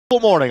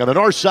Good morning on the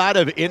north side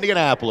of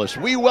Indianapolis.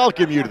 We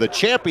welcome you to the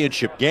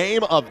championship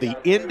game of the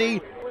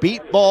Indy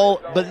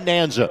Beatball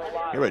Bonanza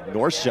here at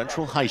North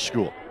Central High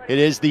School. It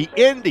is the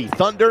Indy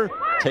Thunder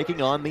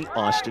taking on the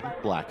Austin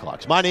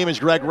Blackhawks. My name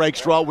is Greg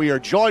Rakestraw. We are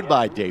joined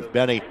by Dave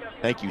Benny.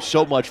 Thank you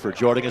so much for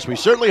joining us. We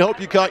certainly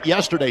hope you caught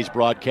yesterday's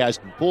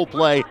broadcast and full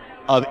play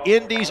of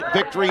Indy's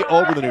victory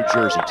over the New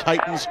Jersey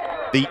Titans.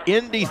 The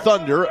Indy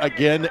Thunder,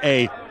 again,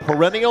 a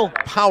perennial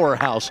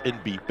powerhouse in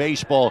beat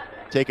baseball,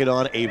 taking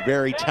on a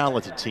very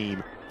talented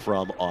team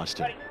from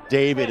Austin.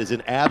 Dave, it is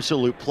an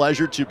absolute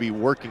pleasure to be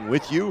working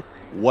with you.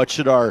 What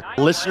should our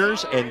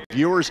listeners and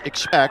viewers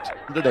expect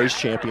in today's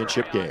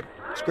championship game?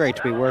 It's great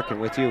to be working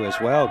with you as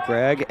well,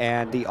 Greg.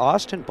 And the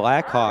Austin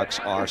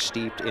Blackhawks are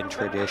steeped in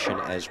tradition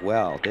as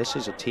well. This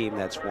is a team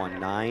that's won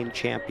 9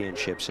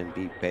 championships in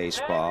beat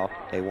baseball.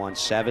 They won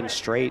 7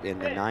 straight in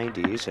the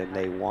 90s, and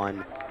they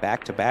won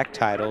back-to-back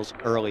titles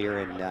earlier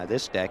in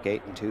this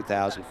decade in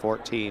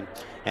 2014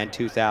 and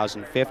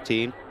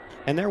 2015.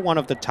 And they're one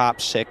of the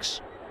top 6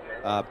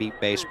 beat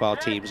baseball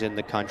teams in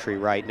the country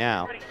right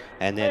now.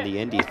 And then the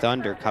Indy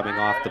Thunder coming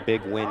off the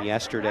big win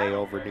yesterday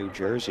over New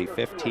Jersey,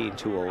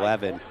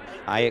 15-11.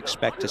 I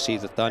expect to see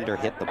the Thunder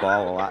hit the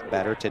ball a lot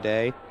better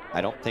today.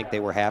 I don't think they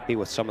were happy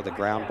with some of the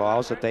ground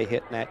balls that they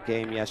hit in that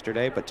game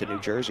yesterday, but to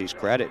New Jersey's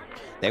credit,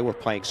 they were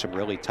playing some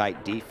really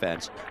tight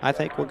defense. I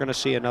think we're going to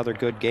see another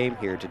good game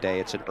here today.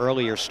 It's an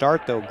earlier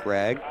start, though,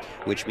 Greg,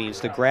 which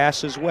means the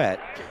grass is wet,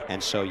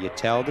 and so you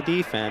tell the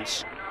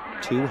defense,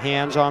 2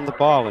 hands on the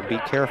ball and be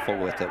careful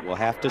with it. We'll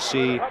have to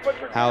see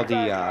how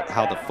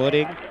the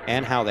footing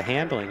and how the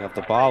handling of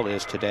the ball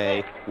is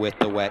today with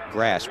the wet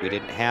grass. We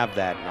didn't have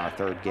that in our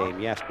 3rd game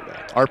yesterday.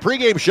 Our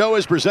pregame show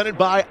is presented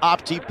by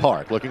Opti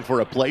Park. Looking for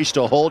a place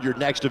to hold your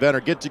next event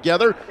or get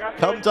together?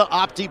 Come to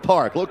Opti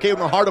Park. Located in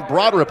the heart of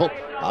Broad Ripple,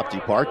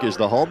 Opti Park is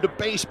the home to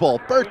baseball,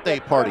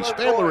 birthday parties,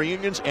 family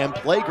reunions, and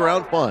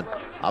playground fun.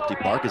 Opti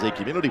Park is a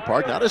community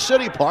park, not a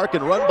city park,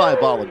 and run by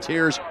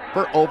volunteers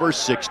for over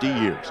 60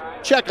 years.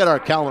 Check out our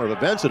calendar of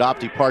events at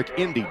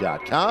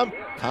OptiParkIndy.com.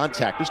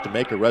 Contact us to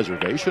make a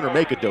reservation or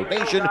make a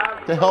donation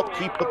to help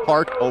keep the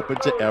park open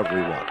to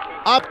everyone.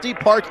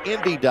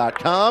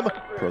 OptiParkIndy.com,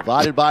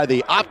 provided by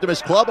the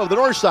Optimist Club of the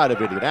north side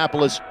of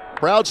Indianapolis,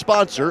 proud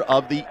sponsor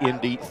of the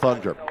Indy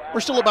Thunder. We're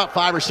still about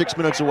 5 or 6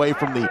 minutes away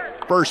from the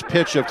first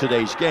pitch of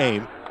today's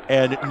game,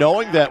 and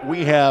knowing that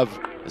we have,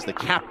 as the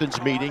captain's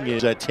meeting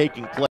is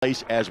taking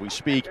place as we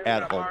speak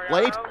at home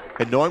plate,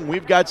 and knowing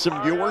we've got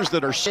some viewers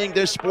that are seeing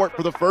this sport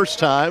for the first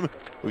time,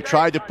 we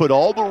tried to put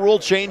all the rule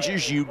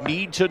changes you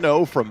need to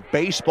know from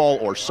baseball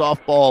or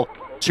softball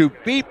to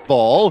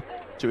beatball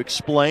to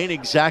explain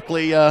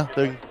exactly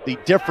the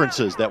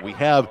differences that we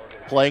have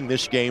playing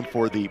this game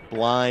for the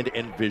blind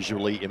and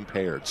visually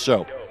impaired.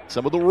 So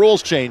some of the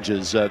rules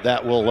changes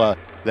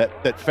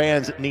that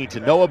fans need to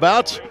know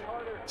about.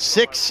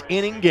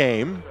 6-inning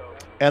game.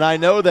 And I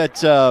know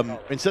that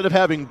instead of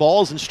having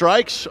balls and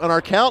strikes on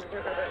our count,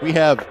 we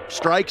have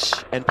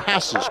strikes and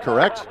passes,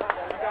 correct?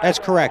 That's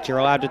correct. You're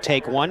allowed to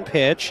take 1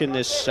 pitch in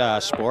this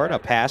sport, a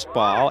passed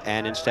ball,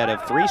 and instead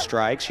of 3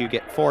 strikes, you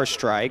get 4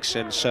 strikes.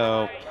 And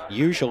so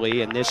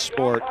usually in this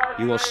sport,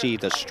 you will see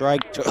the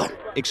strike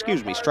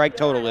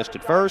total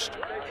listed first,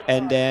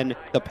 and then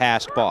the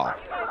passed ball.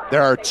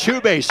 There are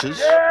 2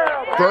 bases,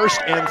 first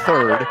and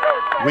third.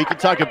 We can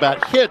talk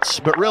about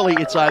hits, but really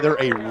it's either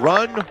a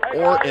run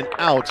or an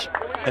out.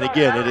 And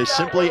again, it is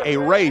simply a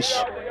race.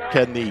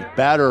 Can the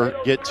batter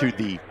get to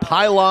the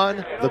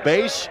pylon, the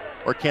base,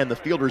 or can the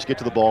fielders get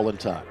to the ball in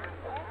time?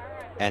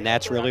 And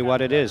that's really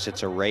what it is.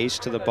 It's a race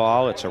to the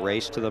ball. It's a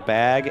race to the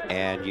bag,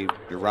 and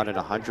you're running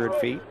 100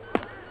 feet.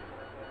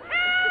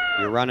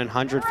 You're running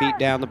 100 feet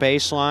down the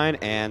baseline,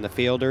 and the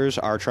fielders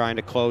are trying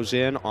to close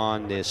in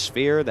on this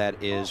sphere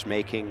that is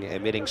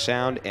emitting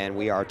sound, and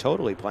we are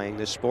totally playing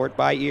this sport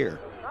by ear.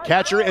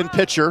 Catcher and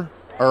pitcher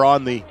are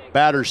on the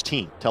batter's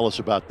team. Tell us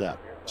about that.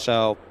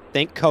 So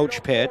think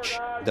coach pitch.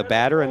 The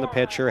batter and the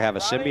pitcher have a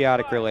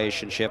symbiotic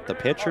relationship. The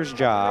pitcher's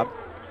job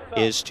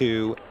is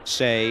to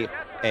say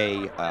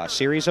a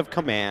series of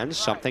commands,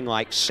 something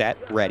like set,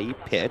 ready,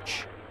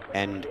 pitch,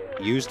 and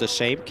use the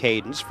same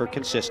cadence for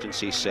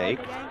consistency's sake.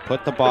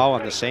 Put the ball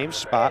on the same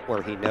spot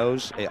where he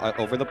knows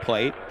over the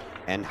plate,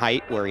 and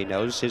height where he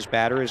knows his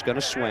batter is going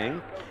to swing.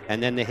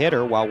 And then the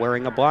hitter, while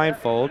wearing a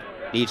blindfold,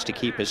 needs to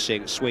keep his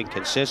swing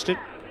consistent,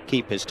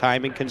 keep his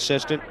timing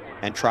consistent,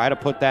 and try to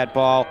put that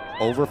ball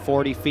over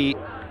 40 feet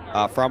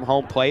from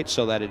home plate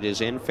so that it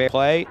is in fair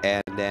play,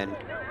 and then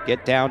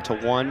get down to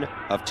 1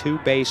 of 2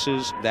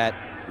 bases that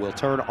will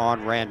turn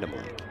on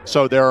randomly.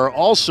 So there are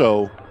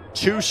also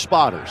 2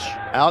 spotters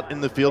out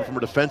in the field from a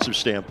defensive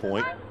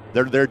standpoint.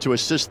 They're there to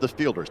assist the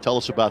fielders. Tell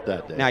us about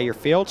that, Dave. Now, your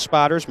field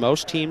spotters,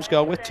 most teams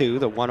go with 2.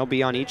 The one will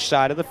be on each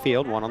side of the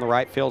field, one on the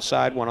right field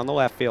side, one on the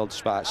left field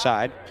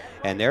side,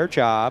 and their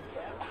job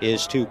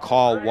is to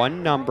call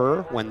 1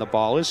 number when the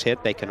ball is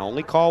hit. They can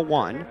only call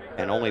 1,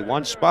 and only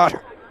 1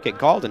 spotter can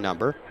call the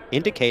number,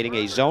 indicating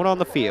a zone on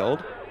the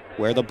field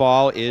where the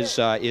ball is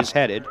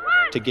headed,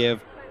 to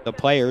give the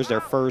players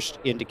their first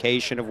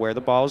indication of where the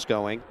ball is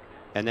going.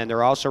 And then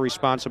they're also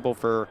responsible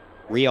for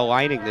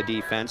realigning the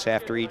defense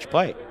after each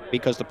play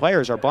because the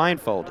players are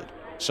blindfolded.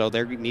 So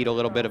they need a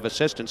little bit of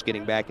assistance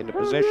getting back into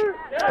position.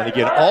 And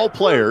again, all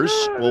players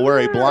will wear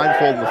a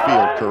blindfold in the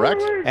field,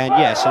 correct? And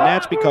yes, and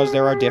that's because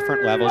there are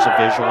different levels of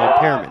visual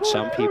impairment.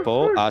 Some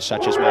people,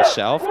 such as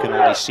myself, can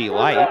only see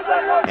light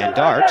and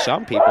dark.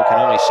 Some people can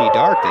only see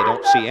dark. They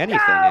don't see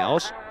anything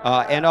else.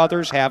 And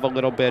others have a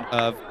little bit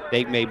of,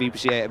 they may be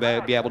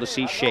able to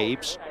see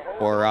shapes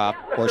or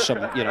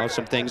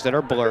some things that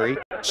are blurry.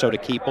 So to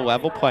keep a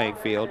level playing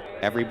field,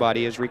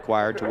 everybody is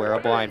required to wear a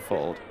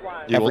blindfold.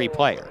 Every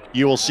player.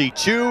 You will see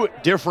two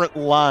different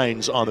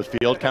lines on the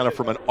field, kind of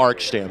from an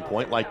arc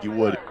standpoint, like you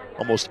would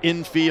almost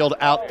infield,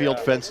 outfield,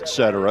 fence,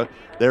 etc.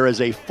 There is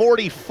a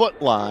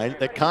 40-foot line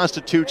that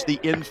constitutes the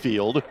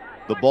infield.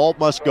 The ball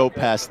must go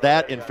past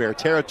that in fair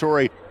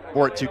territory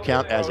for it to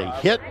count as a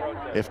hit.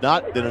 If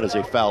not, then it is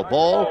a foul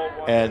ball.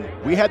 And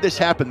we had this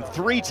happen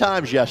 3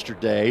 times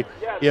yesterday.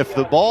 If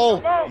the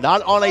ball,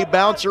 not on a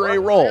bounce or a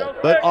roll,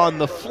 but on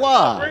the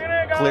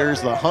fly,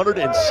 clears the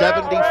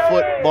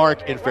 170-foot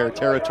mark in fair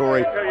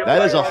territory,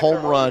 that is a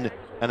home run,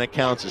 and it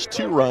counts as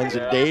 2 runs.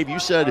 And Dave, you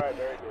said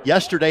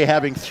yesterday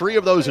having 3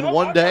 of those in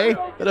one day,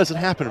 that doesn't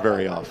happen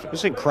very often.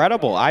 It's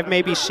incredible. I've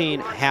maybe seen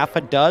half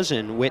a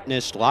dozen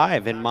witnessed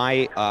live in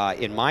my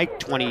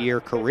 20-year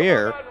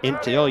career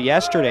until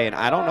yesterday, and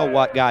I don't know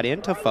what got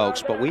into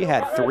folks, but we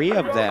had 3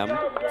 of them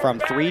from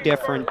 3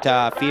 different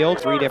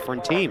fields, 3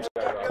 different teams.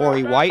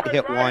 Corey White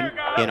hit one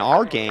in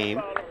our game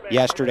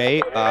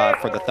yesterday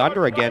for the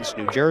Thunder against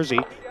New Jersey.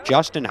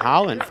 Justin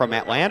Holland from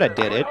Atlanta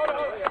did it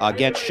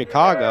against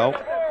Chicago.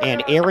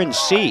 And Aaron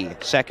C.,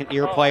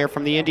 second-year player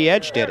from the Indy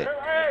Edge, did it.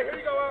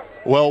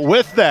 Well,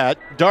 with that,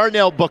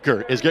 Darnell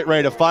Booker is getting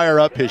ready to fire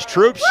up his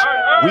troops.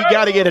 We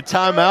got to get a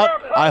timeout.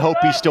 I hope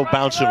he's still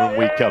bouncing when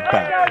we come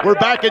back. We're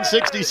back in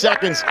 60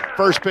 seconds.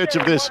 First pitch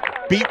of this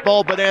Beat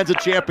Ball Bonanza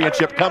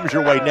Championship comes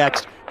your way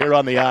next here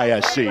on the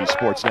ISC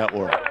Sports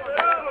Network.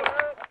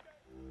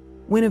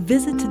 When a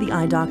visit to the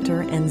eye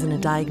doctor ends in a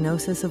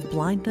diagnosis of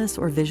blindness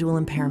or visual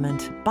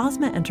impairment,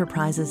 Bosma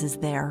Enterprises is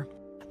there,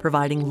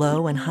 providing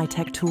low and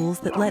high-tech tools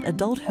that let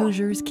adult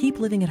Hoosiers keep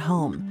living at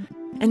home,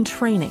 and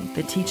training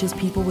that teaches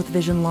people with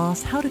vision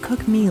loss how to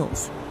cook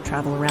meals,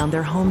 travel around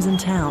their homes and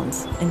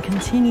towns, and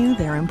continue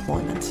their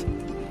employment.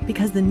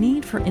 Because the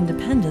need for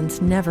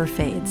independence never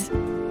fades,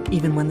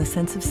 even when the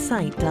sense of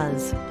sight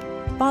does.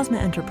 Bosma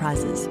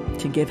Enterprises.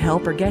 To give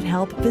help or get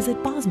help,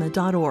 visit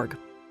bosma.org.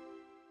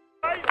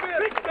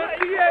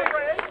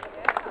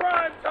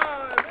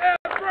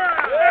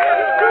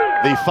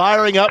 The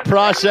firing up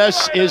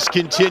process is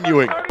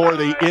continuing for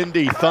the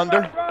Indy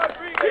Thunder.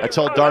 I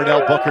told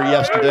Darnell Booker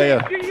yesterday, a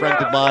friend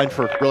of mine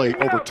for really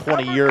over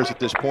 20 years at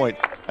this point,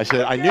 I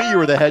said, I knew you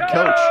were the head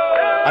coach.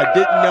 I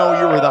didn't know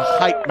you were the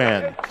hype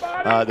man.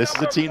 This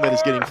is a team that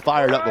is getting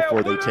fired up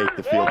before they take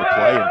the field to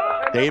play. And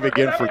Dave,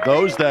 again, for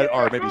those that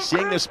are maybe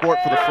seeing this sport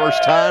for the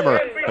first time or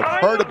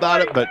have heard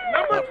about it but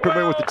not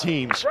familiar with the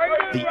teams,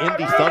 the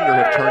Indy Thunder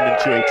have turned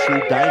into a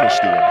true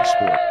dynasty in the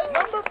sport.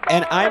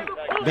 And I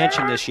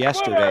mentioned this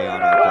yesterday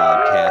on our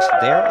broadcast.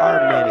 There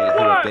are many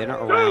who have been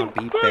around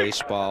beat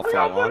baseball for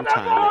a long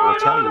time that will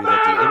tell you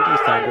that the Indy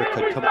Thunder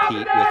could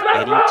compete with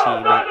any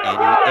team in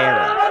any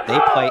era. They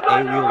play a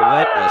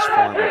relentless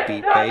form of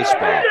beat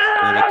baseball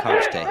when it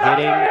comes to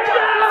hitting,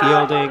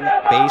 fielding,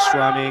 base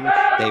running.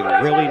 They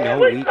really know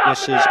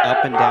weaknesses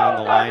up and down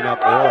the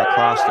lineup or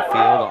across the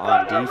field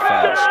on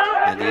defense.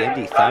 And the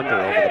Indy Thunder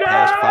over the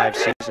past 5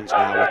 seasons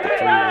now with the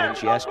 3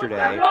 wins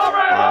yesterday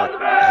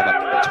have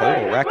a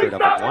total record of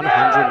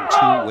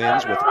 102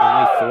 wins with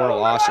only 4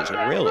 losses.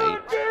 And really,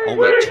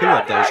 only 2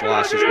 of those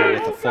losses were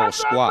with a full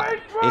squad.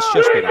 It's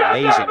just been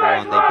amazing the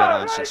run they've been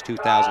on since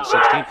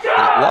 2016. And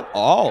it wasn't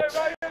all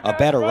a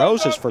bed of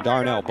roses for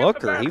Darnell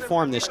Booker. He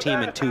formed this team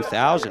in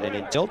 2000, and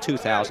until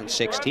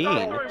 2016,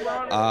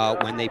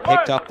 when they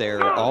picked up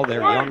all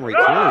their young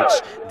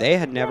recruits,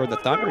 the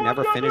Thunder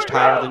never finished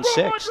higher than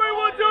 6th.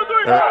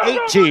 There are 8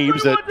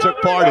 teams that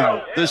took part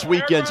in this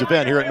weekend's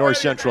event here at North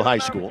Central High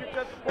School.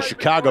 The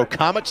Chicago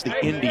Comets,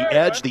 the Indy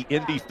Edge, the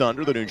Indy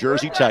Thunder, the New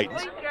Jersey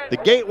Titans, the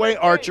Gateway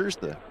Archers,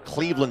 the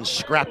Cleveland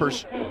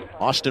Scrappers,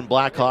 Austin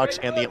Blackhawks,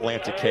 and the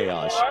Atlanta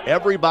Chaos.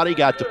 Everybody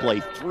got to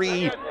play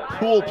 3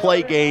 pool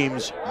play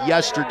games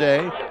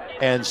yesterday,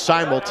 and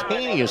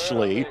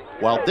simultaneously,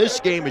 while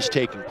this game is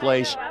taking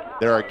place,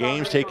 there are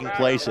games taking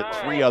place at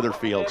 3 other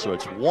fields. So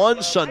it's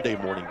one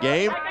Sunday morning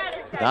game.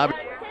 Now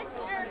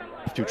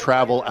to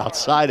travel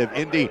outside of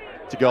Indy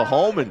to go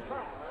home, and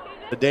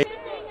the day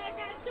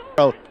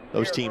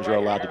those teams are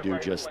allowed to do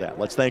just that.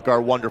 Let's thank our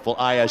wonderful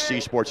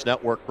ISC Sports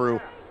Network crew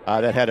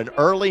that had an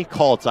early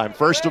call time.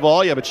 First of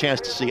all, you have a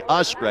chance to see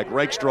us, Greg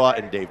Rakestraw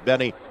and Dave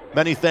Benny.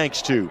 Many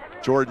thanks to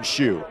Jordan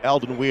Shue,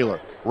 Eldon Wheeler,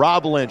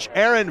 Rob Lynch,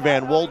 Aaron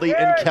Van Wolde,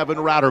 and Kevin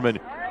Ratterman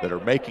that are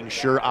making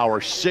sure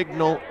our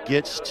signal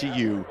gets to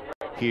you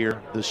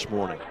here this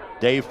morning.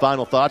 Dave,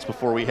 final thoughts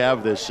before we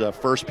have this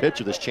first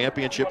pitch of this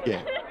championship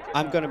game.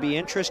 I'm going to be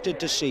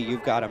interested to see.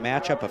 You've got a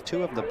matchup of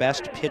 2 of the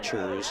best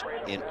pitchers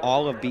in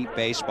all of beat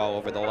baseball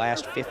over the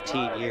last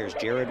 15 years,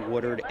 Jared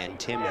Woodard and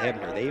Tim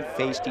Hibner, they've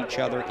faced each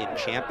other in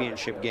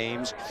championship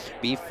games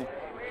before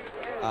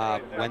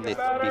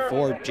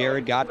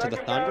Jared got to the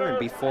Thunder and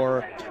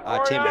before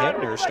Tim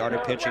Hibner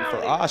started pitching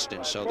for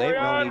Austin. So they've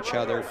known each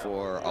other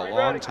for a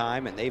long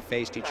time, and they've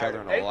faced each other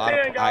in a lot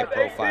of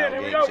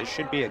high-profile games. This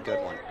should be a good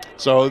one.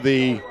 So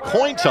the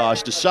coin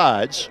toss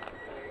decides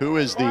who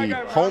is the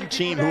home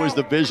team, who is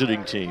the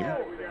visiting team.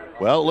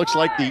 Well, it looks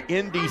like the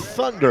Indy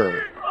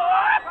Thunder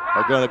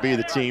are going to be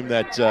the team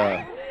that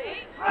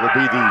will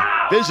be the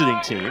visiting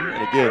team.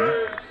 And again,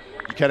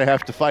 you kind of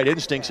have to fight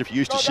instincts if you're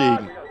used to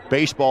seeing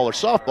baseball or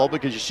softball,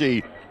 because you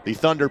see the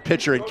Thunder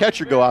pitcher and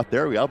catcher go out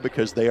there, well,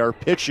 because they are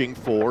pitching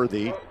for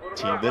the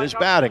team that is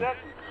batting.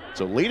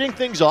 So leading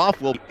things off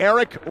will be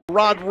Eric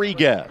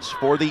Rodriguez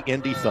for the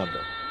Indy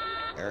Thunder.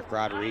 Eric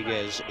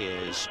Rodriguez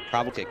is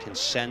probably a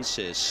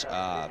consensus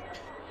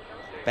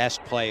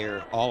best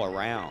player all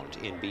around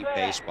in beat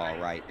baseball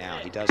right now.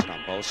 He does it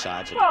on both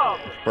sides of the ball.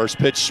 First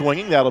pitch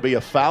swinging, that'll be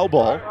a foul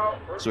ball.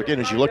 So again,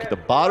 as you look at the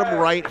bottom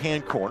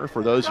right-hand corner,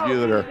 for those of you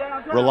that are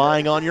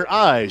relying on your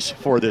eyes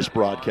for this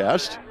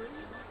broadcast,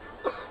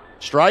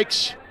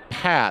 strikes,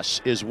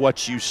 pass is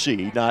what you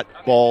see, not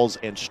balls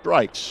and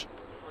strikes.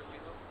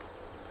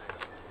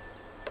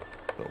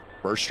 So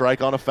first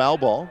strike on a foul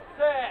ball.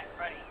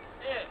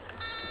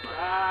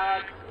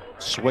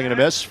 Swing and a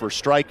miss for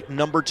strike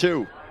number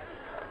 2.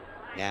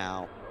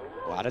 Now,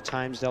 a lot of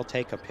times they'll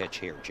take a pitch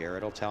here.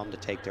 Jared will tell them to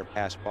take their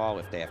pass ball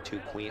if they have 2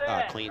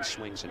 clean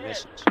swings and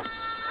misses.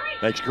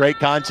 Makes great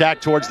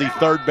contact towards the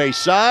third base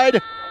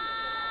side.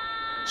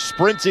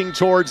 Sprinting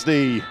towards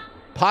the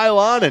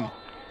pylon, and I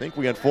think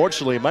we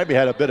unfortunately maybe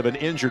had a bit of an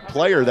injured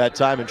player that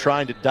time in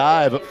trying to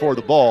dive for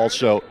the ball,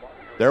 so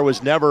there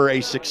was never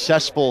a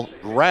successful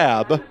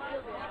grab. The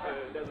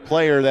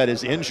player that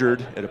is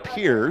injured, it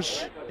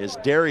appears, is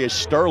Darius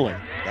Sterling.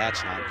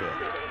 That's not good.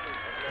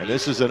 And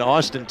this is an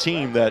Austin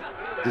team that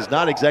does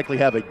not exactly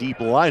have a deep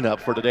lineup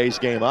for today's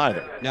game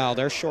either. No,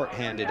 they're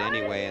shorthanded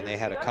anyway, and they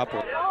had a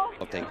couple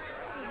of things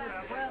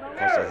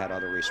because they had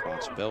other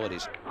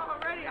responsibilities.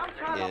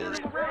 Is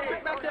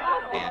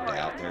and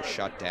out there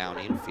shut down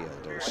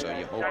infielders, so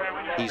you hope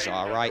he's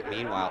all right.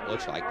 Meanwhile, it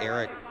looks like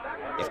Eric,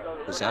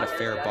 was that a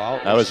fair ball?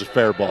 That was a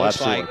fair ball,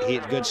 looks absolutely. Like he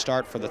had a good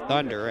start for the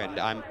Thunder, and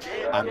I'm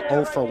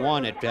 0 for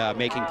 1 at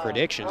making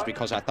predictions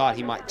because I thought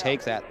he might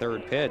take that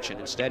third pitch, and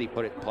instead he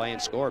put it in play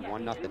and scored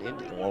 1-0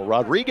 Indy. Well,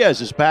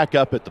 Rodriguez is back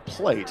up at the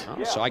plate.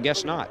 Oh, so I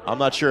guess not. I'm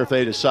not sure if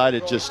they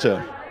decided just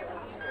to.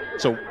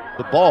 So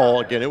the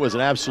ball, again, it was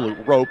an absolute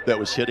rope that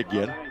was hit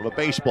again from a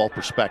baseball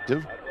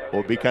perspective. It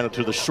would be kind of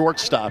to the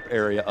shortstop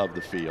area of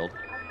the field.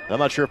 I'm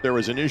not sure if there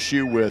was an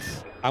issue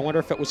with. I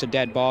wonder if it was a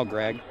dead ball,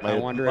 Greg. I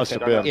wonder if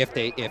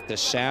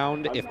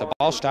the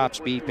ball stops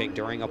beeping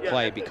during a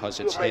play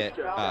because it's hit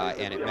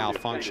and it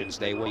malfunctions,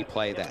 they will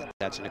play that.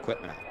 That's an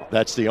equipment out.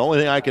 That's the only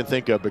thing I can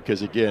think of,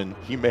 because again,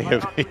 he may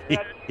have he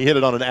hit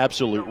it on an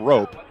absolute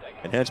rope,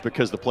 and hence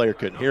because the player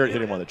couldn't hear it,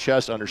 hit him on the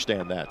chest.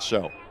 Understand that.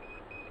 So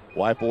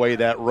wipe away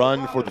that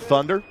run for the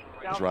Thunder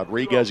as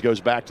Rodriguez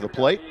goes back to the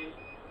plate.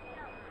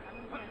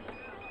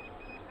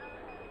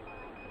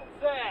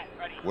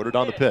 Woodard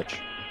on the pitch.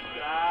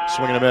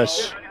 Swing and a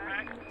miss.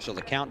 So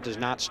the count does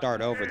not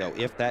start over, though.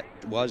 If that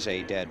was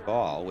a dead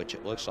ball, which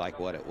it looks like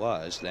what it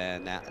was,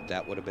 then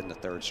that would have been the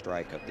third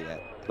strike of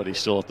the. But he's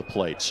still at the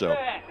plate, so.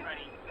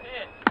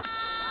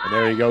 And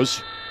there he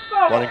goes,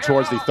 running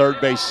towards the third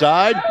base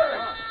side.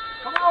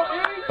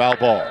 Foul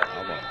ball.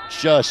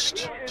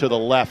 Just to the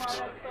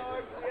left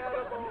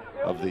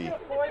of the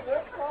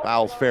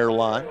foul fair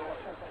line.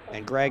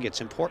 And Greg, it's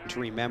important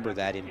to remember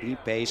that in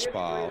beat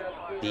baseball,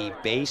 the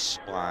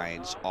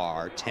baselines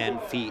are 10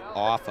 feet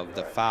off of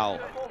the foul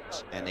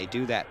lines, and they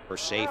do that for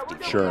safety,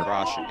 for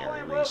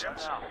precautionary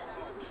reasons.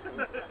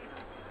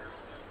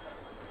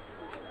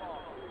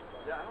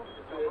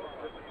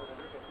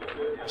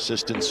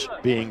 Assistance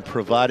being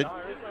provided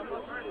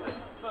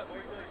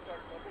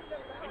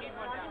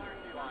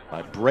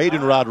by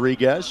Braden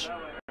Rodriguez.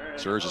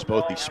 Serves as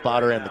both the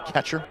spotter and the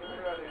catcher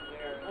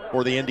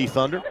for the Indy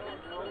Thunder.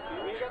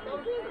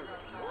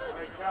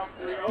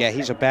 Yeah,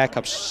 he's a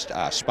backup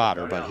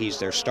spotter, but he's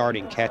their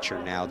starting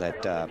catcher now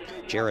that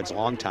Jared's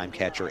longtime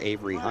catcher,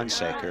 Avery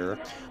Hunsaker,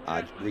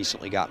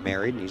 recently got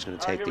married, and he's going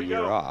to take the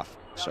year off.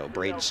 So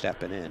Braden's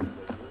stepping in.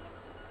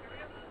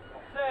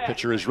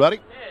 Pitcher is ready.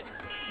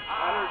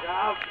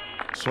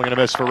 Swing and a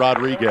miss for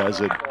Rodriguez,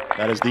 and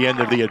that is the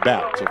end of the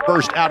at-bat. So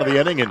first out of the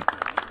inning, and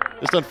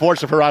just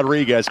unfortunate for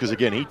Rodriguez because,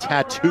 again, he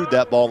tattooed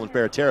that ball in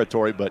fair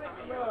territory, but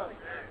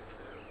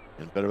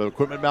a bit of an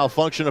equipment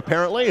malfunction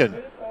apparently,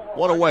 and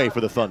one away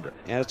for the Thunder.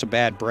 Yeah, it's a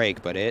bad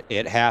break, but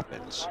it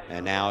happens.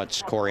 And now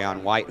it's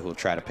Corian White who will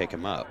try to pick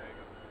him up.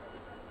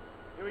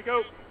 Here we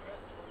go.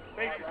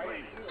 Wait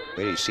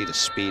till you see the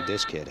speed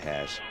this kid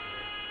has.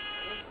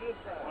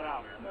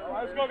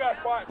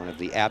 One of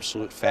the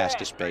absolute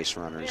fastest base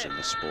runners in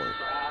the sport.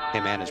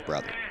 Him and his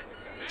brother.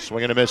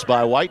 Swing and a miss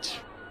by White.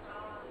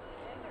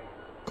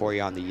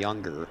 Corian, the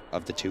younger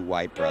of the two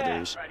White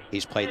brothers.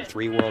 He's played in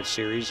 3 World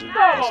Series and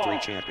has 3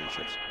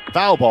 championships.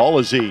 Foul ball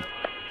as he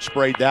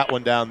sprayed that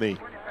one down the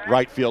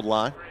right field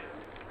line.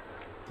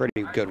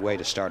 Pretty good way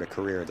to start a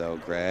career, though,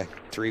 Greg.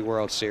 3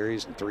 World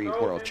Series and 3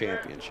 World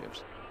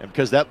Championships. And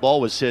because that ball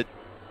was hit,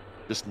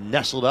 just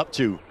nestled up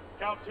to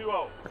our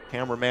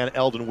cameraman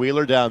Eldon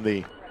Wheeler down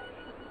the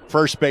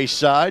first base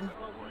side.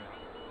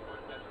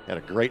 Had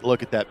a great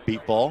look at that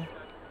beat ball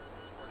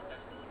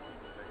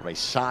from a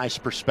size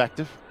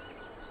perspective.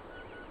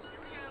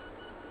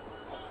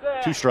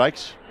 2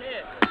 strikes.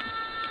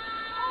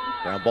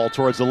 Ground ball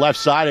towards the left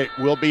side. It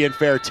will be in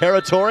fair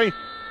territory.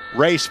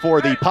 Race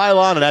for the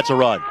pylon, and that's a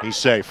run. He's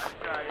safe.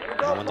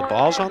 Now, when the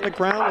ball's on the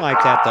ground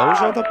like that, those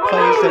are the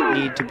plays that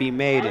need to be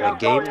made in a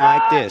game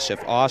like this.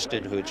 If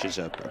Austin, which is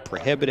a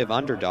prohibitive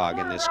underdog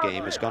in this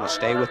game, is going to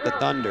stay with the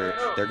Thunder,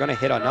 they're going to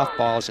hit enough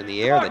balls in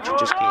the air that you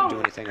just can't do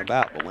anything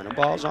about. But when a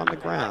ball's on the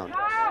ground,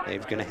 they're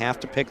going to have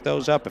to pick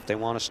those up if they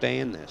want to stay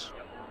in this.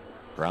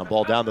 Ground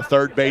ball down the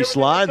third base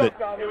line that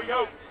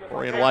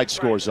Corian White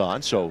scores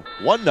on. So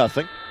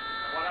 1-0.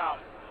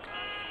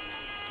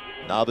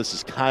 Now this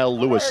is Kyle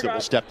Lewis that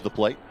will step to the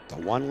plate. The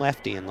one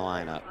lefty in the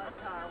lineup.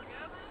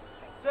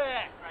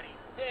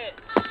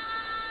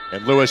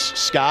 And Lewis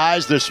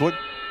skies this one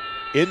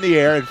in the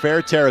air in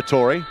fair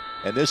territory.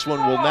 And this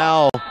one will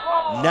now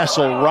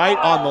nestle right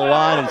on the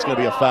line, and it's going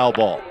to be a foul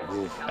ball.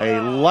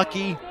 A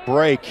lucky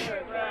break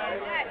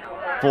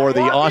for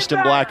the Austin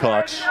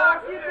Blackhawks.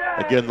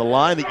 Again, the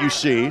line that you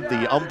see,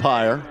 the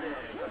umpire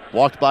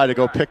walked by to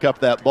go pick up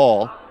that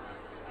ball.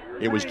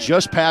 It was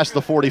just past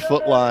the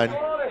 40-foot line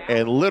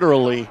and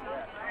literally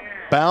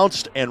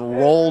bounced and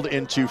rolled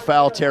into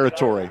foul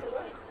territory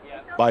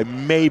by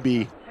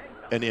maybe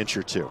an inch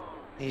or 2.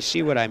 You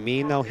see what I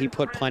mean, though? He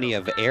put plenty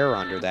of air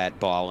under that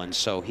ball, and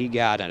so he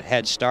got a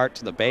head start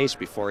to the base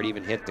before it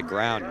even hit the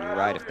ground. And you're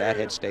right, if that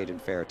had stayed in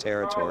fair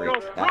territory,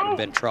 that would have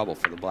been trouble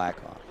for the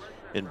Blackhawks.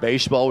 In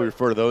baseball, we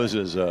refer to those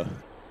as a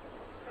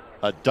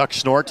duck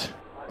snort,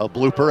 a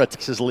blooper, a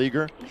Texas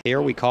leaguer.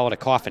 Here we call it a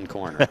coffin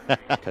corner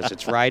because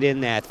it's right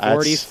in that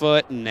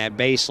 40-foot and that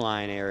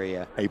baseline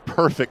area. A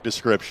perfect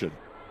description.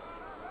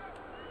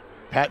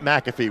 Pat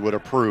McAfee would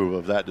approve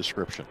of that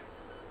description.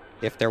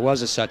 If there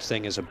was a such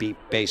thing as a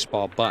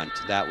baseball bunt,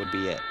 that would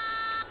be it.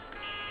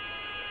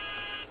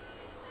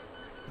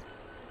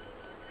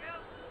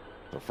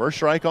 The first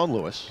strike on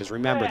Lewis. Because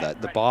remember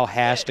that the ball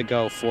has to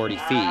go 40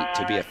 feet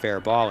to be a fair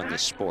ball in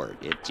this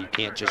sport. You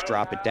can't just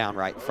drop it down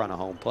right in front of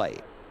home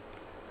plate.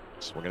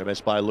 Swing and a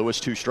miss by Lewis,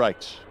 2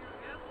 strikes.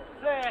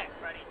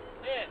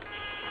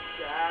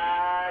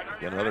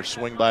 Again, another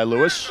swing by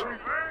Lewis.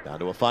 Down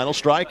to a final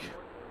strike.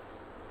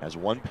 Has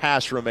 1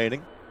 pass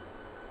remaining.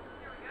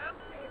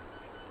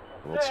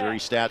 World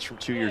Series stats from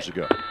 2 years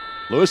ago.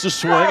 Lewis's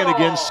swing and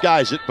again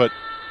skies it, but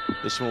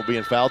this one will be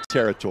in foul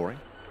territory.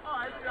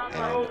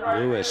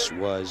 And Lewis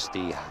was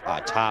the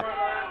top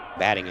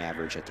batting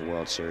average at the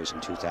World Series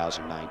in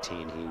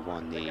 2019. He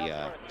won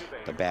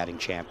the batting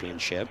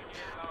championship.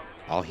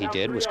 All he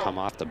did was come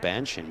off the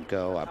bench and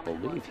go, I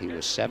believe he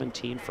was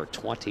 17 for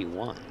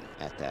 21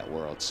 at that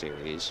World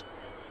Series,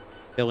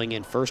 filling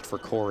in first for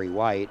Corey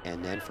White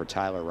and then for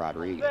Tyler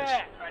Rodriguez.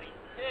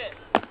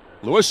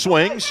 Lewis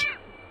swings.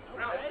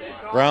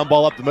 Ground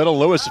ball up the middle.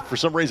 Lewis, for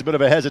some reason, a bit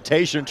of a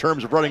hesitation in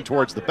terms of running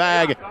towards the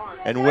bag.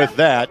 And with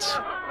that,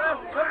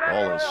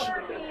 ball is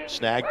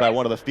snagged by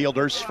one of the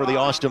fielders for the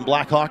Austin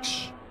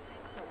Blackhawks.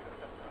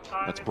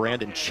 That's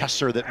Brandon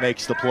Chesser that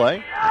makes the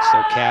play. That's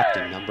their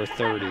captain, number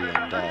 30,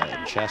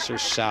 and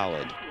Chesser's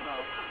solid.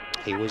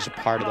 He was a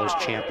part of those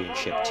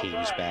championship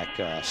teams back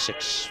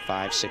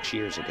 5, 6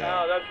 years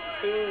ago.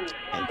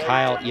 And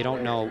Kyle, you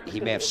don't know, he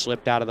may have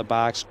slipped out of the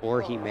box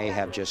or he may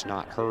have just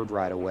not heard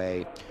right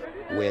away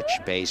which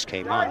base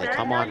came on. They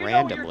come on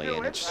randomly,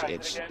 and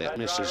the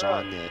onus is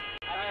on the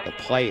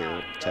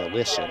player to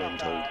listen and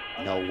to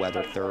know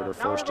whether third or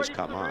first has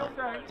come on.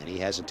 And he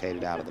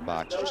hesitated out of the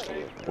box just a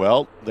little bit.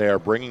 Well, they are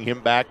bringing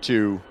him back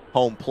to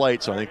home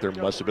plate, so I think there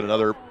must have been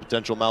another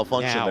potential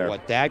malfunction there. Now,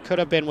 what that could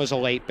have been was a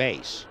late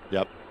base.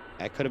 Yep.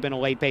 That could have been a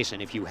late base,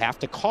 and if you have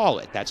to call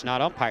it, that's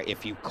not umpire.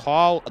 If you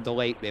call the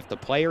late, if the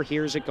player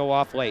hears it go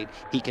off late,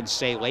 he can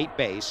say late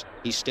base.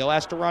 He still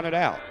has to run it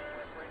out,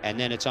 and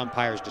then it's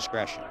umpire's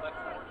discretion.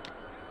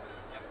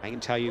 I can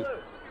tell you,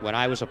 when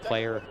I was a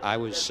player, I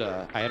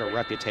had a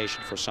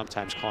reputation for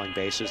sometimes calling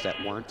bases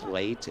that weren't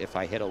late. If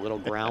I hit a little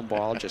ground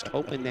ball, just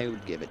hoping they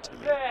would give it to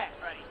me.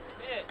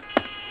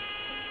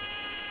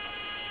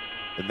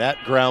 And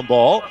that ground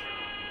ball,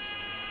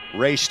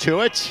 race to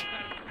it.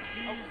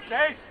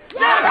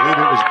 I believe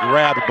it was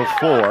grabbed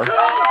before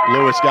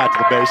Lewis got to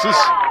the bases.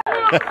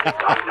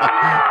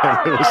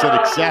 It was an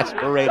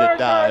exasperated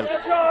dive.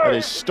 That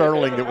is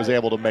Sterling that was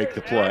able to make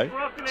the play.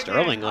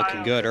 Sterling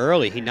looking good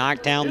early. He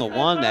knocked down the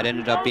one that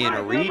ended up being a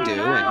redo,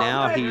 and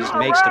now he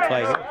makes the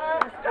play here.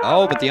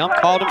 Oh, but the ump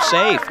called him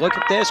safe. Look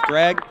at this,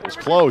 Greg. It was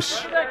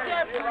close.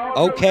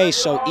 Okay,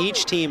 so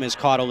each team has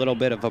caught a little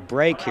bit of a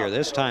break here.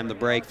 This time the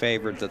break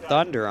favored the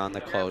Thunder on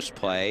the close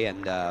play,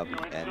 and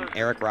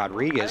Eric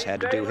Rodriguez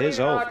had to do his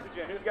over.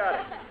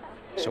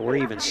 So we're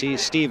even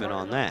Steven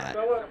on that.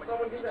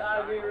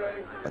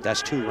 But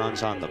that's 2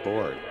 runs on the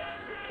board.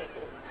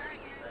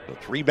 So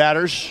 3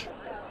 batters,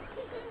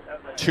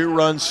 2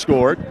 runs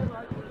scored.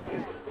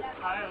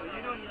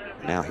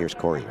 Now here's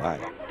Corey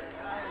White.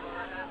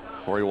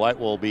 Corey White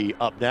will be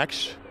up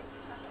next.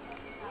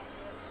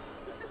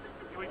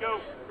 Here we go.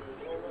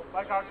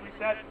 Blackhawks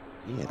reset.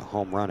 He had a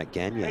home run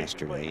again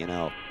yesterday. You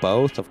know,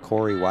 both of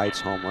Corey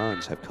White's home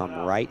runs have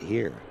come right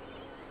here.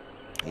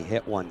 He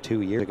hit one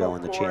 2 years ago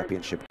in the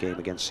championship game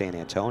against San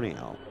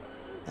Antonio.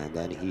 And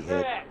then he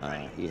hit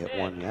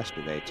one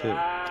yesterday, too.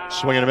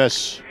 Swing and a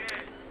miss.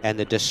 And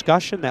the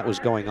discussion that was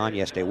going on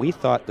yesterday, we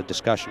thought the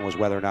discussion was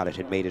whether or not it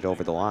had made it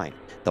over the line.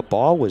 The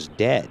ball was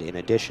dead in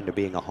addition to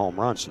being a home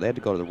run, so they had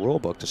to go to the rule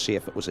book to see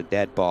if it was a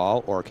dead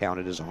ball or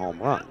counted as a home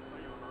run.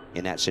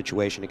 In that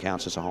situation, it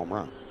counts as a home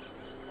run.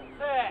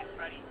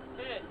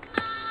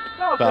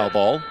 Foul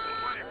ball.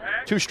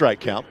 2-strike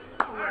count.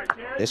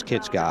 This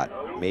kid's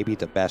got maybe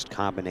the best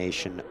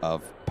combination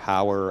of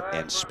power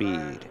and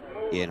speed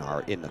in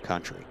the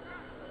country.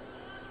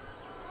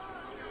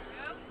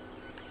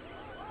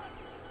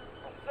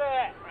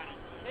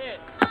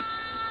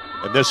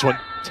 And this one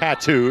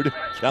tattooed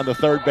down the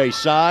third base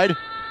side.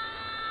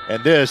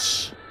 And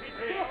this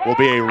will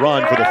be a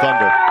run for the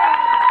Thunder.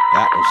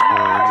 That was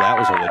earned. That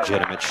was a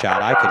legitimate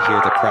shot. I could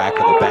hear the crack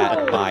of the bat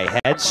in my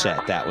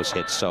headset. That was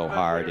hit so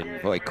hard.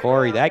 And boy,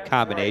 Corey, that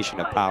combination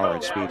of power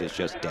and speed is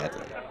just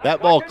deadly.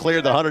 That ball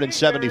cleared the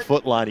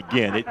 170-foot line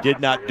again. It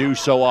did not do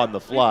so on the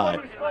fly.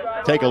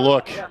 Take a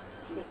look.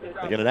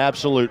 Again, an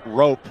absolute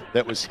rope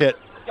that was hit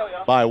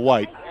by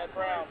White.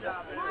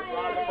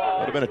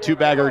 Would have been a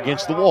 2-bagger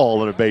against the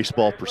wall in a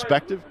baseball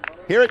perspective.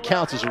 Here it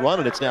counts as a run,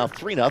 and it's now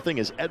 3-0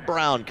 as Ed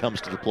Brown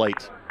comes to the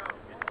plate.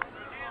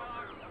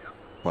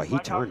 Boy, he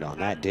turned on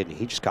that, didn't he?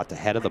 He just got the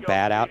head of the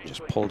bat out and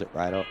just pulled it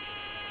right up.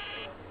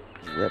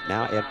 Rip.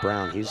 Now Ed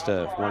Brown, he's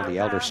one of the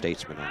elder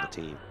statesmen on the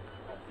team.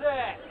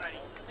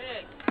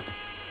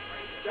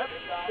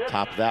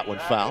 Top of that one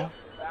foul.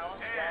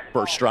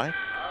 First strike.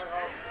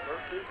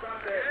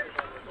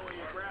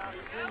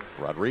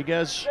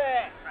 Rodriguez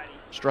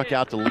struck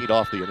out to lead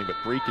off the inning, but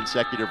 3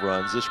 consecutive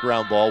runs. This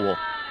ground ball will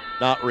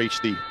not reach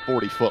the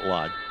 40-foot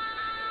line.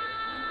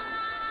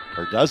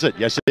 Or does it?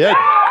 Yes, it did.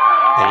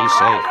 And he's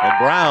safe. And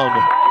Brown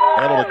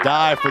able to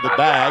dive for the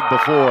bag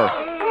before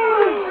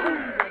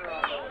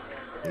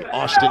the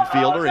Austin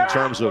fielder, in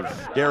terms of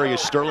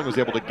Darius Sterling, was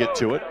able to get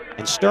to it.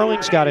 And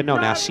Sterling's got to know.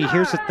 Now, see,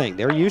 here's the thing.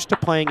 They're used to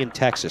playing in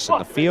Texas, in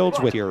the fields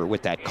with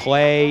that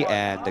clay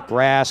and the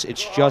grass.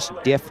 It's just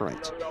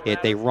different.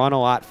 They run a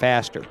lot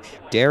faster.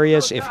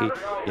 Darius, if he,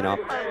 you know,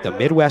 the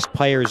Midwest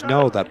players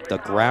know that the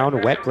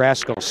ground, wet grass,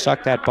 is going to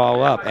suck that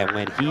ball up. And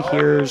when he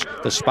hears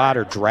the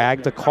spotter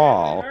drag the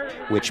call,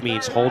 which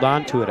means hold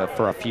on to it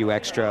for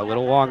a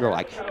little longer,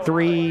 like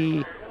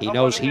 3, he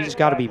knows he's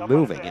got to be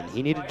moving, and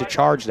he needed to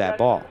charge that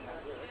ball.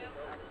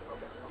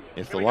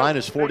 If the line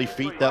is 40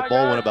 feet, that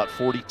ball went about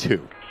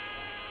 42.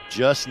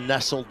 Just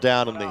nestled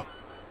down in the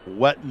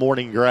wet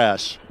morning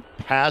grass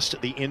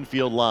past the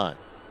infield line.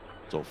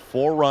 So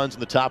 4 runs in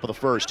the top of the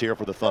first here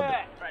for the Thunder.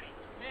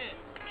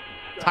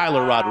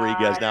 Tyler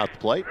Rodriguez now at the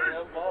plate.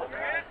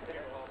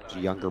 He's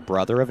the younger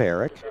brother of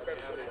Eric.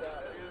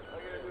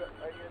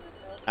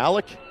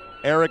 Alec,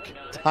 Eric,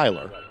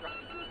 Tyler,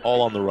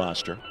 all on the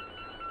roster.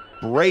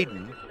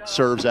 Braden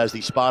serves as the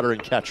spotter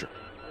and catcher.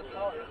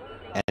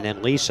 And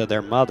then Lisa,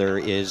 their mother,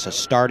 is a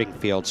starting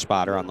field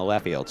spotter on the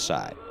left field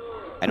side.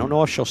 I don't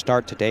know if she'll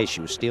start today.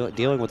 She was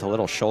dealing with a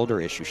little shoulder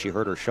issue. She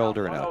hurt her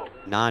shoulder in a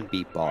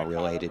non-beat ball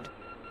related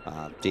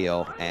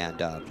deal,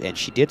 and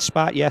she did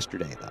spot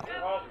yesterday, though.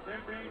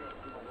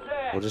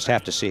 We'll just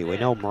have to see. We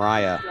know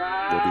Mariah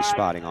will be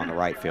spotting on the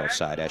right field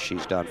side, as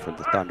she's done for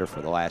the Thunder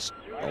for the last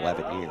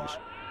 11 years.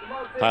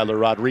 Tyler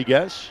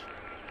Rodriguez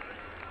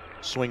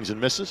swings and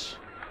misses.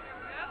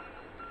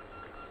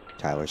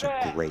 Tyler's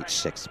a great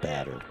 6th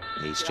batter.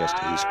 He's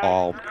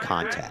all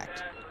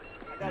contact.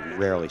 He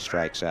rarely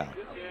strikes out.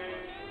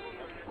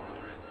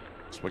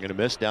 Swing and a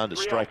miss down to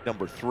strike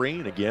number 3,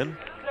 and again,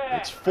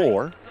 it's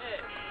 4.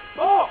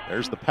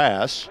 There's the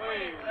pass.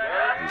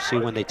 You see,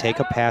 when they take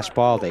a pass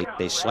ball,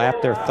 they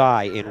slap their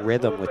thigh in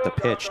rhythm with the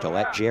pitch to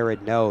let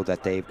Jared know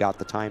that they've got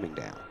the timing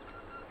down.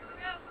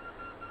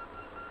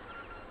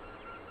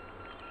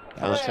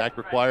 Contact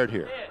required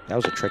here. That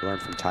was a trick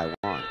learned from Taiwan.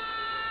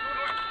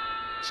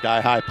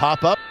 Sky-high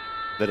pop-up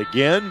that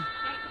again,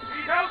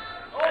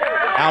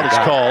 out is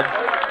called.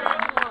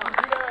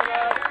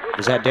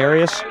 Is that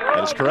Darius?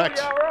 That is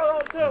correct.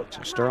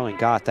 So Sterling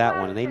got that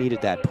one, and they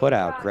needed that put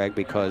out, Greg,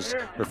 because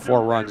they're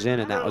 4 runs in,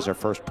 and that was their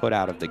first put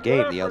out of the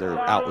game. The other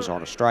out was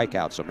on a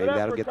strikeout, so maybe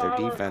that'll get their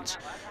defense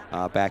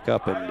back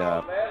up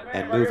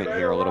and moving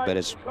here a little bit,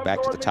 as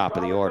back to the top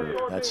of the order.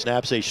 That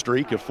snaps a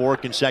streak of 4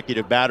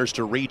 consecutive batters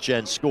to reach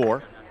and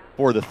score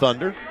for the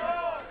Thunder.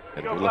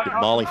 And we look at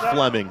Molly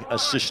Fleming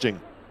assisting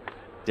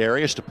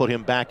Darius to put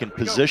him back in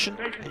position.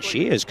 And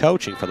she is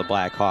coaching for the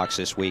Blackhawks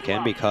this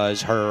weekend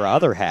because her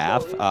other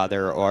half,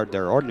 their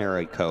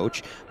ordinary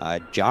coach,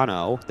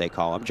 Jono, they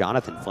call him,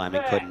 Jonathan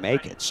Fleming, couldn't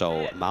make it.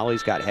 So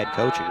Molly's got head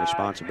coaching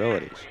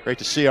responsibilities. Great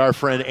to see our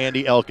friend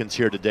Andy Elkins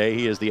here today.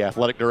 He is the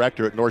athletic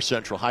director at North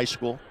Central High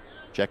School,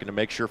 checking to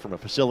make sure from a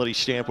facility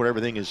standpoint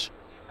everything is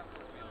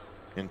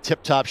in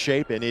tip-top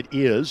shape, and it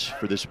is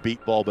for this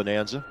beat ball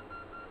bonanza.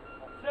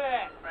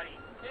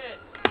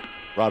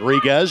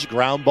 Rodriguez,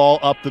 ground ball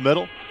up the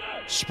middle.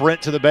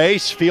 Sprint to the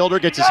base. Fielder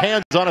gets his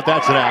hands on it.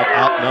 That's an out.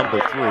 Out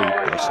number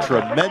 3.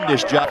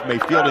 Tremendous job from a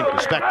fielding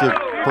perspective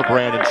for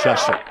Brandon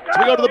Chester.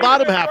 So we go to the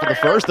bottom half of the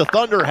first. The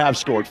Thunder have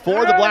scored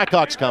 4. The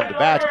Blackhawks come to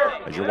bat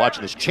as you're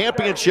watching this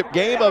championship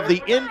game of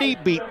the Indy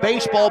Beat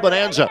Baseball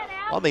Bonanza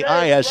on the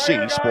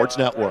ISC Sports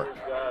Network.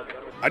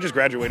 I just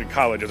graduated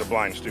college as a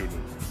blind student.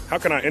 How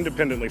can I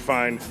independently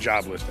find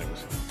job listings?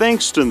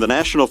 Thanks to the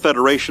National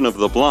Federation of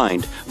the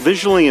Blind,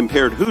 visually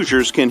impaired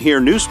Hoosiers can hear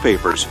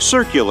newspapers,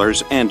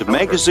 circulars, and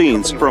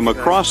magazines from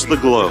across the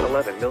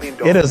globe.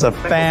 It is a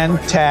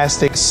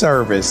fantastic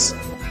service.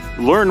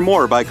 Learn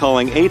more by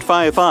calling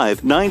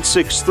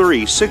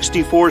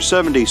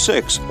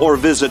 855-963-6476 or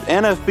visit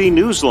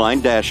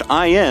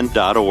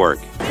nfbnewsline-in.org.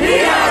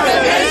 We are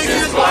the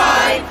nation's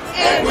blind,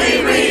 and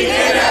we read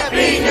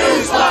NFB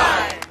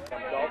Newsline.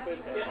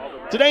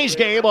 Today's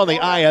game on the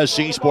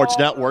ISC Sports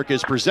Network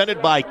is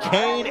presented by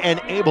Kane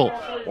and Abel.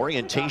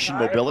 Orientation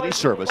Mobility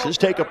Services.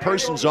 Take a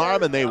person's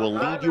arm and they will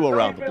lead you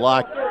around the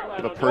block.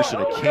 Give a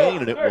person a cane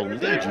and it will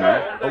lead you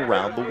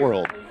around the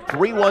world.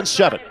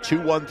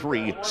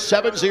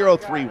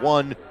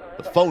 317-213-7031.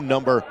 The phone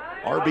number,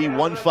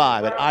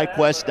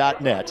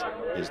 rb15@iquest.net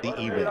is the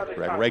email.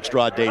 Greg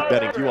Rakestraw, Dave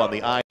Bennington on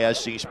the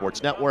ISC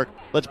Sports Network.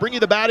 Let's bring you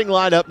the batting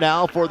lineup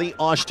now for the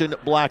Austin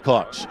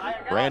Blackhawks.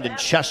 Brandon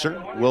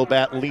Chester will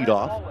bat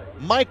leadoff.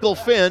 Michael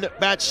Finn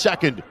bats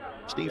second.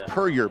 Steve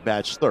Puryear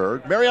bats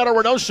third. Mariano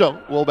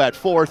Reynoso will bat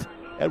fourth.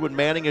 Edwin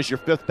Manning is your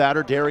fifth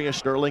batter. Darius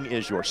Sterling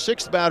is your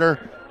sixth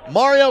batter.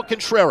 Mario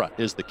Contreras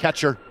is the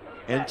catcher.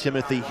 And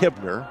Timothy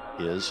Hibner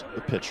is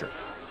the pitcher.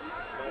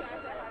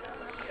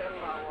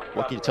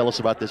 What can you tell us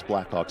about this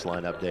Blackhawks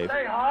lineup, Dave?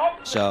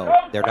 So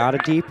they're not a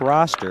deep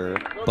roster,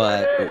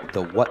 but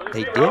what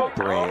they did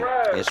bring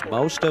is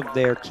most of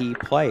their key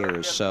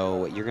players.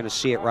 So you're going to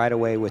see it right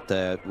away with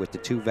the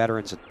two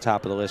veterans at the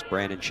top of the list,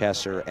 Brandon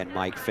Chester and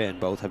Mike Finn.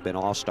 Both have been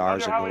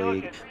all-stars in the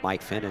league.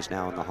 Mike Finn is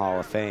now in the Hall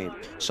of Fame.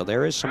 So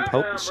there is some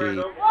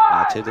potency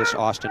to this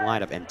Austin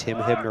lineup, and Tim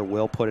Hibner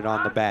will put it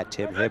on the bat.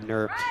 Tim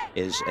Hibner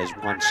has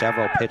won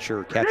several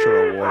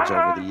pitcher-catcher awards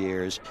over the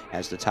years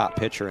as the top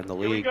pitcher in the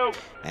league,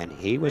 and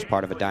he was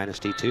part of a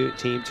dynasty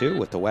team too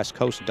with the West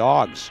Coast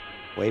Dogs.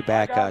 Way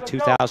back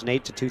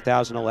 2008 to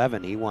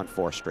 2011, he won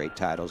 4 straight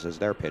titles as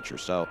their pitcher.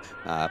 So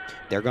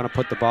they're going to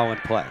put the ball in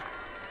play.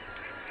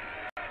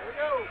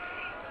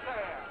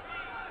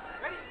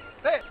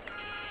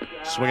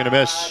 Swing and a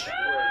miss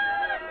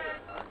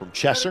from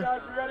Chester.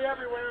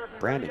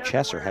 Brandon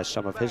Chester has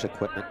some of his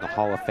equipment in the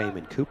Hall of Fame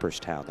in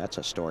Cooperstown. That's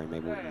a story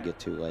maybe we can get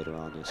to later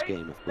on this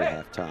game if we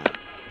have time.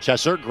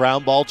 Chester,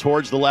 ground ball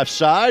towards the left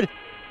side.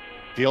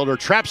 Fielder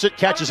traps it,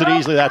 catches it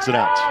easily. That's an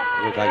out.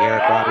 It looked like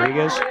Eric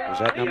Rodriguez. Was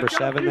that number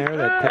 7 there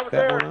that picked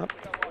that one up?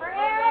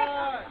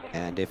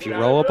 And if you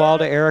roll a ball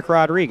to Eric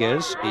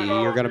Rodriguez,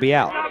 you're going to be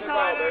out.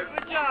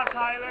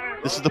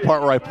 This is the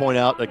part where I point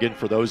out, again,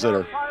 for those that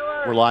are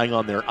relying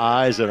on their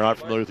eyes that are not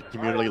familiar with the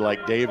community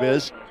like Dave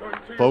is,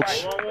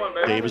 folks,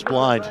 Dave is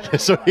blind.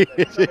 So he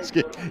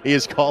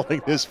is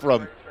calling this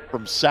from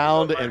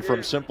sound and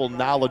from simple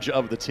knowledge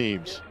of the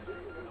teams.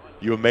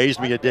 You amazed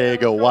me a day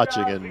ago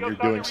watching, and you're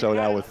doing so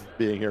now with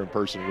being here in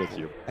person with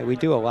you. We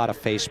do a lot of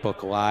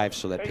Facebook Live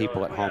so that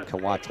people at home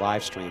can watch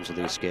live streams of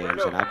these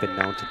games, and I've been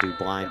known to do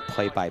blind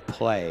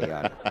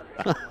play-by-play.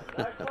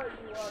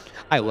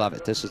 I love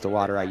it. This is the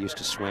water I used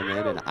to swim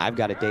in, and I've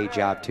got a day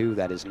job too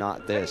that is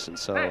not this, and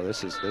so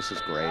this is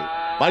great.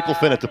 Michael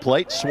Finn at the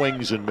plate,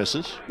 swings and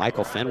misses.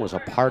 Michael Finn was a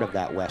part of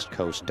that West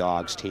Coast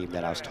Dogs team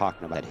that I was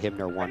talking about.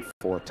 Hibner won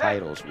 4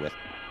 titles with.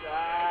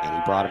 And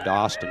he brought him to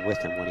Austin with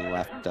him when he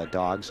left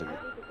Dogs. And,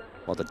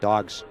 well, the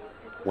Dogs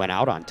went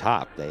out on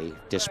top. They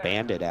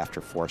disbanded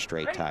after 4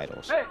 straight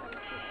titles.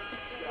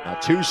 Now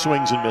 2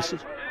 swings and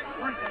misses.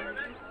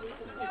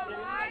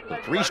 So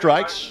 3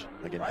 strikes.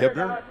 Again,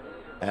 Hibner,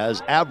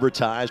 as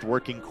advertised,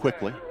 working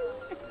quickly.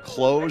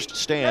 Closed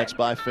stance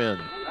by Finn.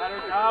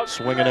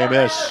 Swing and a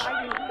miss.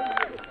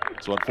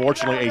 So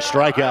unfortunately, a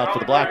strikeout for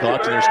the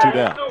Blackhawks, and there's 2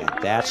 down. And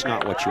that's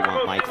not what you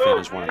want. Mike Finn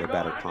is one of their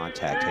better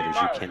contact hitters.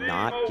 You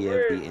cannot give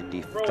the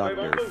Indy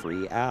Thunder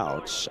free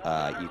outs.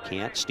 You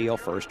can't steal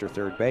first or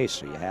third base,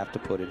 so you have to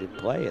put it in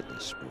play in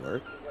this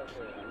sport.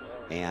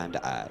 And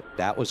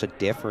that was a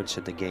difference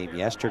in the game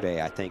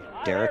yesterday. I think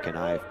Derek and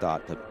I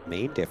thought the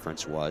main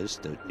difference was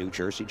that New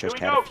Jersey just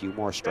had a few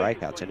more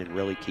strikeouts and in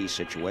really key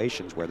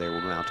situations where they were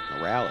mounting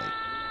a rally.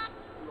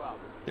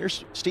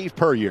 There's Steve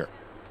Puryear.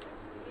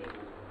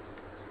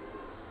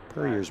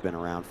 Puryear's been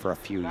around for a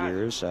few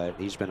years.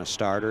 He's been a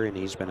starter and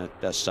he's been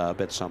a sub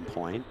at some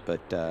point,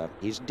 but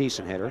he's a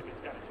decent hitter.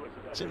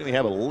 seemingly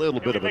have a little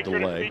bit of a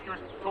delay.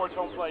 Towards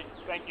home plate.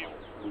 Thank you.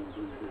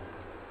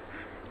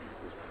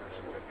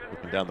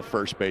 Looking down the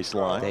first base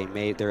line. I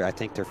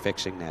think they're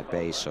fixing that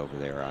base over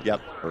there on the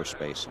first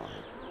base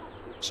line.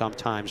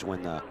 Sometimes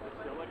when the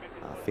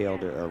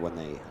fielder or when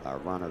the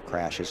runner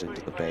crashes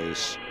into the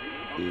base,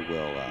 he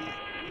will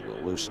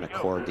loosen a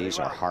cord. These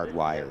are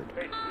hardwired.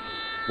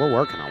 We're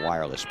working on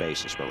wireless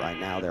bases, but right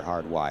now they're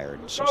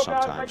hardwired, so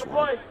sometimes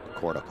when the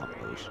cord will come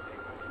loose.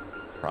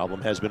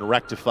 Problem has been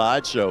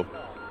rectified, so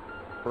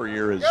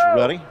Perrier is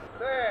ready.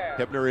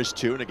 Hebner is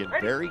too, and again,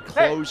 very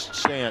close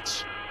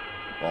stance.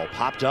 Ball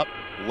popped up,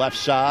 left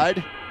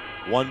side.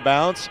 One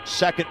bounce,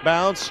 second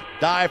bounce,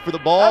 dive for the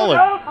ball,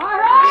 and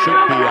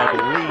should be, I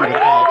believe, an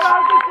out.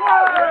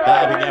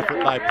 Diving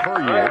effort by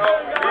Perrier.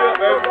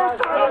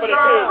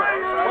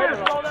 That's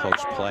a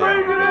close play.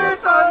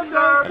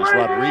 That is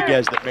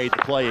Rodriguez that made the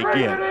play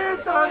again.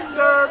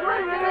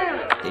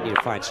 They need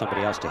to find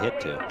somebody else to hit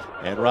to.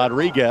 And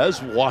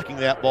Rodriguez walking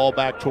that ball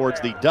back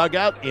towards the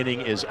dugout.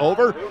 Inning is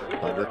over.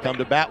 Thunder come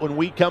to bat when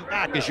we come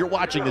back as you're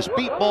watching this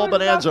Beat Ball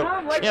Bonanza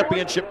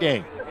championship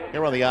game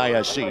here on the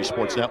ISC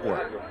Sports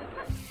Network.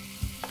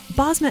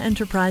 Bosma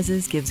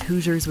Enterprises gives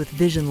Hoosiers with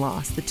vision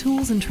loss the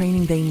tools and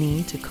training they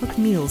need to cook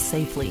meals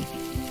safely.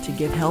 To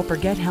give help or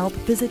get help,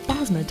 visit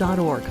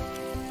bosma.org.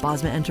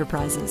 Bosma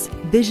Enterprises,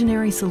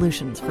 visionary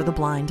solutions for the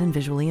blind and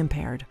visually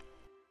impaired.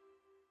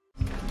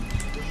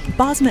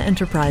 Bosma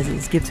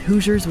Enterprises gives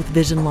Hoosiers with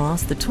vision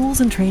loss the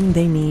tools and training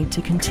they need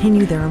to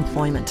continue their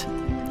employment.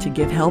 To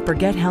give help or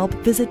get help,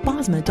 visit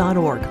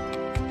bosma.org.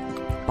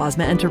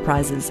 Bosma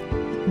Enterprises,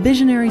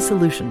 visionary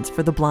solutions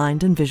for the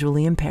blind and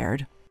visually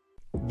impaired.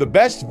 The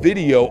best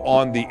video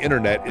on the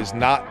internet is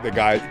not the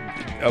guy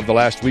of the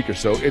last week or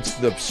so, it's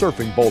the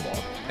surfing bulldog.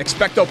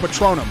 Expecto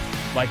Patronum,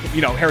 like,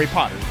 you know, Harry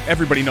Potter.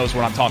 Everybody knows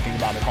what I'm talking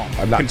about at home.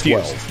 I'm not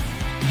confused.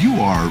 12. You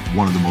are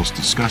one of the most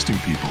disgusting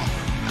people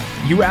I've ever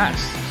met. You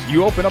asked.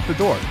 You open up the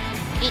door.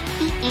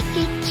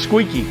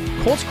 Squeaky.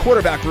 Colts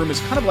quarterback room is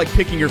kind of like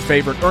picking your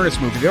favorite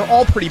Ernest movie. They're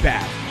all pretty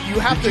bad. You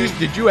have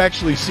Did you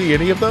actually see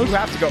any of those? You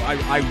have to go.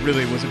 I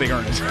really was a big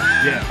Ernest.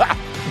 Yeah.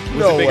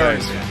 No way.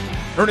 Ernest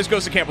fan. Ernest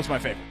Goes to Camp was my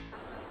favorite.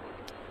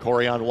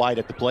 Corian White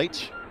at the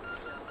plate.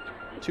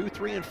 2,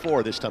 3, and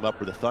 4 this time up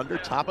for the Thunder.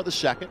 Top of the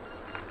second.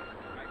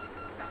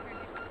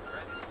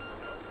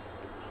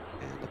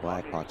 And the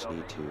Blackhawks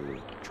need to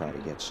try to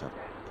get some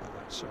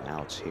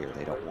outs here.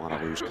 They don't want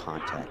to lose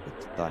contact with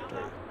the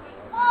Thunder.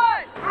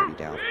 Maybe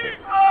down 4.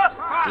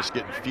 Just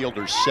getting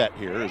fielders set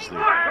here is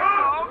the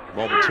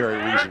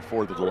momentary reason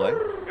for the delay.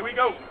 Here we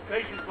go.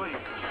 Patience, please.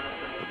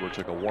 Edward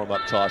took a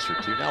warm-up toss or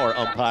two. Now our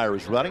umpire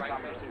is ready.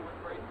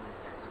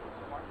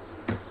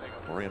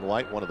 Corian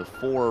White, one of the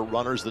 4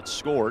 runners that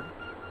scored.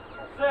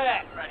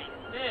 Set. Ready.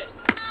 Hit.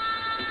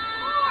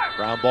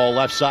 Ground ball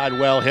left side,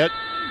 well hit.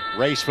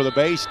 Race for the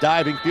base,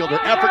 diving fielder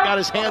effort, got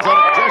his hands on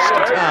it just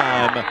in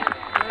time.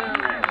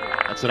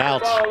 That's an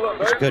out.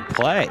 It's a good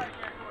play.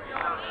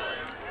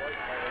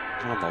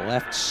 On the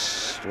left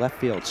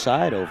field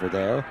side over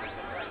there.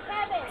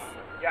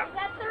 Yeah. Is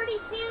that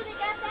 32? They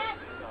got that?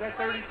 Is that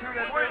 32?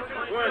 That's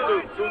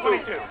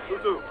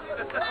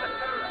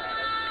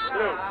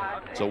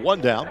 22. So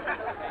 1 down.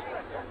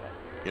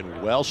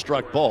 In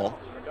well-struck ball. All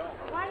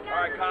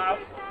right, Kyle.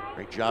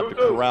 Great job to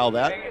corral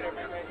that.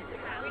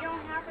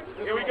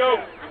 Here we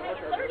go.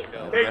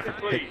 Another effort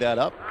to pick that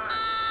up.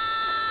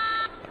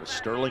 That was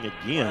Sterling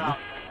again.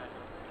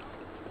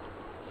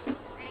 It's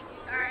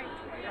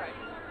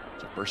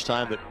the first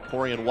time that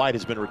Corian White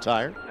has been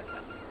retired.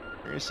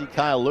 You're going to see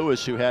Kyle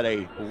Lewis, who had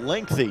a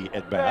lengthy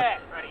at-bat.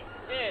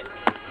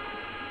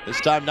 This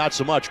time, not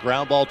so much.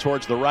 Ground ball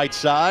towards the right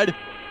side.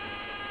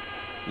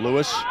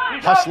 Lewis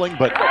hustling,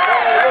 but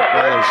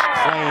ball is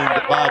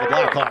claimed by the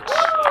Blackhawks.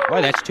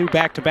 Boy, that's 2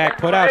 back-to-back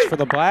putouts for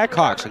the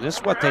Blackhawks, and this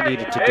is what they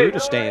needed to do to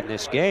stay in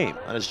this game.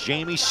 That is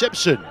Jamie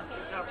Simpson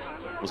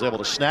was able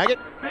to snag it.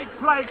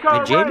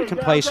 And Jamie can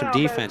play some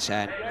defense,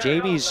 and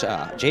Jamie's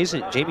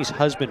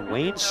husband,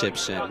 Wayne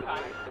Simpson,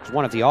 is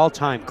one of the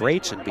all-time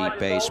greats in beat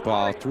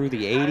baseball through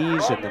the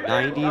 80s and the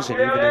 90s and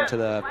even into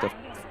the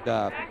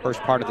first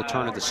part of the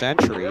turn of the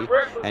century.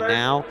 And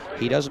now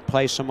he doesn't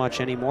play so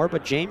much anymore,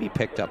 but Jamie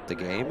picked up the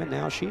game, and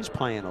now she's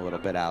playing a little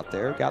bit out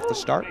there, got the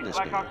start in this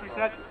game.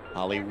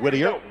 Holly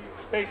Whittier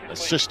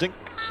assisting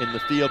in the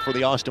field for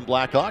the Austin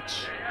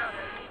Blackhawks.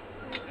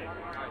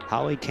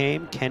 Holly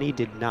came, Kenny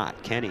did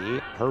not. Kenny,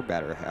 her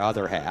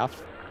other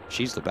half.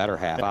 She's the better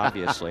half,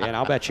 obviously, and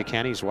I'll bet you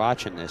Kenny's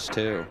watching this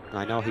too.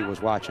 I know he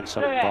was watching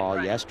some of the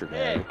ball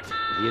yesterday.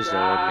 He is the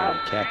ordinary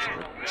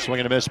catcher. Swing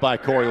and a miss by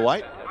Corey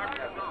White.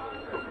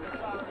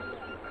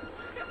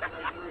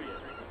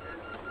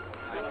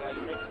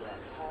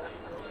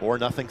 Or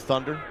nothing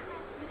Thunder.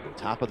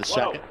 Top of the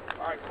second.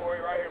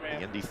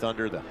 The Indy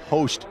Thunder, the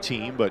host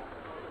team, but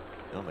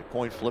on the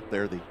coin flip,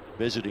 they're the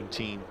visiting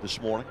team this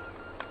morning.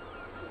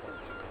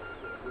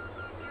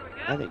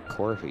 I think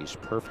Corey's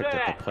perfect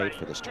at the plate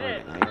for this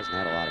tournament. He hasn't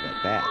had a lot of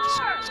at-bats.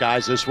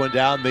 Skies this one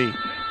down the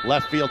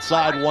left field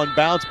side. One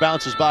bounce,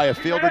 bounces by a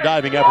fielder.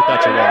 Diving effort,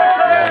 that's a run.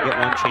 Yeah, I get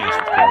one chance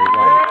with Corey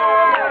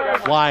White.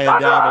 flying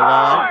down the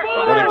line,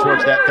 running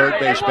towards that third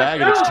base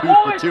bag, and it's 2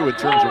 for 2 in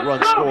terms of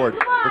runs scored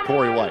for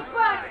Corey White.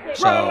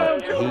 So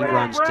he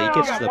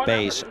gets to the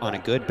base on a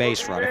good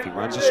base run. If he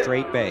runs a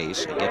straight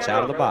base and gets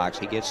out of the box,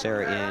 he gets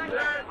there in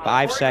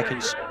 5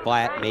 seconds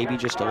flat, maybe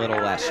just a little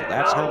less. So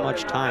that's how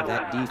much time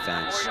that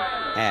defense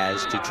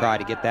has to try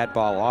to get that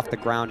ball off the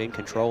ground in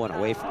control and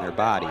away from their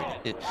body.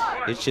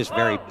 It's just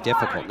very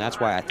difficult, and that's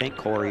why I think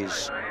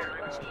Corey's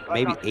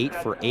maybe 8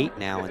 for 8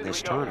 now in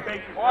this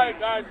tournament.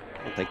 I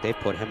don't think they've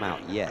put him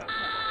out yet.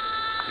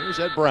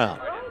 Here's Ed Brown.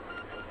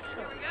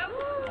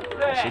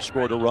 Also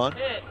scored a run.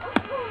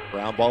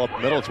 Brown ball up the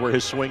middle. It's where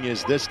his swing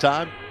is this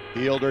time.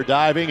 Fielder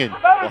diving, and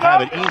will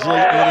have it easily.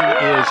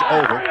 Inning is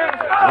over.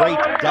 Great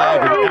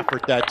diving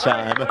effort that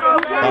time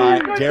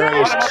by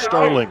Darius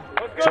Sterling.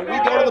 So we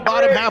go to the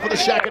bottom half of the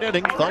second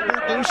inning.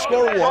 Thunder do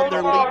score one.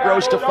 Their lead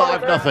grows to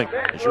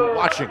 5-0. As you're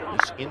watching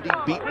this Indy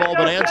Beat Ball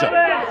Bonanza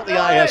on the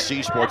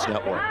ISC Sports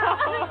Network.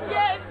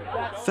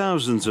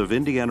 Thousands of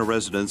Indiana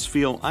residents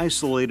feel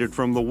isolated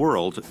from the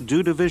world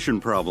due to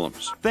vision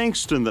problems.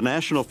 Thanks to the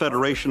National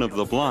Federation of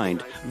the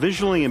Blind,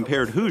 visually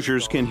impaired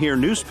Hoosiers can hear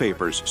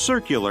newspapers,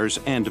 circulars,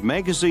 and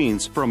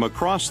magazines from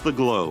across the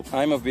globe.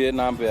 I'm a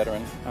Vietnam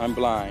veteran. I'm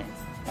blind.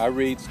 I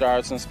read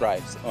Stars and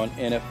Stripes on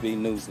NFB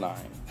Newsline.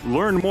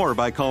 Learn more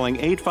by calling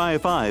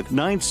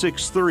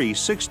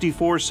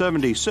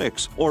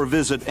 855-963-6476 or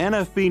visit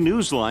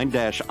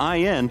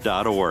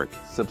nfbnewsline-in.org.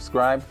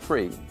 Subscribe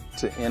free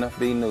to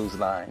NFB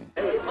Newsline.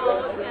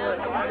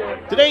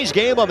 Today's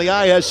game on the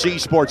ISC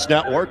Sports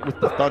Network,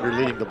 with the Thunder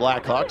leading the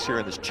Blackhawks here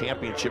in this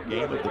championship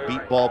game of the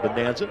Beat Ball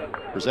Bonanza,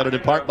 presented in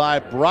part by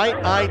Bright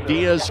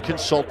Ideas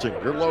Consulting,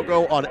 your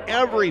logo on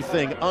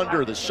everything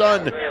under the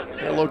sun.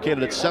 They're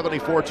located at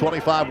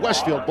 7425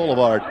 Westfield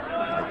Boulevard.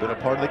 They've been a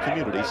part of the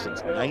community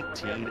since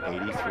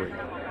 1983.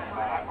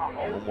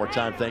 One more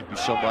time, thank you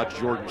so much,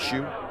 Jordan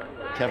Shue,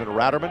 Kevin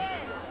Ratterman.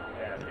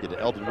 Thank you to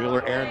Eldon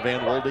Wheeler, Aaron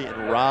Van Wolde,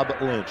 and Rob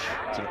Lynch.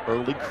 It's an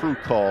early crew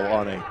call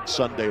on a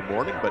Sunday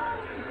morning, but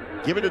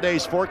given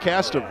today's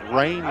forecast of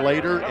rain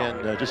later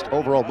and just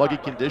overall muggy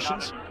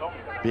conditions,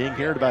 being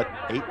here at about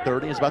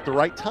 8:30 is about the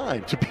right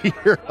time to be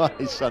here on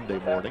a Sunday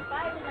morning.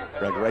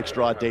 Greg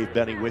Rakestraw, Dave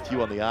Benny with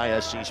you on the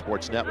ISC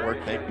Sports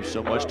Network. Thank you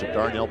so much to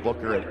Darnell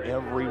Booker and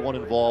everyone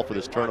involved for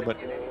this tournament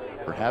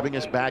for having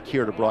us back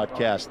here to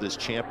broadcast this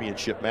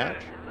championship match.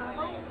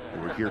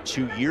 We were here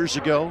 2 years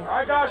ago.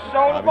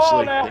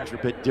 Obviously, things were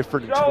a bit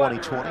different in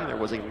 2020. There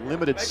was a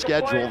limited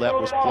schedule that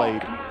was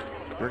played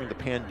during the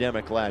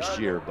pandemic last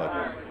year, but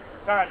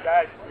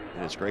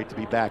it's great to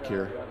be back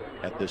here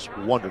at this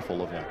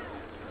wonderful event.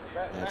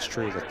 That's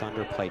true. The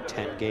Thunder played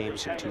 10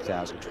 games in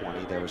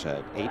 2020. There was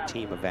an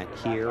 8-team event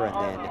here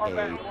and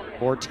then a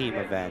 4-team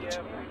event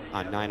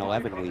on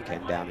 9/11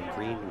 weekend down in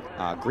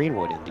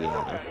Greenwood,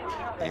 Indiana.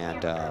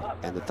 And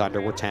the Thunder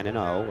were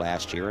 10-0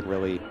 last year, and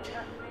really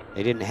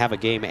they didn't have a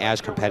game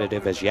as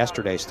competitive as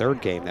yesterday's third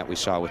game that we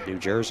saw with New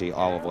Jersey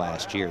all of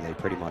last year. They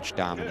pretty much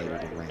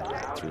dominated and ran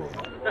right through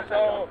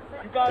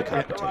the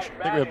competition.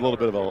 I think we have a little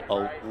bit of a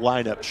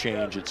lineup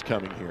change that's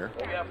coming here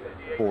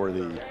for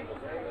the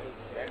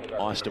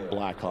Austin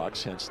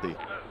Blackhawks, hence the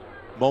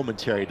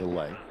momentary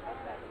delay.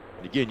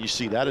 And again, you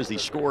see that is the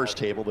scores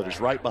table that is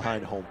right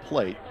behind home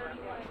plate.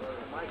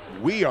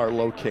 We are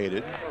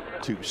located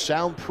to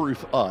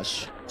soundproof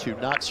us, to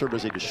not serve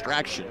as a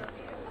distraction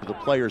to the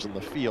players in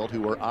the field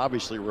who are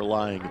obviously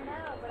relying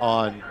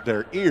on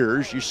their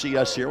ears. You see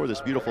us here with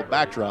this beautiful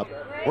backdrop.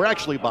 We're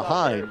actually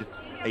behind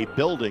a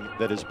building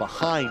that is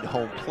behind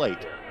home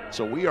plate.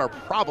 So we are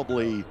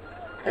probably,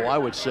 I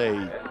would say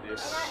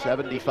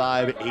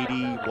 75,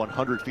 80,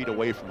 100 feet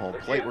away from home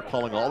plate. We're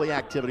calling all the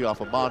activity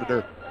off a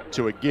monitor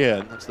to,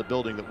 again, that's the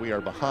building that we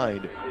are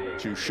behind,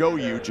 to show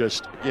you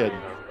just, again,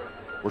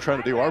 we're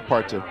trying to do our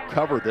part to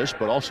cover this,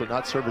 but also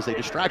not serve as a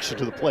distraction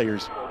to the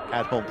players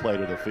at home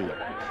plate of the field.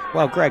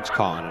 Well, Greg's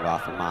calling it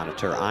off a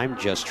monitor. I'm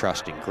just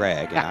trusting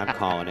Greg, and I'm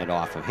calling it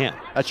off of him.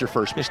 That's your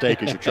first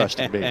mistake, is you're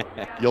trusting me.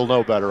 You'll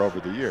know better over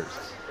the years.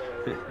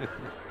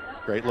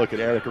 Great look at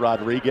Eric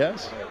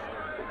Rodriguez.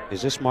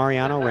 Is this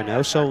Mariano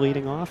Reynoso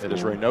leading off? It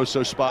is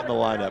Reynoso spot in the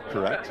lineup,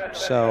 correct?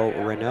 So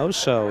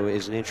Reynoso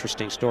is an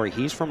interesting story.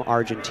 He's from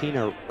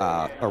Argentina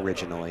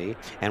originally,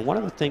 and one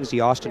of the things the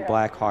Austin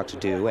Blackhawks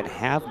do and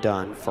have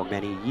done for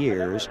many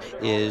years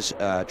is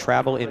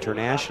travel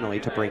internationally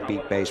to bring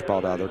beat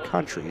baseball to other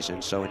countries.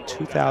 And so in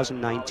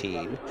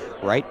 2019,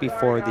 right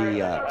before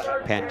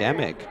the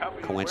pandemic,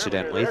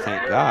 coincidentally,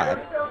 thank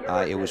God,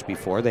 it was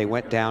before, they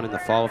went down in the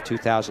fall of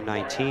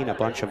 2019, a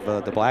bunch of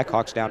the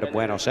Blackhawks down to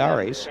Buenos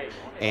Aires,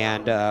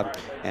 and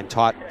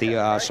taught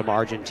some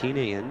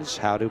Argentinians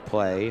how to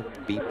play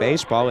beat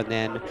baseball, and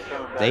then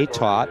they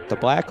taught the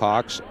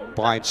Blackhawks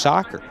blind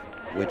soccer,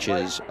 which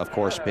is, of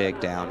course, big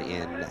down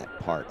in that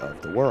part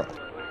of the world.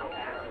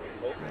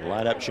 The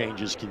lineup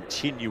changes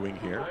continuing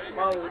here.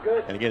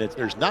 And again,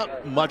 there's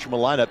not much of a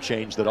lineup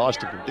change that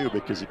Austin can do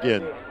because,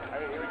 again,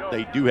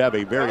 they do have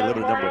a very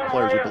limited number of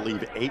players. We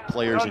believe 8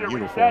 players in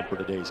uniform for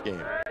today's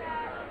game.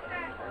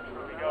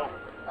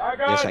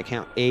 Yes, I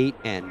count 8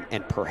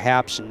 and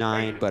perhaps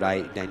 9, but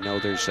I know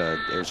there's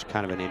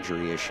kind of an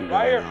injury issue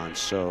going on.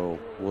 So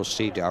we'll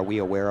see. Are we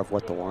aware of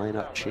what the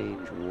lineup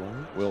change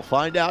was? We'll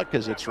find out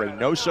because it's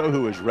Reynoso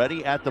who is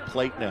ready at the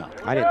plate now.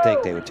 I didn't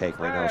think they would take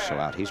Reynoso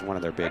out. He's one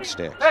of their big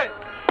sticks.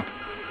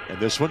 And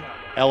this one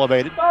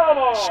elevated,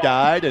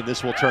 skied, and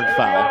this will turn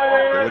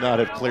foul. They would not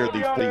have cleared the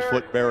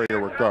 3-foot barrier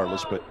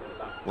regardless, but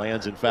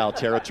lands in foul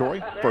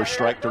territory. First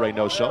strike to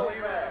Reynoso.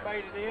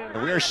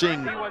 And we are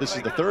seeing this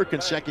is the 3rd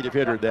consecutive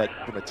hitter that,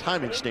 from a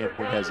timing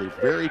standpoint, has a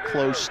very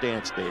close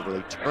stance, Dave, where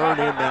they turn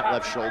in that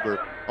left shoulder,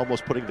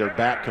 almost putting their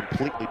back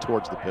completely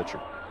towards the pitcher.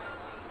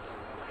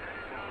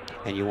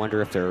 And you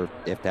wonder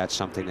if that's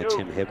something that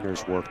Tim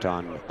Hibner's worked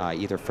on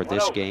either for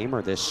this game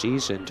or this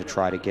season to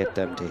try to get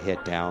them to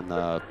hit down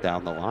the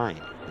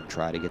line and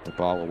try to get the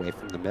ball away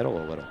from the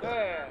middle a little bit.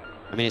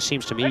 I mean, it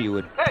seems to me you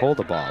would pull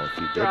the ball if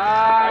you did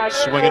that.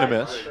 Swing and a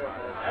miss.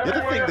 The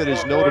other thing that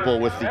is notable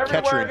with the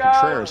catcher in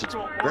Contreras, it's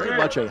very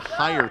much a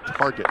higher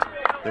target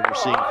than we're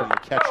seeing from the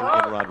catcher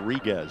in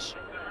Rodriguez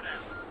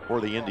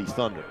for the Indy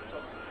Thunder.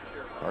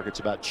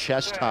 Target's about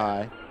chest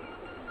high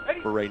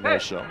for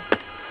Reynoso.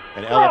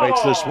 And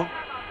elevates this one,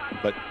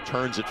 but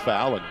turns it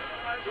foul, and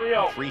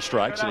 3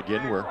 strikes. And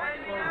again, we're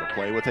going to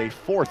play with a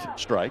 4th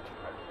strike.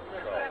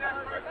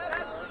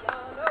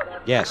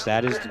 Yes,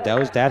 that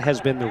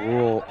has been the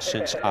rule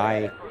since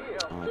I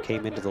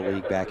came into the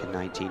league back in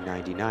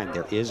 1999.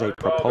 There is a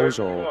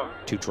proposal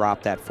to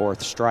drop that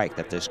 4th strike,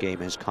 that this game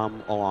has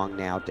come along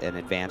now and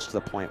advanced to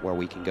the point where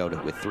we can go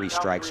with 3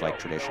 strikes like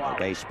traditional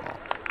baseball.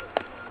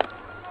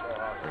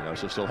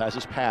 Reynoso still has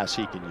his pass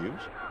he can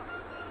use.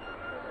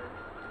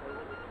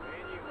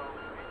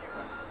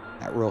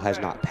 That rule has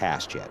not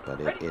passed yet,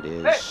 but it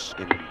is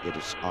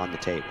on the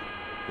table.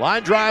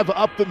 Line drive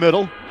up the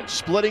middle,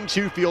 splitting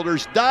 2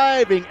 fielders,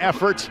 diving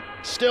effort,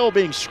 still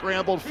being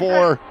scrambled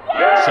for.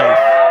 Safe.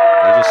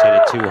 They just hit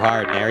it too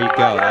hard, and there you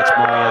go. That's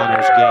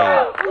Mariano's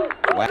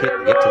game. Whack it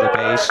and get to the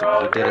base,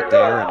 and he did it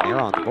there, and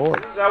they're on the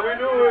board.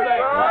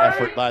 No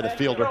effort by the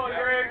fielder,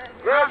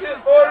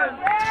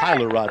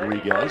 Tyler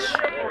Rodriguez.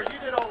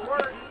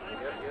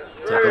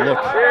 Take a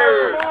look.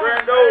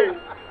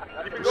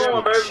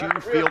 Split 2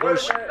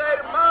 fielders.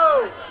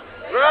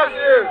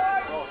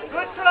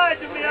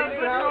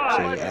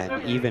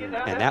 See,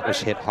 and that was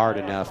hit hard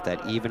enough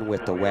that even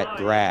with the wet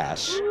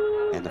grass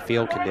and the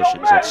field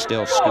conditions, it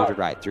still scooted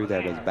right through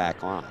there to the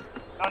back line.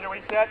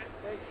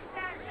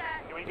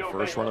 The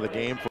first run of the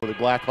game for the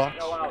Blackhawks.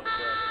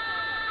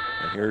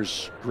 And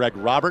here's Greg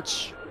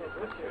Roberts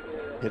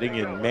hitting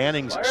in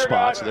Manning's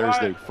spot. So there's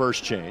the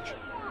first change.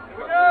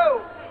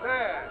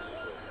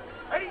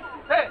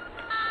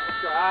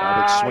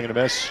 Roberts swing and a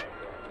miss.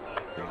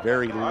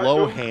 Very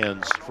low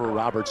hands for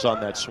Roberts on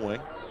that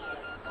swing.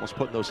 Almost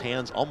putting those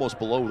hands almost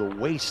below the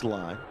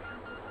waistline.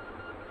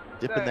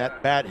 Dipping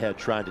that bat head,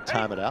 trying to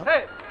time it out.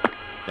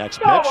 Next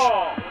pitch.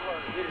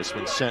 This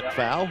one sent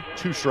foul.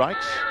 2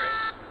 strikes.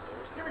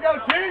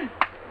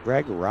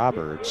 Greg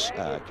Roberts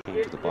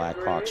came to the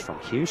Blackhawks from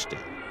Houston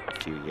a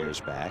few years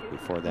back.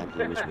 Before then,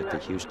 he was with the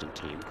Houston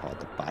team called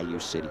the Bayou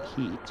City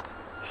Heat.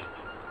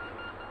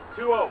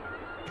 2-0.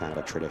 Kind of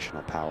a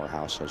traditional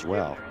powerhouse as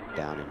well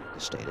down in the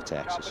state of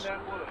Texas.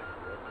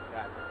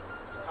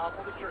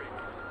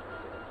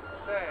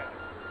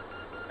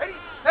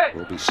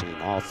 We'll be seeing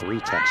all 3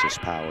 Texas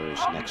Powers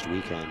next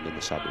weekend in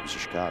the suburbs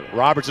of Chicago.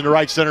 Roberts in the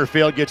right center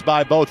field, gets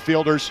by both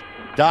fielders,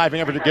 diving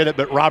effort to get it,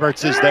 but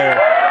Roberts is there.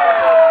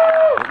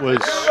 It was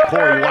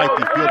Corey White,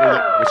 the fielder,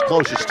 that was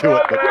closest to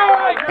it, but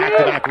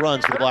back-to-back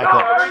runs for the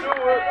Blackhawks.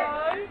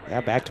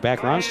 Yeah,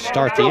 back-to-back runs to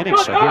start the inning,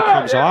 so here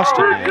comes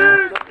Austin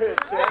now.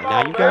 And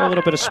now you've got a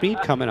little bit of speed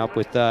coming up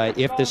with,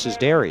 if this is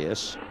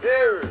Darius,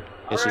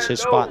 this is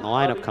his spot in the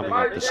lineup coming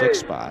up the 6th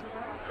spot.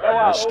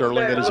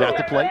 Sterling that is at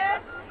the plate.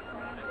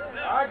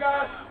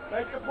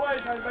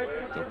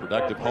 The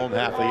productive home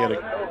half of the inning.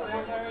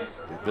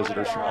 The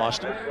visitors from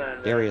Austin.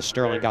 Darius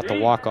Sterling got the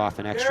walk-off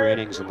in extra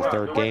innings in the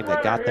 3rd game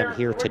that got them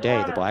here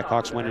today. The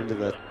Blackhawks went into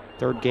the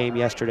 3rd game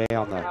yesterday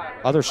on the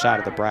other side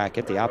of the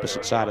bracket, the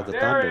opposite side of the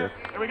Thunder,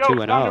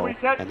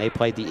 2-0, and they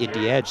played the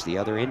Indy Edge, the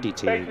other Indy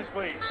team.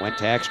 Went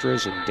to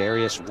extras, and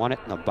Darius won it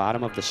in the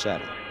bottom of the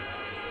 7th.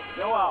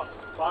 No out.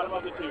 Bottom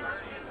of the 2.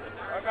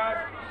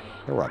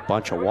 There were a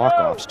bunch of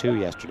walk-offs, too,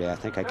 yesterday. I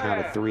think I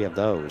counted 3 of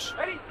those.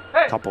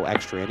 A couple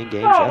extra inning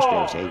games.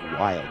 Yesterday was a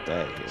wild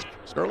day.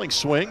 Sterling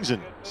swings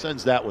and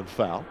sends that one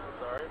foul.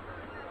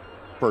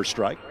 First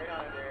strike.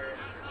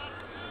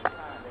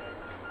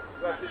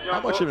 How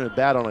much of a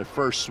bat on a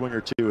first swing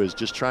or 2 is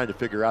just trying to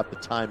figure out the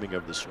timing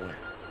of the swing?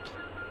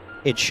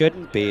 It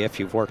shouldn't be. If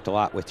you've worked a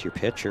lot with your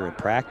pitcher in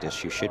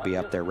practice, you should be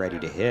up there ready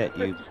to hit.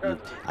 You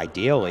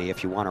ideally,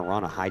 if you want to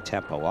run a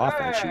high-tempo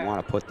offense, you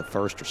want to put the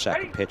first or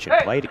second pitch in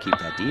play to keep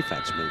that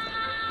defense moving.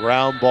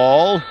 Ground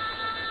ball.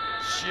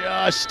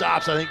 Just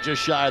stops, I think,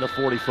 just shy of the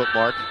 40-foot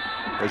mark.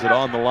 Is it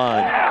on the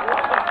line?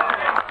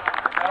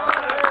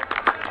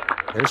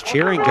 There's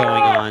cheering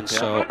going on,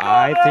 so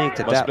I think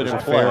that was a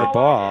fair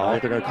ball. I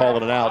think they're going to call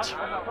it an out.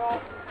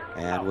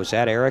 And was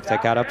that Eric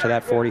that got up to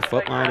that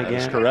 40-foot line again?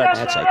 That's correct.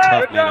 That's a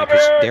tough man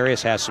because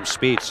Darius has some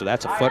speed, so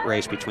that's a foot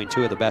race between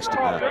two of the best in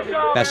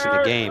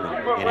the game.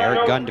 And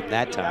Eric gunned him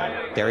that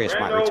time. Darius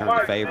might return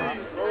the favor.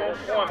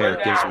 If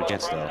Eric gives him a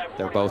chance, though.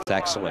 They're both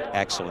excellent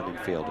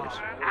infielders.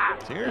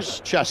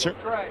 Here's Chesser.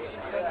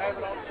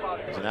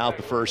 He's an out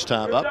the first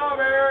time up.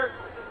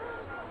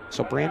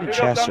 So Brandon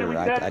Chesser,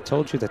 I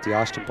told you that the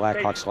Austin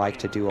Blackhawks like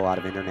to do a lot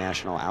of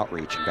international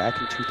outreach. And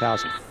back in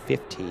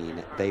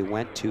 2015, they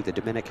went to the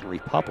Dominican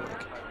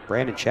Republic.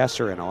 Brandon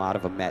Chesser and a lot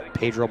of them met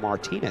Pedro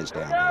Martinez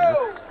down there,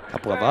 a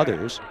couple of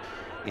others.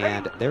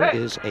 And there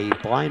is a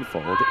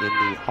blindfold in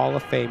the Hall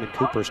of Fame in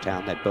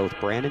Cooperstown that both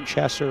Brandon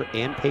Chesser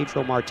and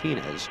Pedro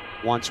Martinez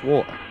once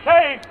wore.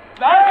 Because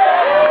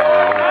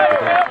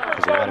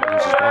they let him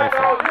use his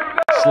blindfold.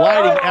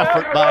 Sliding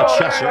effort by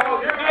Chesser.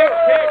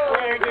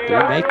 Did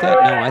we make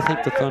that? No, I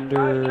think the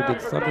Thunder,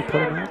 did Thunder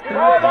put him out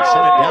there? He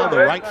sent it down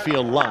the right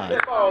field line.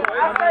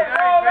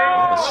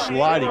 On a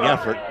sliding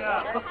effort.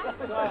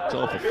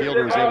 Until if the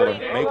fielder was able to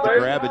make the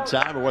grab in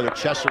time or whether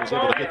Chesser was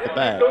able to get the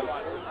bag.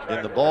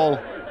 And the ball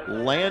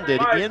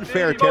landed in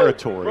fair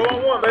territory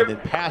and then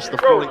past the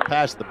 40,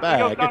 past the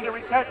bag.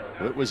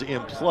 It was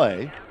in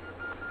play.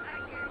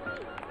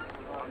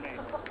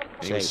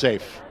 He was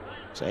safe.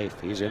 Safe,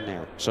 he's in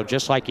there. So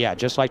just like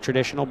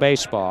traditional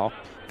baseball,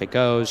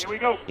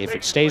 if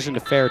it stays into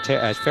fair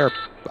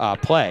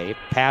play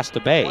past the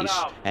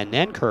base and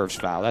then curves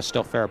foul, that's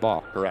still fair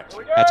ball. Correct.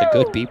 That's a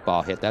good beat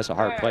ball hit. That's a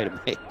hard play to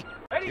make.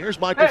 Here's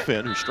Michael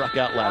Finn, who struck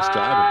out last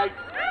time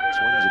and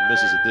swings and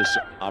misses at this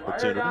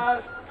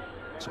opportunity.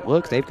 So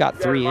look, they've got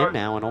 3 in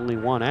now and only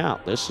 1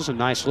 out. This is a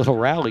nice little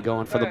rally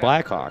going for the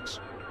Blackhawks.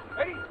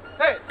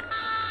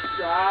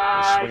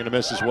 Swing and a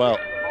miss as well.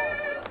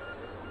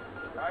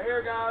 Right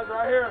here, guys,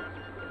 right here.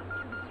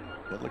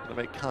 Been looking to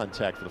make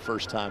contact for the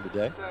first time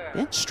today.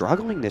 Been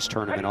struggling this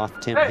tournament off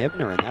Tim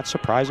Hibner, and that's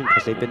surprising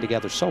because they've been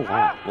together so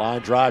long.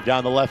 Line drive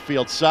down the left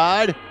field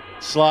side.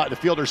 The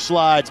fielder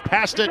slides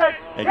past it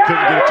and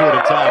couldn't get it to it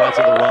in time. That's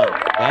in the run.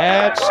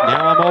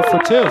 Now I'm 0 for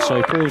 2, so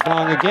he proves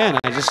wrong again.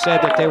 I just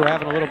said that they were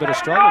having a little bit of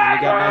struggle, and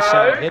we got a nice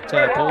solid hit,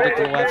 pulled it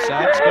to the left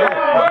side, scored.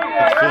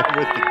 Finn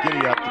with the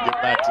giddy up to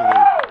get back to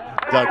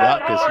the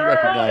dugout because he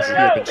recognized he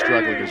had been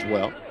struggling as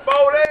well.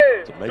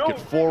 To make it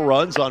 4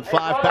 runs on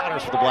 5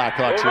 batters for the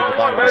Blackhawks here in the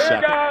bottom of the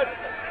second.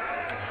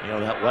 You know,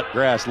 that wet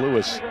grass,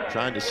 Lewis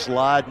trying to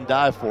slide and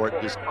dive for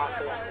it, just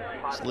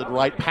slid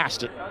right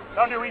past it.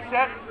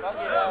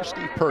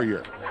 Steve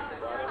Puryear.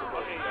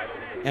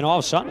 And all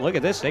of a sudden, look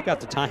at this, they got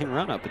the tying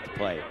run up at the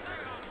plate.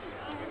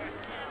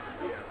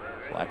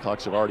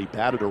 Blackhawks have already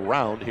batted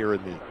around here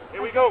in the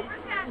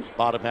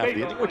bottom half of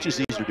the inning, which is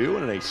easy to do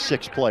in a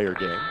 6-player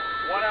game.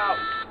 1 out.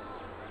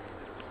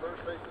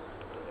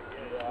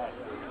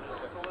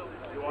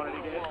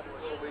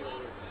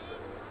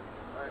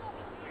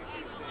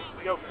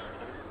 Go.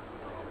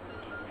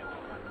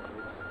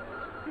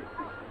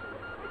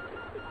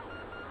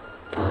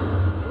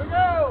 Here we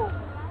go.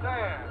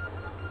 Stand.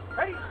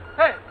 Hey,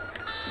 hey.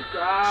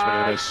 Swing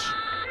and a miss.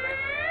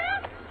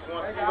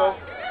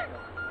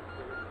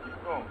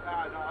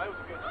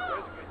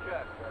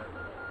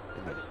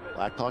 And the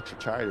Blackhawks are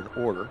tied in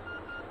order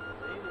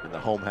in the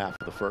home half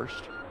of the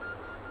first.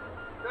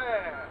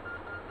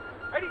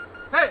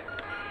 Hey.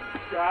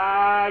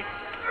 Strike.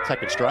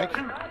 Second strike.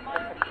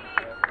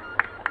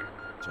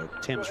 So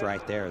Tim's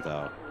right there,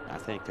 though. I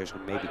think there's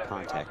maybe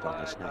contact on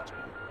this next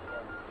one.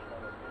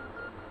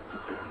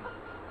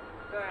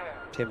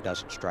 Tim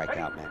doesn't strike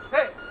out many.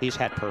 He's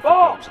had perfect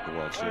games in the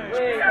World Series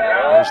before.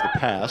 There's the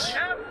pass.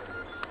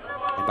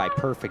 And by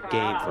perfect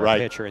game for a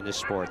pitcher in this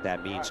sport,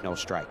 that means no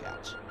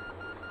strikeouts.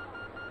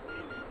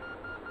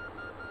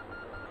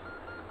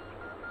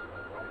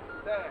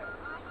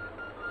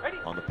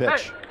 On the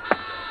pitch.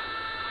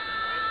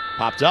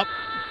 Popped up.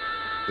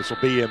 This will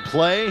be in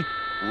play.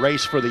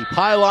 Race for the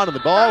pylon and the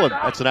ball, and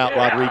that's an out.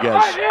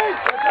 Rodriguez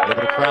able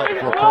to crowd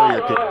before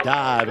Puryear could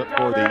dive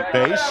for the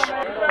base.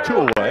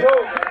 2 away.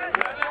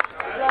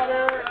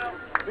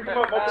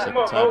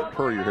 Second time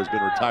Puryear has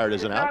been retired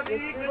as an out.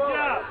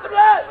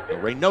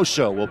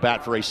 Reynoso will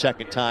bat for a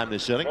second time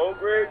this inning.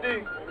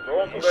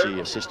 You'll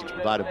see assistance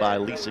provided by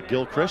Lisa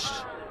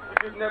Gilchrist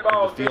in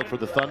the field for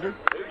the Thunder.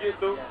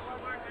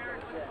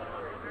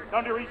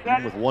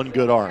 Even with 1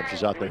 good arm,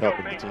 she's out there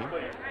helping the team.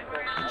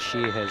 And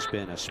she has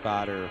been a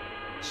spotter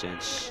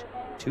since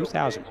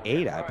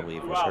 2008, I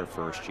believe, was her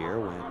first year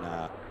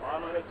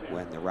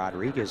when the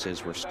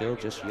Rodriguezes were still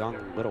just young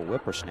little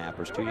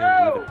whippersnappers, too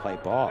young to even play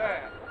ball.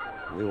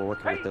 We were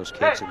working with those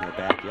kids in their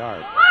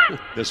backyard.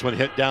 This one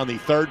hit down the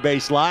third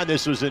base line.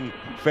 This was in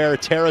fair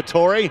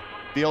territory.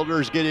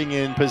 Fielders getting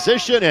in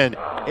position and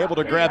able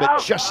to grab it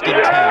just in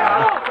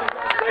time.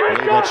 I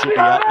believe that should be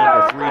out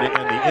number 3 to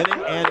end the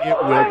inning, and it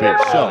will be.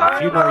 So a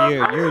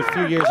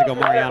few years ago,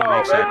 Mariano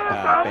makes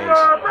that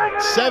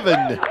base.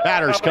 7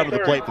 batters come to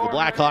the plate for the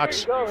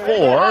Blackhawks.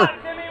 4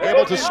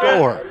 able to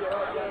score.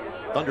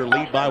 Thunder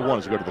lead by 1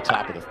 as we go to the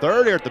top of the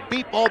third here at the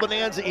Beat Ball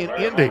Bonanza in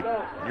Indy.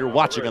 You're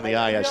watching on the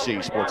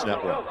ISC Sports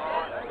Network.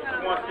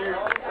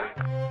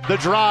 The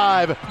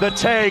drive, the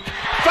take,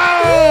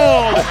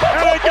 fouled,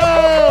 and it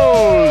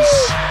goes!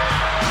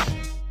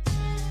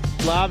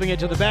 Lobbing it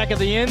to the back of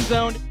the end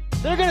zone.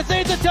 They're going to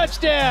say it's a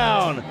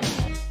touchdown.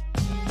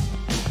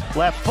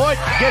 Left foot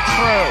gets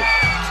through.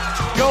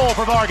 Goal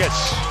for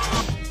Vargas.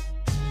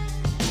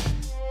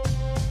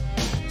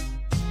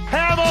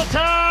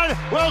 Hamilton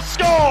will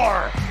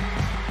score.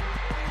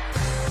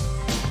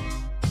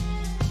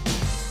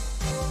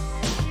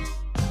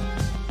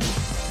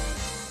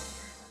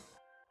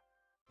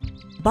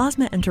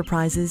 Bosma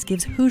Enterprises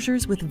gives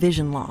Hoosiers with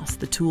vision loss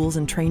the tools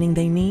and training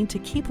they need to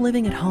keep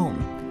living at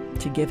home.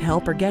 To give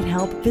help or get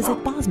help,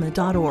 visit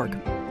bosma.org.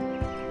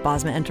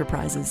 Bosma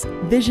Enterprises,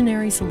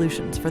 visionary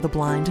solutions for the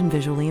blind and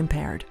visually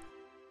impaired.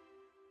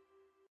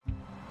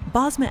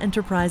 Bosma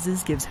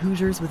Enterprises gives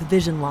Hoosiers with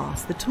vision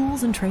loss the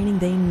tools and training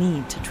they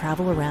need to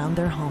travel around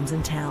their homes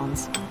and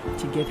towns.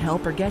 To give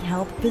help or get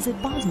help,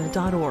 visit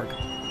bosma.org.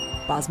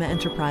 Bosma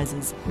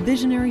Enterprises,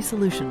 visionary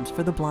solutions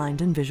for the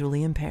blind and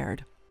visually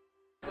impaired.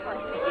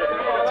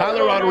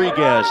 Tyler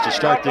Rodriguez to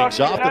start things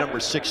off, the number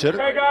 6 hitter.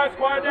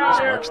 This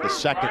marks the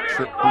second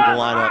trip through the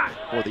lineup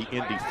for the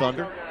Indy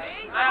Thunder.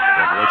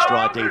 Let's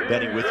draw Dave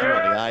Benny with you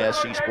on the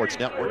ISC Sports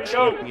Network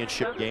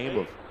championship game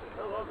of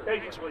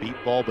this Beat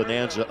Ball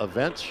Bonanza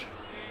event.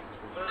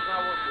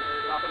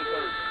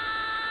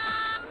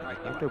 The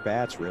Thunder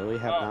bats really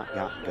have not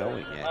gotten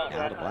going yet.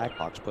 Now the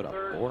Blackhawks put up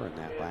 4 in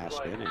that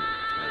last inning,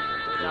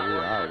 and here we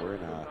are.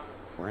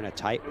 We're in a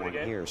tight one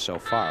here so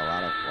far. A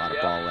lot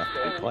of ball left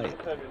to be played.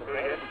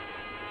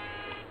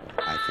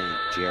 I think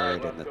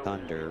Jared and the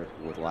Thunder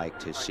would like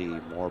to see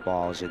more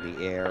balls in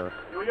the air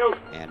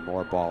and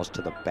more balls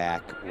to the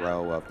back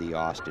row of the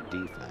Austin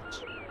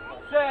defense.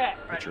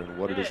 Pitcher in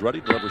Woodard is ready,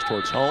 delivers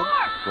towards home.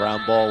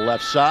 Ground ball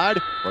left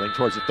side, running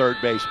towards the third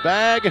base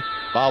bag.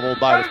 Bobbled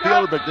by the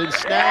fielder, but then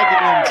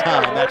snagged in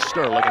time. That's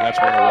Sterling, and that's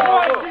one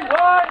away.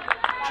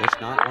 Just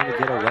not going to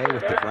get away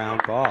with the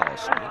ground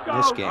balls in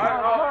this game.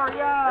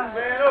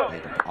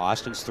 And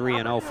Austin's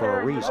 3-0 for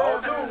a reason.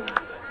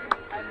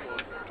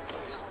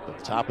 At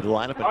the top of the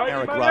lineup, and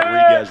Eric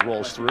Rodriguez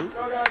rolls through.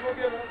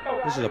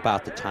 This is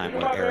about the time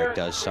where Eric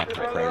does something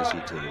crazy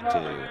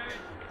to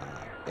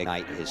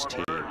ignite his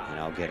team. You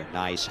know, get a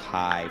nice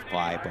high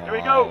fly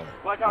ball,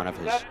 one of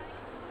his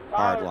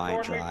hard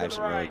line drives,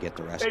 and really get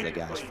the rest of the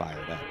guys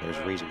fired up. There's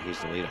a reason he's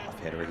the leadoff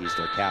hitter. He's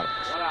their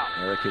catalyst.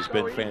 Eric has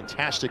been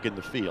fantastic in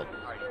the field.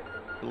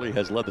 Really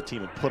has led the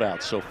team in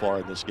putouts so far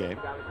in this game,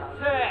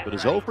 but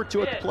is 0 for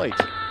 2 at the plate.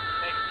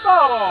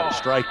 Got a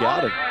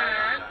strikeout and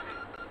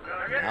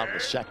out in the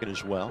second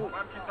as well.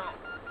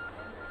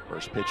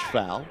 First pitch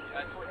foul.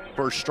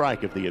 First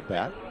strike of the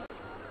at-bat.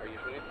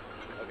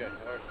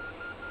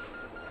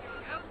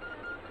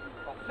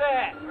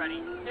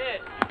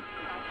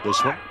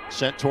 This one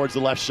sent towards the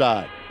left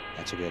side.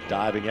 That's a good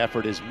diving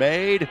effort is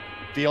made.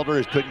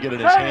 Fielder couldn't get it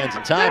in his hands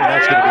in time, and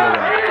that's going to be a run.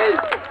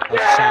 That was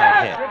a solid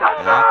hit.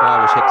 And that ball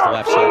was hit to the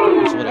left side.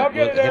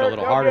 It was hit a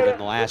little harder than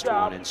the last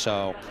one, and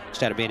so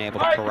instead of being able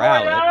to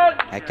corral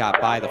it, that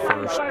got by the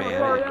first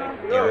man.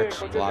 And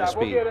Eric's a lot of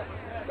speed.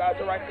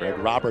 Greg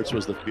Roberts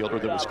was the fielder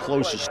that was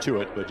closest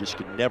to it, but just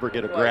could never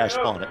get a grasp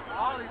on it.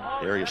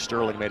 Darius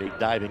Sterling made a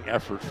diving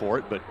effort for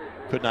it, but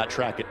could not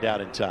track it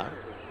down in time.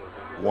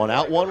 1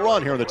 out, 1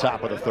 run here in the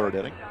top of the third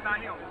inning.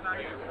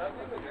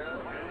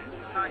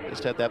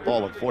 Just had that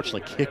ball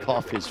unfortunately kick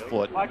off his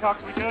foot.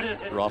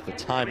 Threw off the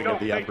timing of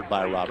the effort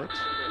by Roberts.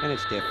 And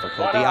it's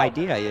difficult. The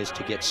idea is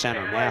to get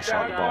center mass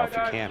on the ball if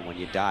you can when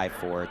you dive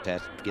for it,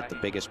 to get the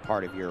biggest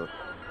part of your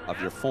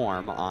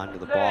form onto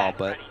the ball,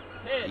 but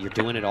you're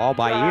doing it all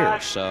by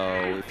ear. So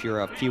if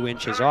you're a few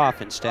inches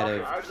off, instead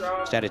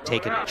of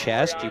taking a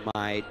chest, you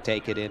might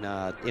take it in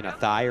a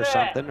thigh or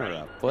something, or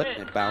a foot,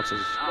 and it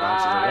bounces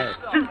away.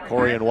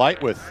 Corian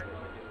White with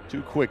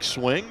 2 quick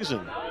swings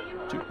and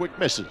 2 quick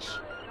misses.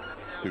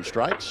 2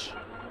 strikes.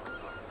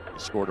 He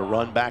scored a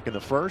run back in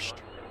the first.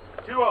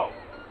 2-0.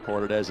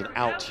 Recorded as an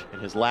out in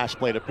his last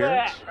plate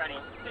appearance.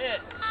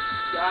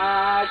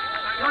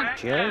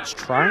 Jared's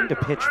trying to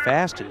pitch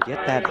fast and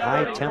get that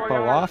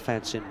high-tempo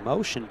offense in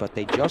motion, but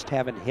they just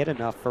haven't hit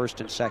enough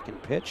first and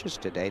second pitches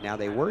today. Now,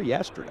 they were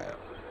yesterday.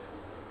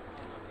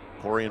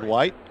 Corian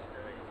White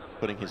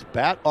putting his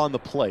bat on the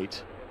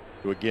plate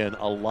to, again,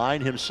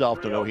 align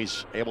himself to know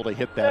he's able to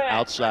hit that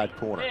outside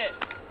corner.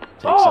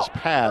 Takes his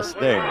pass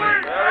there,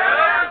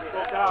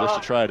 just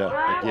to try to,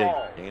 again,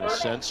 gain a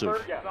sense of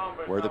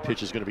where the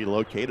pitch is going to be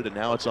located, and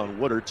now it's on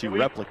Woodard to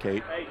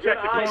replicate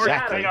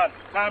exactly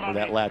where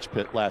that last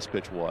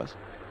pitch was.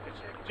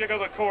 Jiggle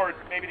the cord,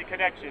 maybe the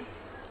connection.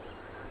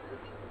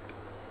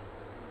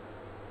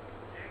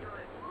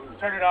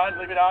 Turn it on,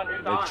 leave it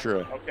on. Make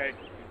sure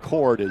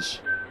cord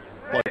is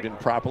plugged in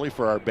properly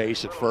for our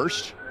base at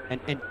first.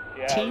 And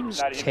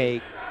teams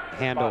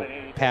handle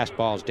pass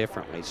balls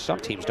differently. Some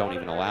teams don't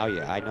even allow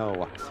you. I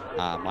know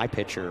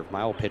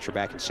my old pitcher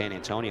back in San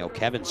Antonio,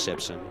 Kevin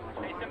Simpson,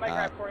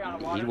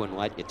 he wouldn't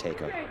let you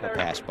take a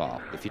pass ball.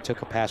 If you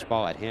took a pass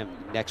ball at him,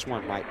 next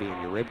one might be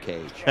in your rib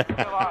cage,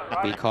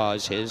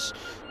 because his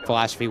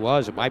philosophy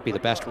was, it might be the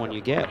best one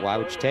you get. Why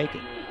would you take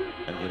it?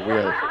 I mean,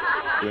 we're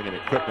doing an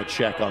equipment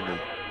check on the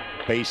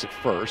base at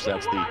first.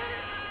 That's the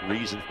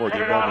reason for the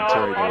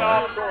momentary delay.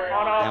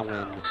 Now,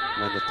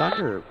 when the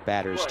Thunder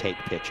batters take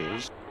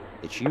pitches,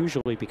 it's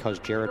usually because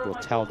Jared will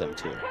tell them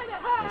to.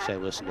 He'll say,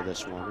 listen to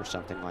this one or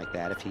something like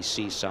that. If he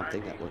sees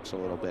something that looks a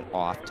little bit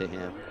off to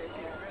him.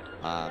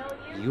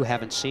 You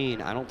haven't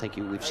seen, I don't think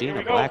we've seen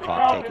a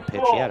Blackhawk take a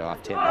pitch yet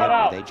off Tim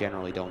Hitler. They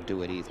generally don't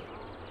do it either.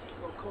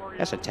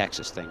 That's a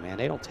Texas thing, man.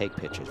 They don't take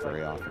pitches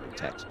very often in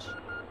Texas.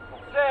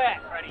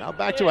 Now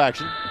back to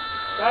action.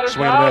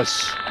 Swing and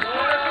miss.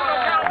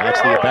 And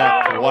that's the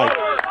at-bat for White.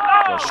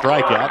 So a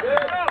strikeout.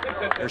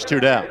 There's 2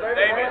 down.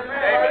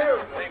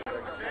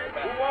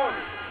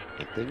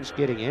 And things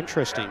getting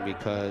interesting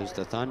because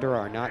the Thunder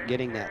are not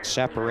getting that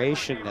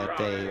separation that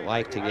they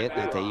like to get,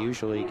 that they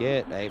usually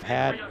get. They've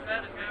had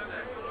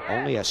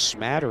only a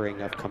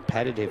smattering of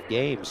competitive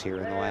games here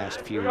in the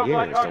last few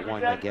years. The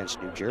one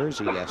against New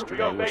Jersey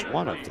yesterday was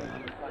one of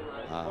them.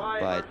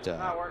 But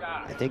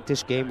I think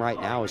this game right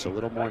now is a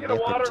little more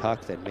nip and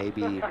tuck than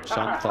maybe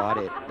some thought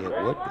it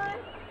would be.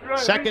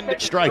 Second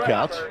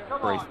strikeout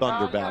for a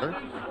Thunder batter.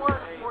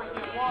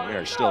 They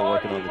are still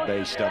working on the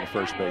base down the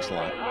first base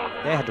line.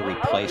 They had to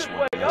replace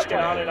one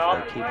yesterday. If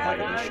they keep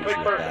having issues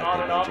with that,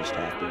 they may just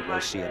have to. You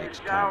may see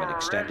kind of an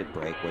extended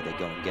break where they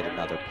go and get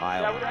another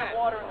pile on.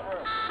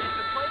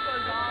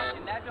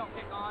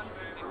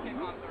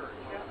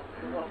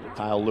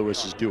 Kyle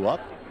Lewis is due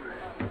up.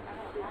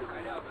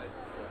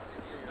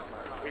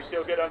 We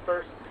still get on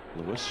first.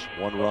 Lewis,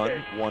 1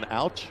 run, 1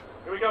 out.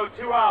 Here we go,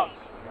 2 outs.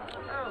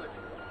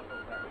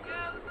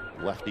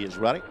 Lefty is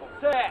ready.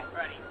 Set.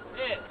 Ready.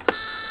 Hit.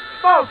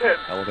 Ball tip.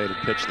 Elevated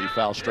pitch, the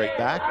foul straight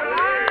back.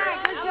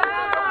 Good job.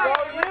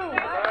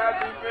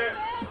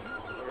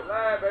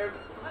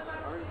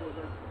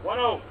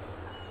 1-0.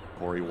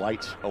 Corey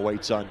White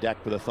awaits on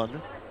deck for the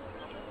Thunder.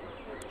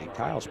 And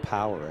Kyle's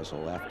power as a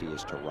lefty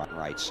is to run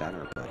right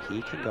center, but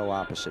he can go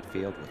opposite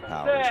field with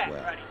power as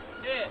well.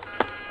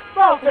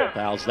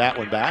 Fouls that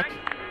one back.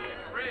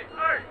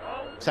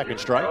 Second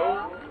strike.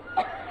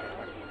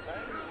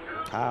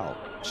 Kyle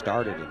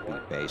started in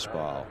beat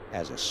baseball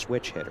as a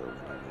switch hitter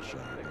when he was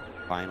young. And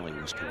finally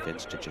was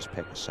convinced to just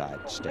pick a side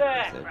and stick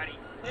with it.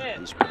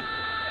 And he's been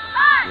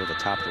near the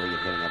top of the league in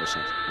hitting ever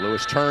since.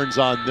 Lewis turns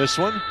on this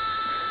one.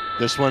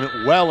 This one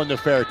well into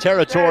fair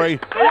territory.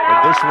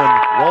 And this one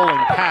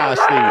rolling past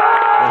the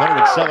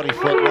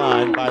 170-foot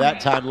line. By that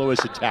time,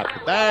 Lewis had tapped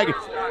the bag.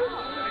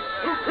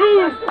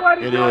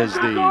 It is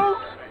the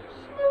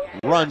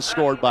run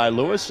scored by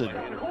Lewis, and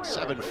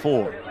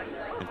 7-4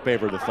 in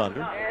favor of the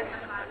Thunder.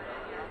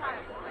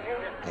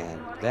 And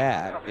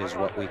that is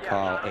what we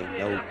call a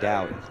no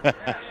doubt.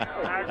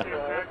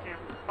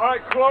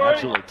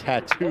 Absolutely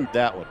tattooed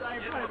that one.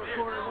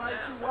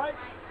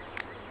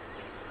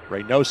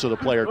 Reynoso, the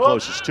player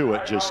closest to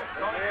it, just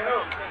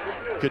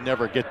could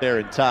never get there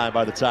in time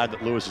by the time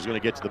that Lewis is going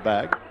to get to the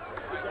bag.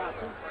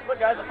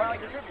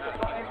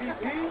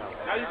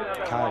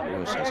 Kyle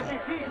Lewis has a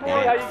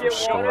knack for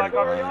scoring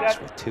runs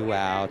with 2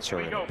 outs or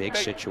in a big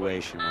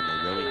situation when they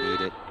really need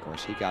it. Of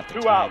course, he got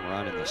the tying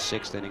run in the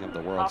 6th inning of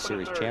the World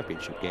Series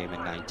Championship game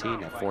in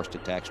 19 that forced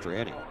it to extra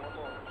inning.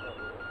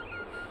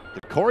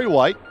 Corey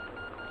White,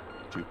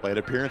 2 plate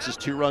appearances,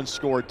 2 runs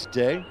scored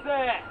today.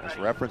 As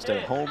referenced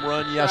a home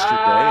run yesterday,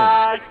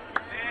 and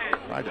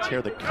tried to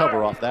tear the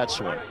cover off that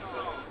swing.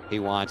 He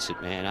wants it,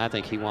 man. I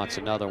think he wants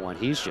another one.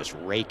 He's just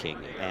raking,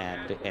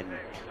 and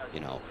you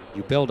know,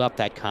 you build up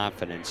that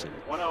confidence, and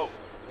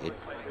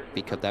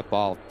because that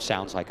ball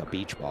sounds like a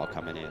beach ball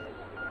coming in.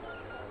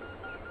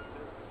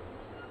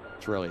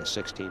 It's really a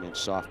 16-inch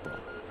softball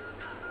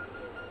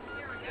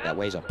that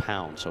weighs a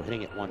pound, so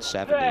hitting it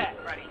 170,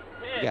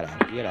 you gotta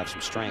have some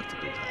strength to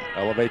do that.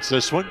 Elevates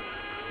this one,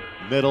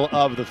 middle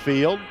of the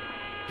field,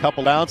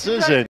 couple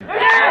ounces, and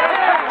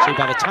see,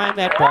 by the time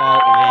that ball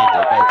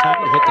landed, by the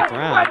time it hit the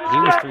ground, he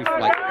was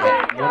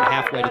more than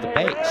halfway to the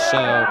base.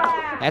 So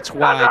that's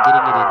why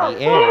getting it in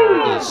the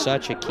air is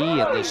such a key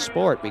in this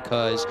sport,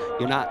 because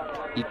you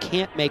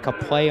can't make a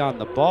play on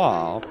the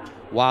ball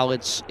while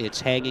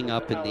it's hanging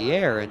up in the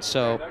air. And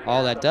so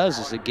all that does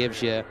is it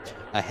gives you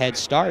a head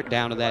start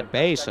down to that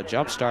base, a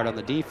jump start on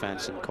the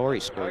defense, and Corey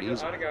scored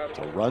easily.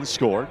 So run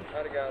scored,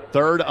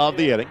 3rd of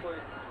the inning.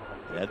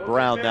 Ed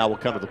Brown now will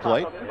come to the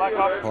plate.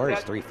 Corey's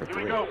 3 for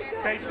 3.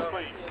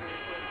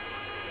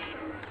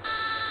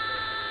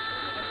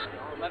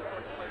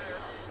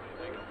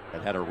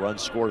 And had a run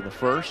scored in the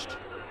 1st.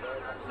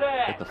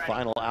 Hit the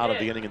final out of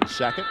the inning in the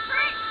 2nd.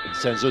 And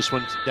sends this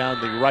one down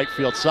the right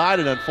field side.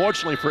 And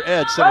unfortunately for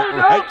Ed, sent it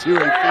right to a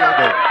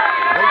fielder.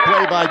 Great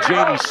play by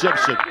Jamie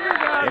Simpson.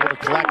 Able to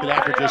collect it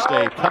after just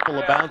a couple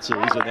of bounces.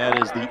 And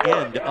that is the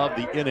end of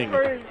the inning.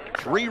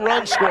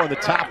 3-run score in the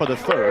top of the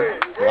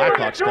 3rd.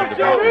 Blackhawks come to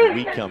bat when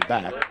we come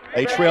back.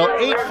 They trail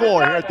 8-4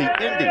 here at the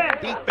Indy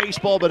Deep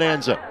Baseball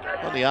Bonanza.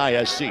 on the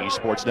ISC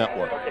Sports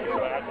Network.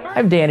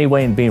 I'm Danny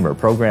Wayne Beamer,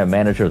 Program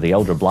Manager of the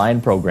Elder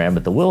Blind Program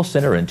at the Will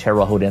Center in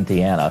Terre Haute,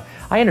 Indiana.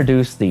 I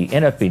introduce the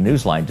NFB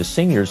Newsline to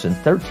seniors in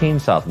 13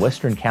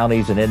 southwestern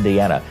counties in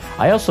Indiana.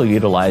 I also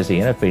utilize the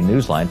NFB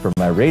Newsline for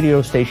my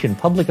radio station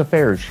public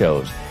affairs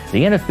shows.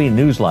 The NFB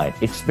Newsline.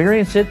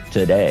 Experience it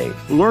today.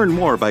 Learn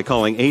more by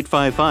calling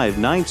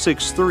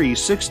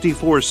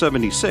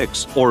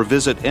 855-963-6476 or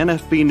visit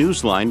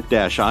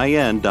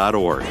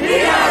nfbnewsline-in.org.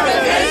 We are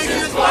the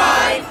nation's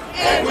blind,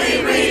 and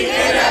we read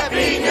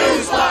NFB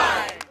Newsline.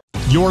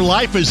 Your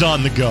life is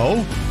on the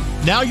go.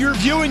 Now your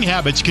viewing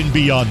habits can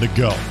be on the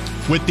go.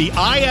 With the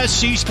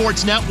ISC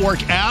Sports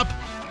Network app,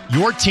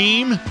 your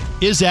team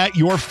is at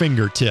your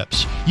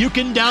fingertips. You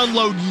can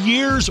download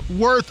years'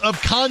 worth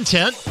of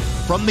content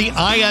from the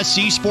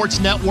ISC Sports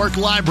Network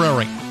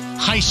library.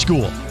 High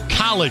school,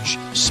 college,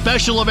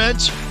 special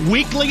events,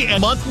 weekly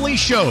and monthly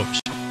shows,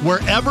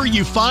 wherever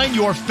you find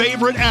your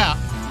favorite app.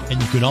 And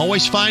you can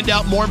always find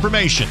out more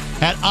information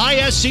at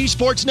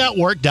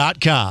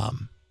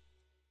iscsportsnetwork.com.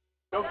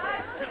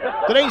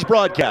 Today's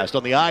broadcast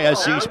on the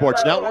ISC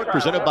Sports Network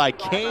presented by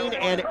Kane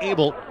and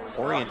Abel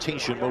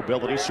Orientation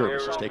Mobility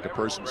Services. Take a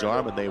person's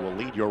arm and they will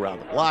lead you around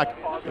the block.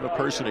 Give a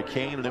person a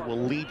cane and it will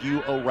lead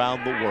you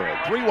around the world.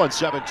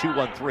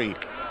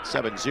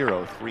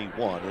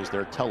 317-213-7031 is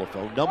their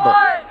telephone number.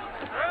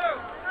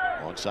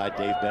 Alongside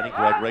Dave Benny,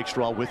 Greg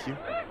Rakestraw with you.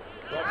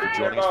 For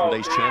joining us for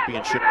today's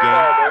championship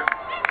game.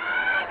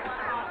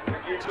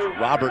 This is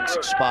Roberts'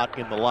 spot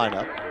in the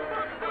lineup.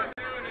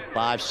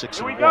 5, 6,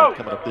 and 1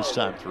 coming up this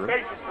time through.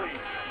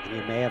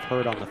 You may have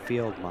heard on the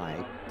field,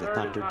 Mike, the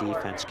Thunder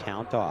defense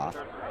count off.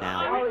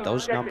 Now,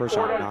 those numbers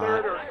are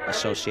not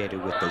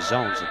associated with the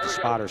zones that the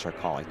spotters are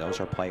calling. Those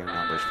are player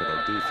numbers for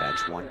their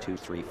defense. 1, 2,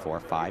 3, 4,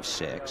 5,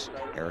 6.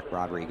 Eric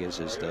Rodriguez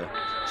is the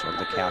sort of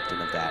the captain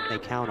of that. They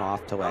count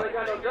off to let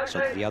so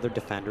that the other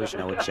defenders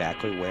know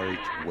exactly where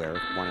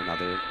one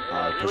another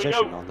are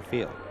positioned on the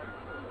field.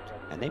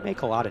 And they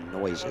make a lot of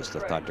noises, the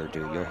Thunder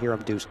do. You'll hear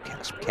them do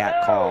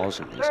cat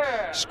calls and these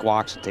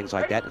squawks and things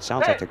like that. It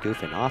sounds like they're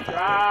goofing off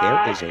out there.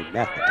 There is a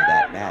method to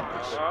that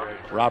madness.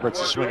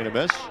 Roberts is swinging a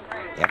miss.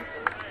 Yep.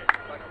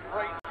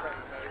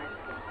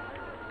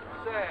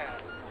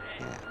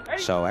 Yeah.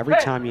 So every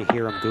time you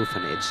hear them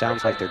goofing, it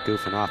sounds like they're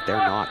goofing off. They're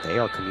not. They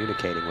are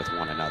communicating with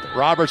one another.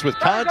 Roberts with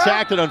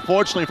contact, and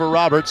unfortunately for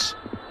Roberts,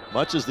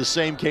 much as the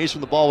same case when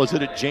the ball was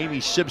hit at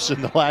Jamie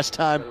Simpson the last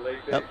time,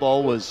 that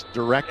ball was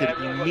directed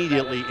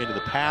immediately into the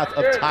path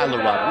of Tyler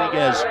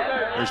Rodriguez.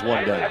 There's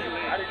one down.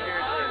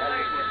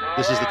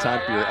 This is the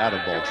time for your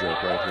Adam ball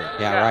joke right here.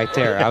 Yeah, right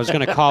there. I was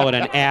going to call it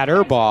an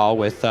adder ball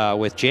with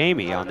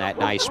Jamie on that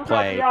nice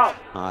play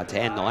to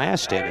end the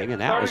last inning,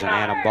 and that was an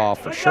Adam ball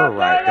for sure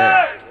right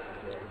there.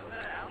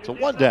 So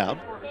one down.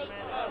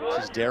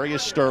 This is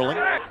Darius Sterling.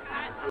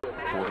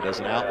 Recorded as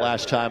an out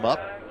last time up.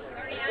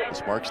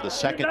 This marks the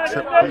second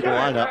trip through the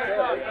lineup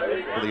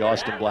for the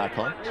Austin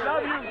Blackhawks.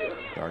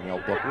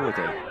 Darnell Booker with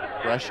a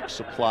fresh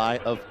supply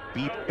of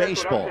beep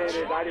baseballs.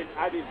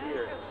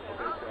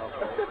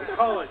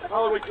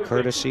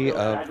 Courtesy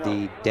of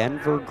the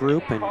Denver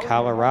group in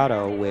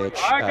Colorado, which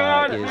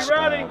is,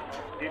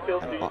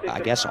 I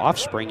guess,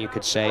 offspring, you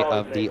could say,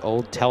 of the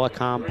old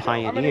telecom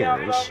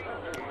pioneers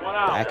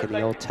back in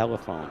the old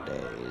telephone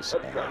days.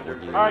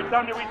 When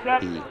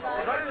the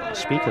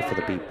speaker for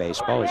the beep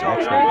baseball is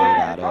actually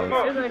made out of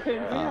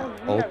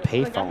old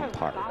payphone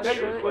parts. They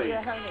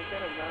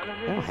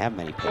don't have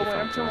many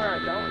payphones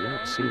around anymore. You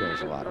don't see those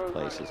a lot of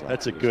places. Like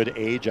That's a good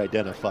age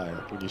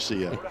identifier when you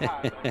see a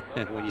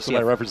when you see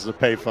somebody references a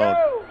payphone.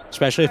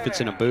 Especially if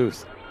it's in a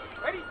booth.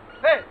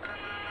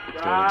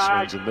 Sterling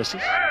swings and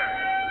misses.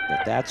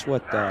 But that's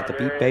what the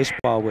beep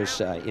baseball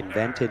was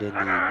invented in the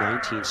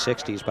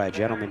 1960s by a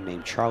gentleman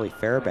named Charlie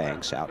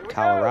Fairbanks out in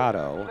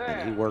Colorado,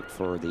 and he worked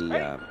for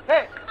the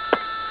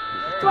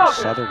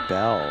Southern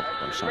Bell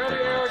or something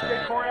like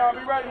that.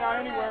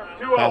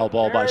 Foul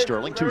ball by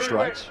Sterling, 2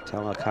 strikes.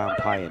 Telecom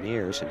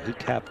pioneers, and he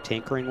kept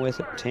tinkering with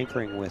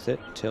it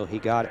until he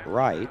got it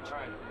right.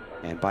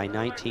 And by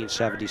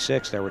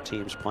 1976, there were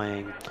teams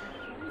playing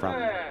from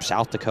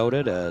South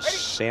Dakota to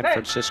San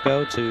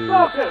Francisco to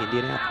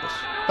Indianapolis.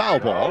 Foul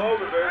ball,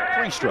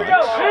 3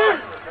 strikes.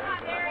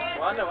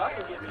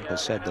 Like I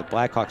said, the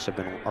Blackhawks have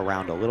been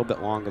around a little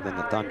bit longer than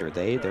the Thunder.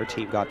 Their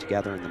team got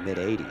together in the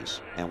mid-'80s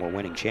and were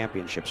winning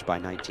championships by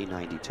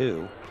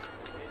 1992.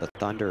 The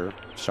Thunder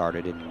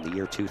started in the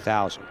year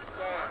 2000.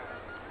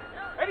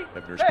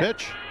 Ebner's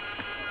pitch.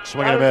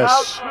 Swing and a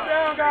miss.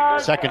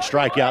 Second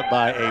strikeout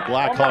by a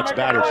Blackhawks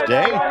batter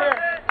today.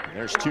 And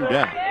there's 2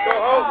 down.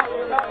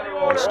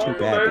 It's too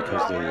bad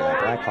because the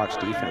Blackhawks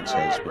defense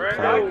has been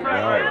playing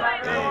well,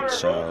 and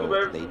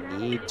so they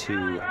need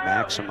to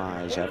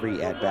maximize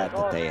every at-bat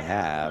that they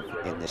have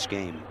in this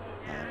game.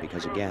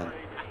 Because again,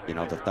 you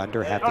know, the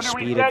Thunder have the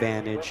speed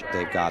advantage,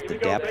 they've got the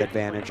depth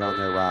advantage on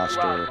their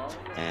roster,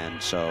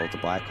 and so the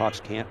Blackhawks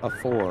can't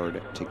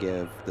afford to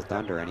give the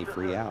Thunder any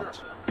free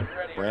outs.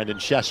 Brandon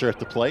Chesser at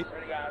the plate.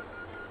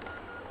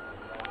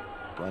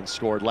 Run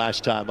scored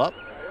last time up.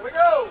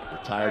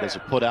 Retired as a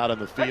put out on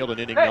the field in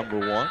inning number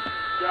 1.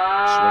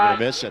 and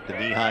a miss at the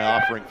knee-high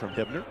offering from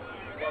Hibner.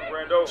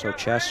 So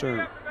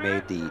Chesser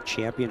made the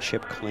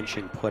championship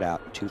clinching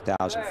putout in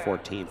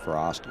 2014 for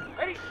Austin.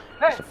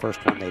 It's the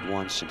first one they'd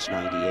won since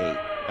 '98.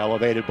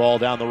 Elevated ball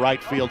down the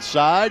right field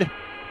side.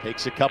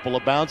 Takes a couple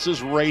of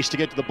bounces, race to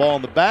get to the ball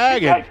in the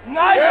bag, and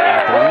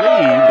I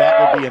believe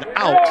that will be an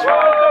out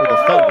for the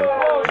Thunder.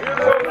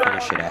 They'll have to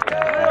finish it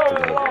after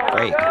the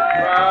break.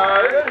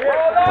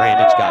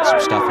 Brandon's got some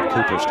stuff in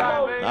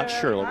Cooperstown. Not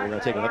sure. We're going to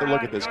take another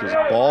look at this because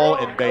ball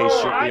and base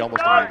should be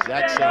almost on the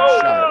exact same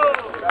shot.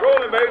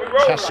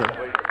 Chesser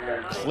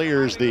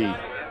clears the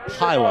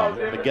pylon.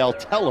 Miguel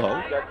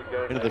Tello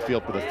into the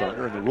field for the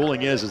Thunder, and the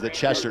ruling is that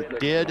Chesser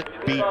did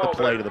beat the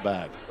play to the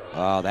bag.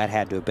 Oh, that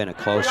had to have been a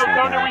close one.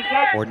 Now,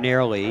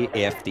 ordinarily,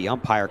 if the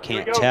umpire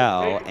can't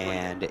tell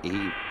and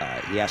he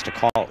has to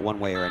call it one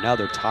way or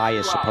another, tie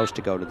is supposed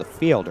to go to the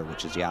fielder,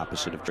 which is the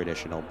opposite of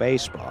traditional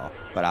baseball.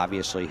 But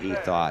obviously, he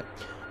thought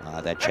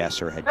that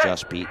Chesser had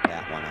just beaten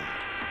that one out.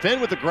 Finn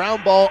with the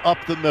ground ball up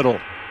the middle.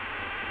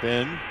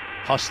 Finn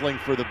hustling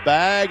for the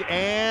bag,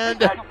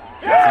 and I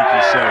think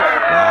he's safe.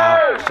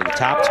 Wow. So the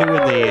top two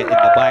in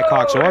the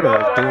Blackhawks order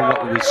are doing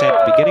what we said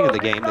at the beginning of the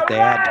game that they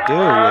had to do,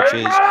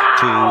 which is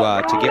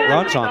to get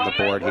runs on the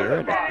board here.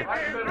 And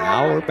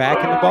now we're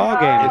back in the ball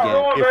game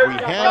again. If we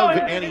have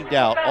any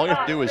doubt, all you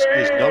have to do is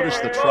notice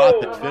the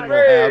trot that Finn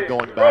will have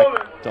going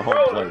back to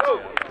home plate.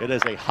 It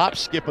is a hop,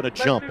 skip, and a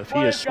jump if he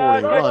has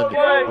scored a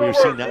run. We've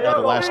seen that now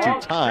the last two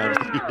times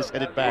that he has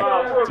headed back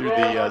to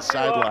the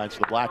sidelines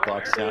for the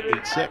Blackhawks, down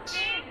 8-6.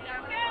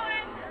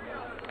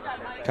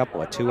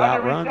 Couple of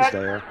two-out runs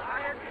there.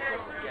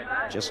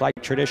 Just like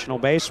traditional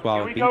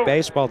baseball. In beat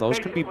baseball, those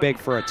can be big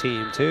for a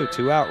team, too.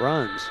 Two-out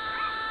runs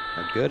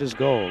are good as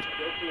gold.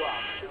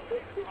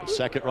 The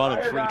second run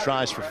and 3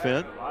 tries for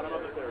Finn.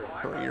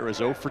 Courier is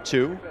 0 for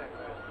 2.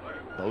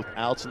 Both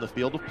outs in the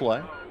field of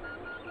play.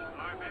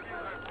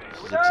 This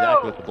is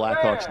exactly what the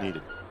Blackhawks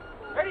needed.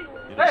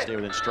 They didn't stay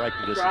within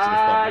striking distance of the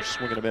Thunder.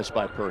 Swing and a miss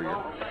by Courier.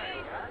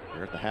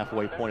 They're at the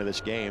halfway point of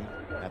this game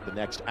at the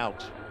next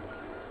out.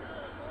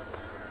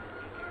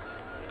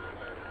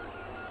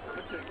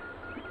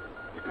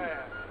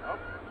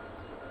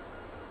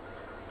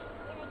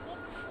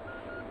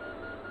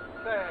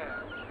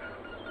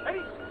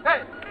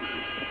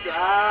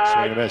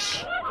 Swing and a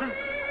miss.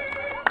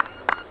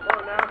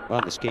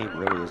 Well, this game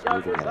really is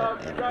moving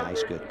at a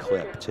nice, good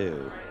clip,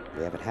 too.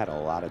 We haven't had a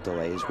lot of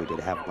delays. We did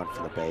have one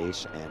for the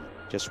base, and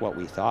just what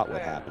we thought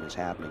would happen is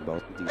happening.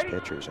 Both of these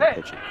pitchers are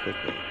pitching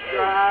quickly.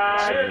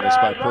 Swing and a miss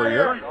by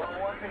Courier. And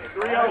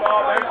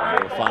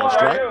the final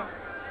strike. Come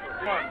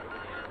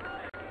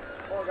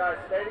on, guys,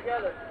 stay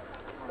together.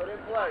 Put in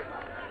play.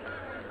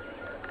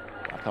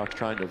 Blackhawks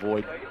trying to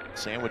avoid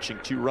sandwiching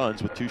 2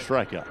 runs with 2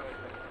 strikeouts.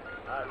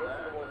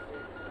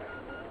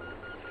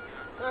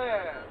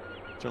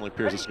 Certainly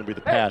appears this is going to be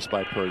the pass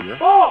by Courier.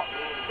 Ball!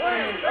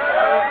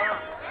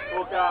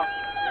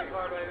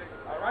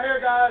 Right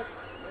here, guys.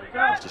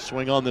 Has to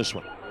swing on this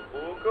one.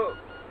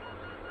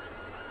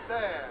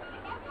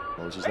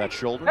 Closes that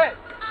shoulder.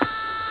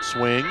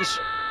 Swings,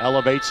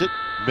 elevates it,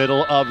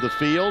 middle of the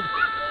field.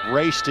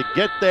 Race to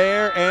get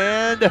there,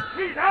 and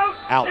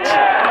out.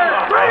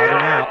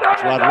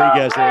 It's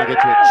Rodriguez there to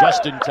get to it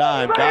just in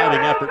time.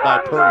 Diving effort by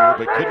Courier,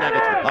 but could not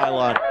get to the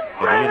pylon,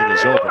 and the inning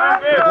is over.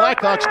 But the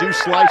Blackhawks do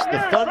slice the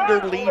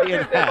Thunder lead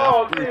in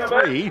half through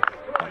 3.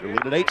 Thunder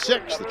lead at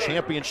 8-6. The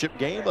championship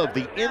game of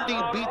the Indy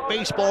Beat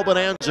Baseball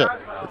Bonanza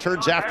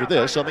returns after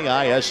this on the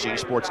ISC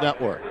Sports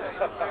Network.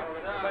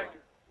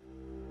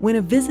 When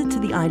a visit to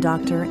the eye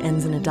doctor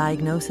ends in a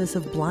diagnosis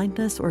of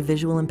blindness or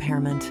visual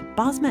impairment,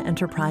 Bosma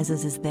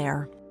Enterprises is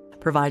there,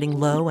 providing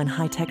low and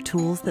high-tech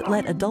tools that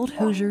let adult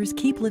Hoosiers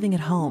keep living at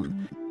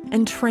home,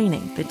 and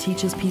training that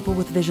teaches people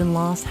with vision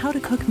loss how to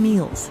cook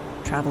meals,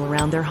 travel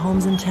around their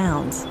homes and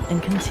towns,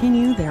 and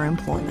continue their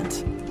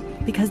employment.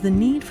 Because the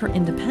need for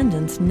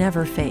independence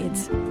never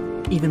fades,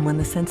 even when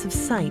the sense of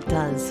sight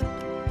does.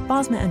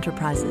 Bosma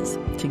Enterprises.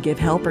 To give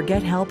help or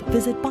get help,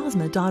 visit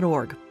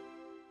bosma.org.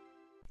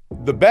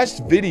 The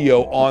best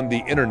video on the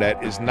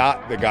internet is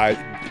not the guy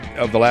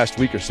of the last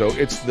week or so.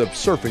 It's the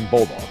surfing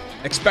bulldog.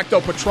 Expecto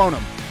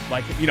Patronum,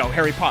 like, you know,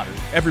 Harry Potter.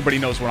 Everybody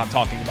knows what I'm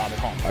talking about at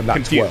home. I'm not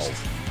confused.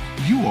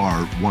 12. You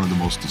are one of the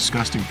most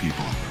disgusting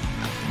people I've ever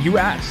met. You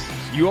asked.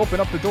 You open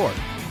up the door.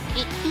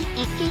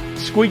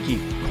 Squeaky.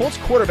 Colts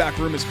quarterback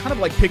room is kind of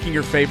like picking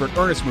your favorite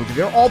Ernest movie.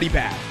 They'll all be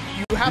bad.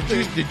 You have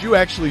to. Did you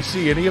actually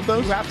see any of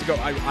those? You have to go.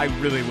 I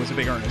really was a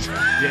big Ernest.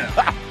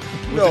 Yeah.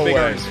 No way.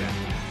 Ernest, yeah.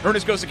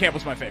 Ernest Goes to Camp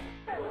was my favorite.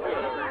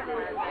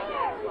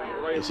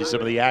 You see some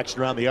of the action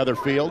around the other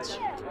fields.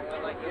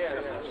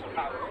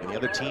 And the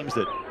other teams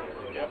that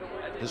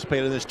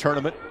participated in this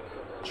tournament: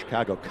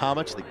 Chicago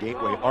Comets, the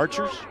Gateway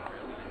Archers,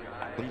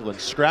 Cleveland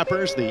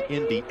Scrappers, the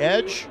Indy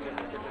Edge,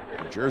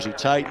 New Jersey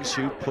Titans,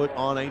 who put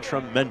on a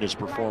tremendous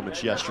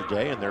performance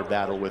yesterday in their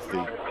battle with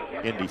the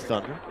Indy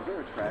Thunder,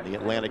 and the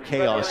Atlanta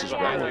Chaos as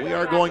well. And we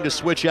are going to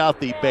switch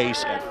out the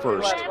base at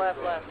first,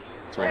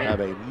 so we'll have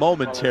a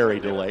momentary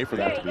delay for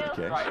that to be the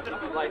case.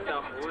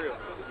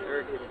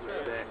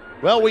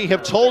 Well, we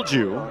have told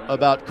you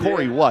about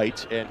Corey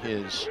White and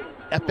his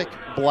epic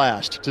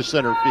blast to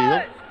center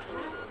field.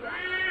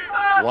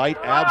 White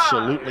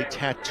absolutely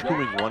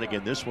tattooing one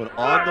again. This one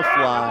on the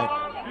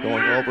fly,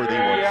 going over the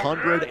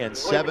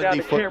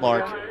 170-foot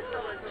mark.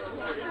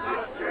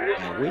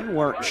 And we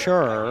weren't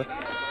sure.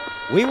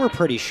 We were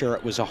pretty sure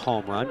it was a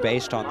home run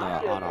based on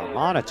our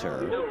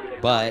monitor,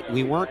 but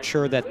we weren't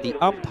sure that the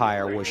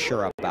umpire was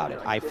sure about it.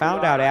 I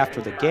found out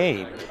after the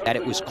game that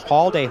it was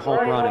called a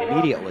home run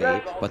immediately,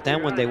 but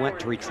then when they went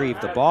to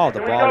retrieve the ball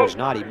was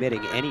not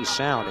emitting any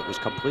sound. It was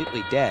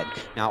completely dead.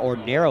 Now,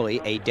 ordinarily,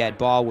 a dead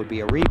ball would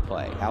be a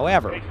replay.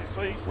 However,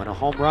 when a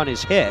home run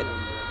is hit,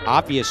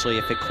 obviously,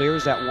 if it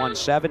clears that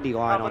 170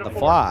 line on the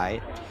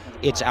fly,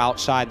 it's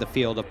outside the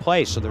field of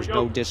play, so there's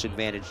no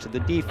disadvantage to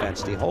the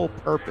defense. The whole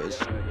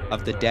purpose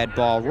of the dead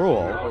ball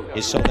rule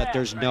is so that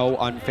there's no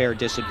unfair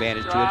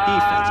disadvantage to a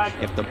defense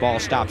if the ball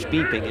stops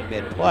beeping in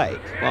mid-play.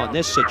 Well, in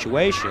this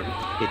situation,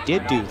 it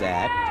did do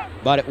that,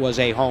 but it was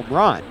a home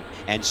run.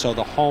 And so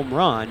the home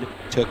run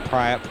took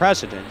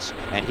precedence,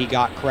 and he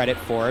got credit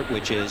for it,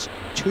 which is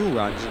 2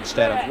 runs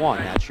instead of 1.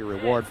 That's your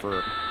reward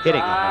for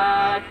hitting a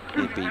home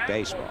run in beat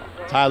baseball.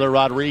 Tyler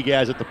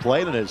Rodriguez at the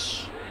plate and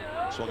has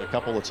swung a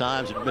couple of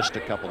times and missed a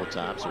couple of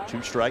times, so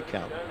 2-strike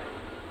count.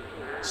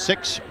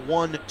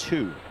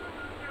 6-1-2.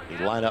 The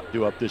lineup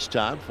due up this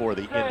time for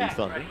the Indy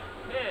Thunder.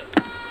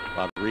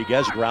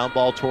 Rodriguez, ground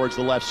ball towards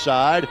the left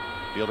side.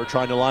 Fielder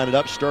trying to line it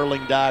up.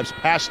 Sterling dives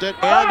past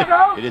it, and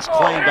it is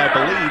claimed, I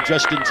believe,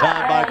 just in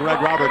time by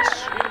Greg Roberts.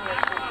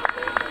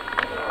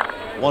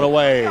 1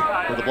 away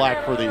for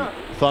the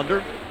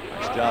Thunder.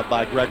 Nice job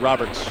by Greg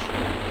Roberts.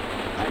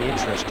 I'm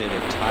interested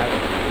if Tyler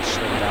really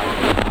slipped out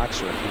of the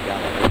box or if he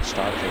got a good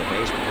start to the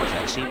base, because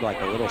that seemed like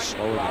a little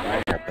slower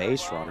than normal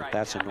base run. If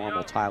that's a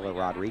normal Tyler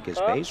Rodriguez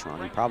base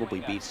run, he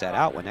probably beats that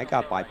out. When that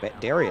got by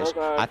Darius,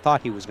 I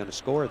thought he was going to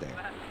score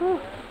there.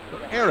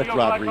 Eric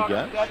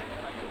Rodriguez.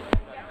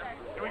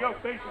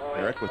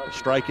 Eric with the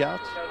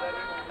strikeout,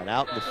 an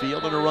out in the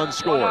field, and a run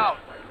scored.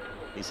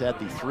 He's had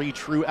the 3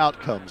 true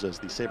outcomes, as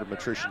the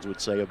sabermetricians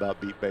would say about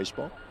beat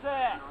baseball.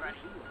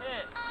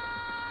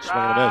 Swing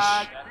and a miss.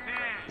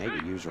 They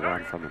could use a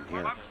run from him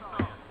here.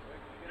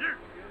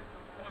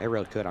 They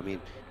really could. I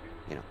mean,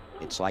 you know,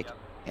 it's like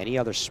any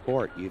other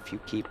sport. If you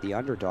keep the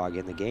underdog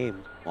in the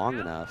game long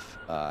enough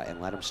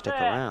and let them stick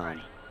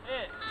around,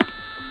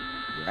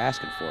 you're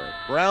asking for it.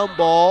 Ground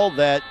ball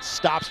that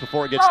stops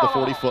before it gets to the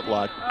 40-foot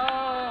line.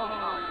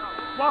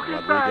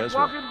 Rodriguez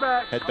will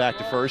head back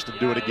to first and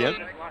do it again.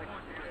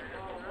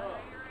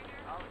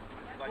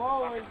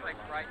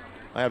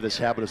 I have this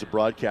habit as a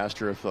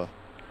broadcaster. If a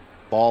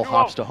ball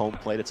hops to home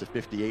plate, it's a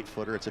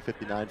 58-footer, it's a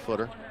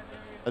 59-footer.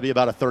 That'd be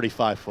about a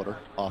 35-footer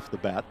off the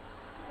bat.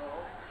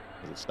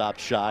 It stopped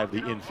shy of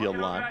the infield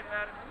line.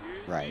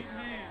 Right.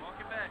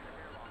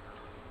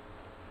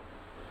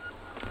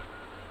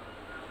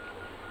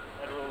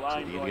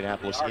 See the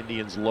Indianapolis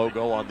Indians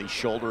logo on the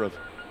shoulder of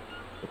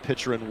the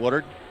pitcher in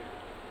Woodard.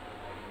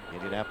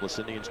 Indianapolis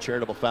Indians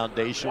Charitable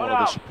Foundation, one of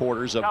the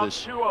supporters of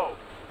this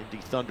Indy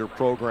Thunder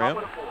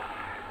program.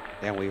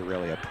 And we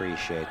really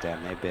appreciate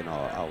them. They've been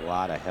a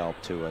lot of help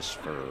to us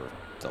for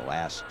the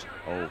last,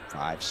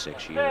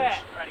 5-6 years.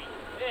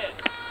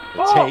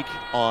 The take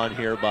on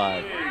here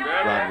by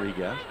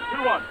Rodriguez.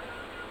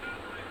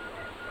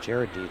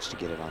 Jared needs to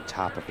get it on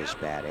top of his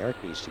bat.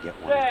 Eric needs to get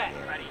one in the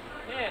air.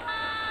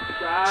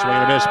 Swing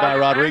and a miss by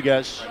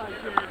Rodriguez. So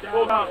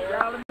full count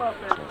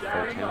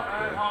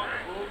there.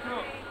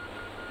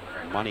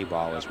 Money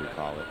ball, as we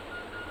call it.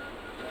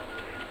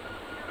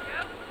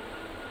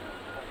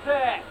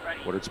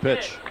 Woodard's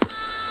pitch.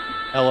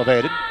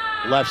 Elevated,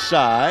 left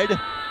side,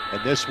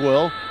 and this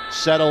will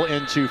settle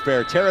into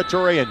fair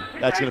territory, and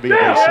that's going to be a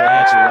base hit.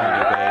 That's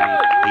money, baby.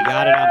 He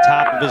got it on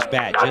top of his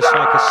bat, just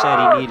like I said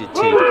he needed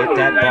to get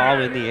that ball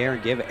in the air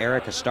and give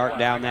Eric a start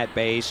down that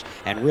base.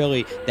 And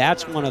really,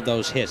 that's one of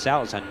those hits. That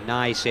was a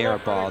nice air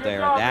ball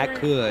there. And that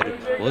could,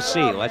 we'll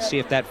see. Let's see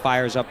if that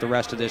fires up the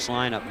rest of this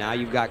lineup. Now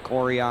you've got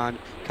Corey on,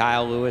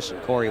 Kyle Lewis,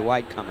 and Corey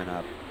White coming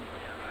up.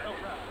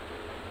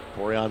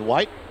 Corey on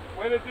White,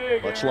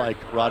 much like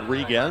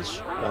Rodriguez,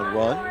 1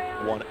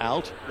 run, 1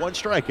 out, 1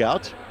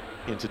 strikeout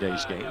in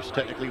today's games.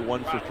 Technically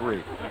 1 for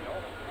 3.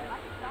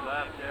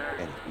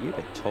 And if you'd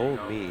have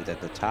told me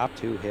that the top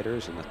 2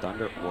 hitters in the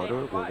Thunder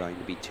order were going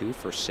to be 2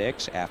 for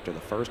 6 after the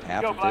first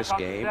half of this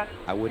game,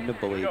 I wouldn't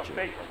have believed you.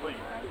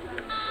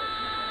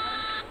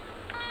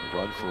 The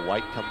run for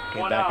White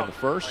came back in the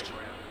first.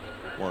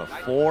 One of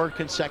 4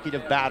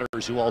 consecutive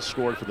batters who all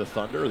scored for the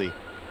Thunder.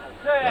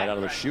 Right out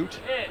of the chute.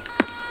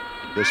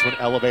 This one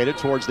elevated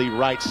towards the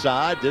right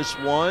side. This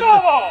one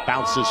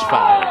bounces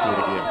foul.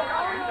 Do it again.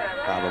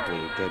 Probably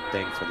a good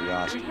thing for the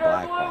Austin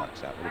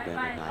Blackhawks. That would have been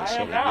a nice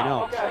hit. And, you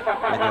know,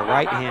 when they're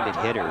right-handed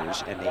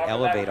hitters and they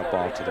elevate a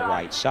ball to the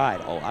right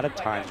side, a lot of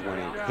times when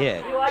it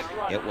hit,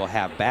 it will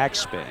have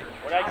backspin.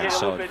 And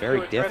so it's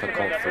very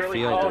difficult for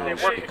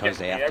fielders because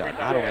they have to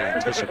not only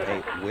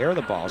anticipate where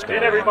the ball is going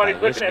to land by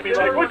listening to it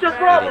in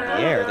the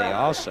air, they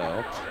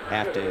also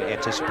have to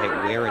anticipate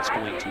where it's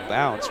going to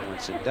bounce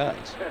once it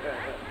does.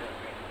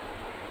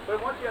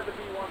 But once you have the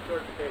B1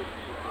 certification.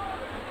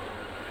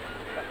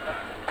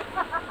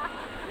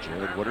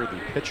 Jared Woodard, the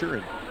pitcher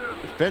and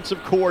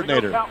defensive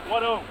coordinator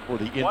for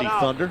the Indy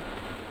Thunder.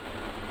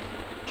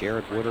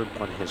 Jared Woodard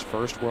won his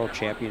first world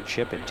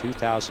championship in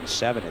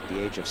 2007 at the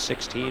age of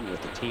 16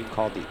 with a team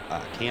called the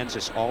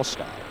Kansas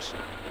All-Stars,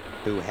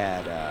 who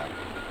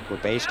were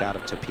based out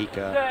of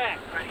Topeka.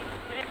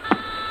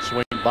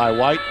 Swing by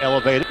White,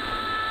 elevated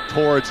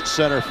towards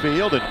center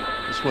field, and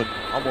this one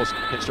almost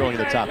hits throwing in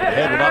the top of the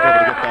head. We're not able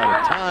to get that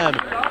in time.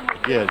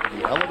 Again,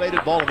 the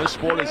elevated ball in this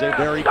sport is a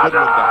very good one to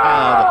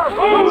have.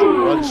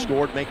 Runs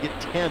scored make it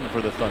 10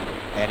 for the Thunder.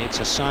 And it's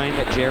a sign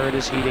that Jared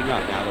is heating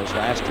up. Now, those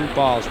last two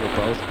balls were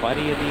both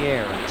plenty in the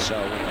air, and so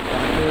when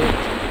the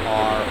Thunder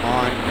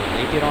when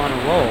they get on a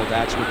roll,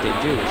 that's what they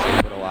do, is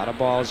they put a lot of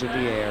balls in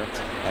the air.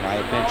 And I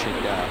had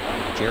mentioned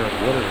Jared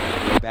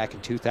Woodard back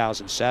in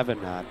 2007,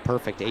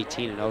 perfect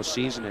 18-0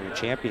 season in a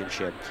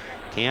championship.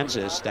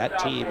 Kansas, that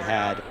team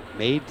had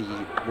made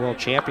the World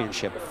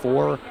Championship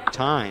 4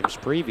 times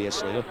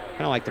previously,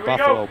 kind of like the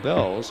Buffalo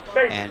Bills,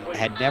 and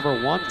had never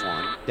won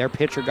one. Their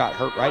pitcher got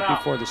hurt right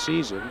before the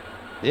season.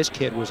 This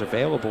kid was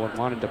available and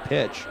wanted to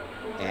pitch,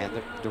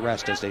 and the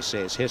rest, as they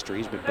say, is history.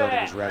 He's been building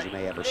his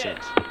resume ever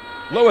since.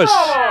 Lewis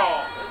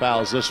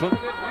fouls this one.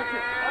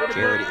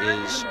 Jared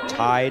is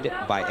tied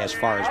by, as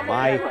far as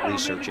my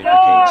research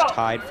indicates,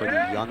 tied for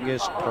the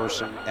youngest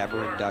person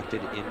ever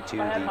inducted into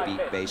the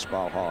Beat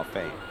Baseball Hall of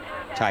Fame.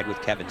 Tied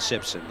with Kevin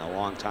Simpson, the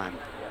longtime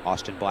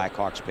Austin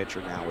Blackhawks pitcher,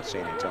 now with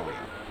San Antonio.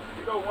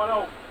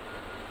 I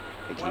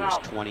think he was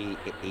 28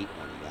 when he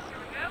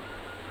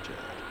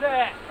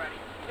got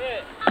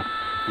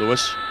it.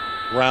 Lewis,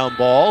 ground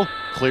ball,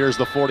 clears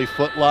the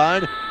 40-foot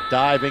line.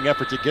 Diving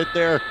effort to get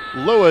there.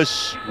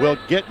 Lewis will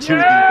get to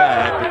the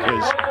bag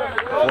because,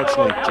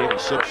 unfortunately, Jamie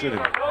Simpson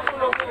and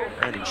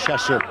Brandon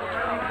Chesser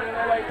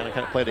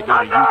kind of played a game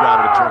of you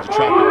got it in terms of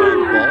tracking down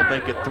the ball.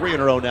 Make it 3 in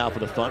a row now for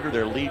the Thunder.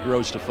 Their lead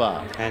grows to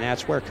 5. And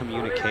that's where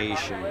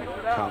communication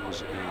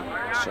comes in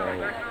so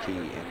key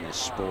in this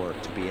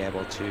sport, to be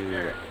able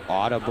to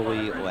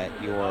audibly let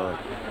your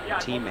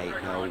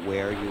teammate know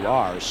where you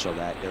are so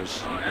that you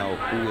know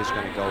who is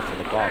going to go for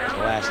the ball. Because the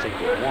last thing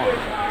you want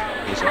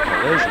is a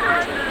collision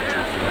between the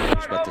two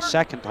fielders, but the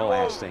second to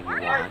last thing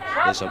you want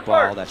is a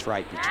ball that's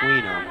right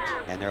between them,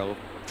 and they're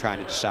trying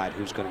to decide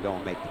who's going to go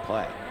and make the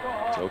play.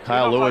 So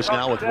Kyle Lewis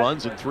now with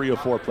runs in 3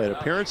 of 4 plate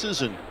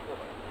appearances, and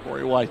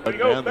Corey White, the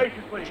man that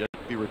just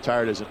be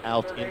retired as an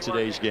out in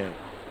today's game.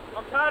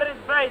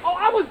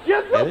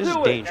 Yeah, this is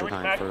danger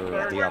time for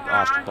the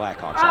Austin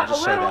Blackhawks. I'll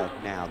just say that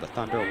now. The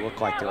Thunder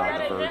look like they're on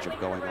the verge of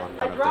going on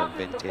one of their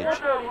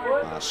vintage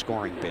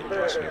scoring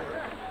binges here,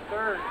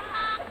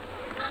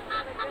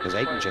 because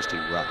they can just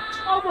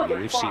erupt. I mean,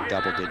 we've seen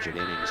double-digit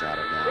innings out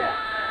of them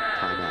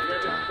time after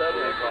time.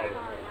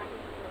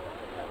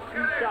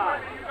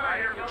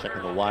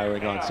 Checking the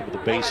wiring on some of the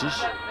bases.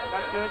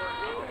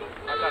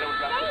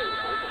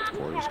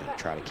 Corey's going to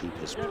try to keep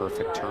his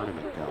perfect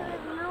tournament going.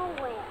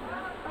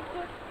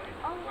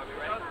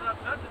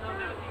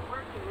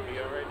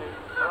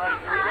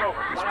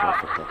 He's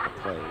perfect at the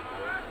plate.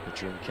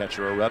 Pitcher and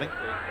catcher are ready.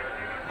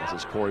 This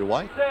is Corey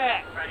White.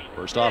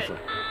 First offering.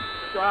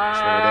 Swing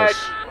and miss.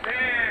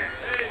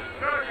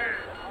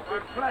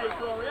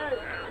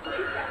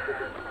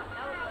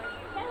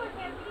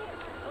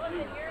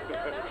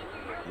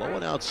 Low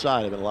and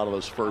outside have been a lot of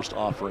those first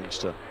offerings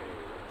to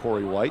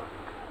Corey White.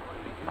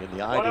 And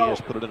the idea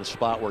is put it in a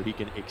spot where he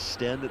can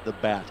extend the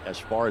bat as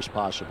far as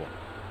possible.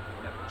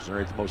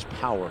 Generate the most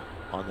power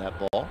on that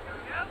ball.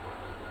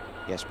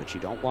 Yes, but you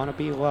don't want to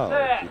be low.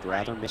 You'd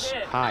rather miss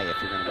high if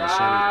you're going to miss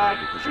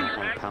anything, because you don't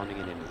want pounding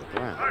it into the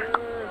ground.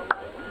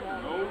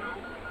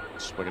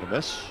 Swing and a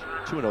miss.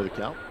 2-0 the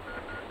count.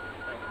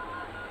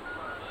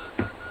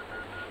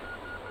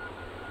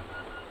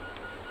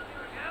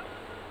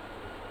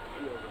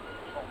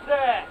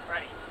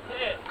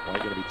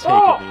 White going to be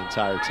taken the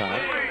entire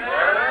time.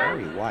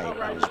 Corey White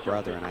and his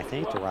brother, and I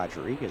think the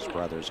Rodriguez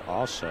brothers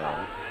also,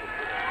 I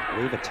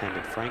believe,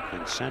 attended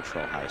Franklin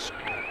Central High School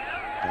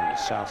down the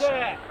south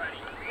side.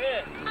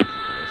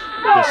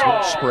 This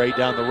one sprayed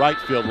down the right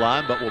field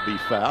line, but will be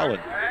foul,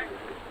 and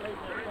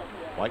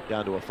White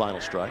down to a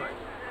final strike.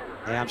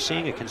 Yeah, I'm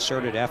seeing a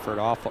concerted effort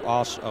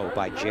also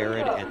by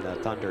Jared and the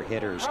Thunder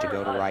hitters to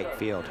go to right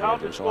field here.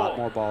 There's a lot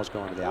more balls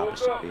going to the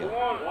opposite field,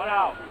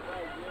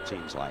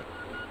 seems like,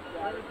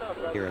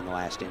 here in the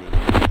last inning.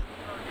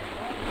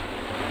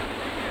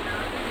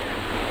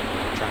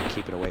 Trying to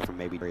keep it away from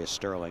maybe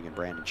Sterling and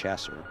Brandon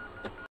Chesser.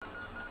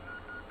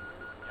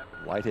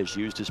 White has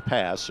used his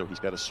pass, so he's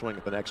got to swing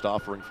at the next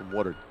offering from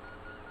Woodard.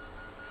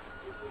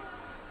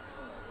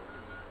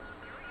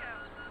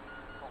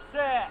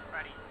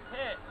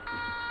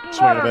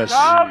 Swing and a miss.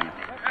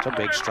 It's a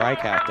big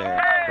strikeout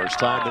there. First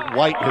time that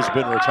White has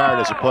been retired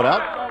as a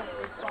putout.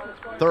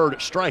 Third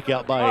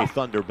strikeout by a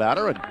Thunder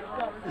batter, and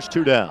there's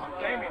 2 down.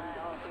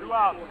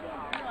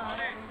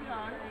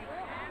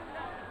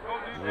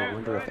 I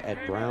wonder if Ed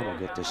Brown will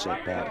get this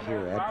at bat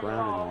here. Ed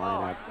Brown in the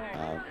lineup.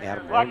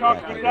 Adam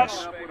Rodenbeck, I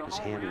guess, his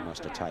hammy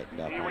must have tightened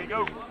up on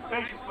him.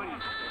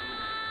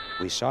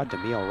 We saw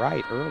Demille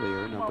Wright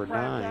earlier, number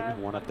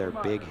 9, one of their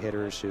big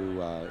hitters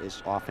who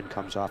often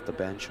comes off the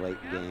bench late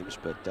in games,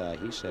 but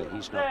he said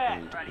he's not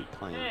going to be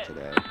playing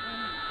today.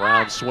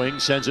 Brown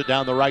swings, sends it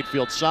down the right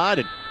field side,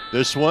 and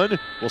this one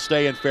will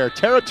stay in fair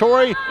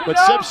territory, but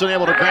Simpson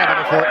able to grab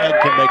it before Ed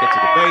can make it to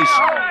the base,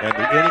 and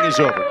the inning is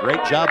over.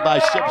 Great job by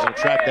Simpson to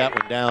track that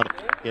one down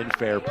in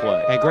fair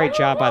play. And great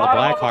job by the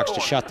Blackhawks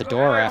to shut the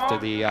door after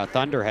the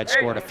Thunder had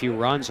scored a few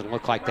runs and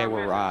looked like they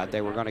were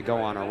going to go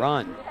on a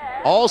run.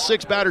 All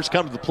 6 batters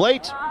come to the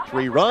plate.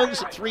 3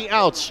 runs, 3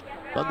 outs.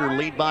 Thunder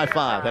lead by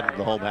 5 heading to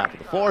the home half of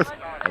the 4th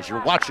as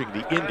you're watching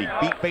the Indy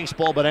beat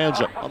baseball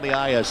bonanza on the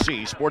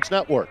ISC Sports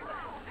Network.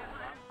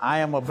 I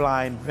am a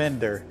blind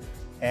vendor,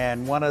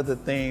 and one of the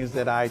things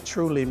that I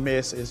truly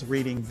miss is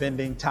reading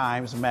Vending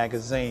Times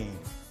magazine.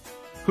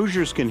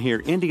 Hoosiers can hear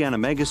Indiana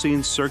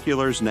magazines,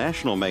 circulars,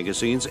 national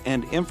magazines,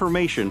 and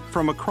information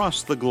from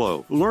across the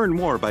globe. Learn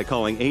more by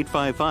calling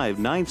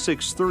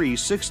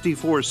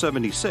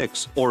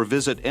 855-963-6476 or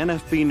visit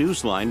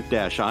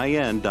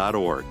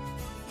nfbnewsline-in.org.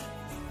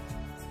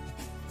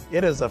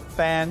 It is a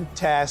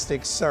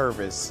fantastic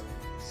service.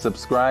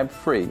 Subscribe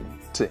free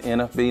to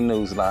NFB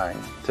Newsline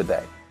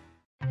today.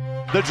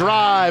 The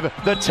drive,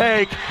 the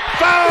take,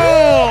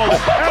 fouled,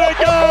 and it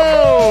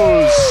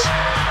goes!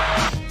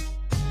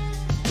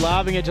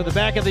 Lobbing it to the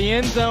back of the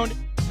end zone.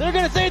 They're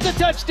going to say it's a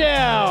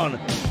touchdown.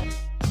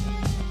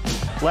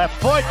 Left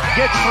foot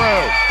gets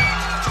through.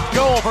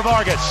 Goal for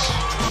Vargas.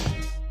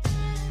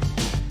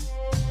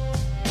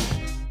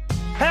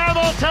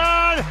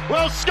 Hamilton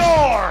will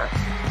score.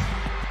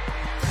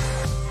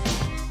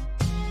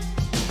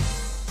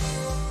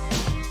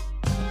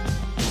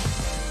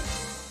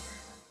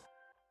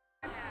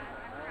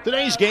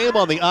 Today's game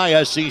on the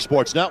ISC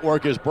Sports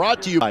Network is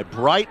brought to you by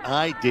Bright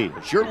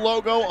IDs, your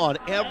logo on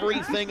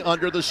everything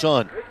under the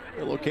sun.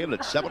 They're located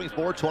at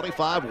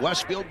 7425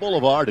 Westfield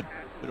Boulevard and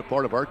been a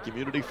part of our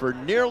community for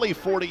nearly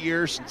 40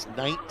 years, since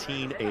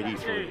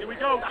 1983. Here we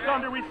go,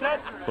 Thunder, we set.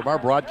 From our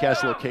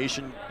broadcast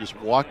location, just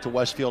walk to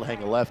Westfield,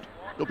 hang a left.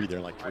 You'll be there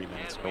in like 3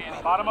 minutes, no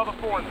problem. Bottom of the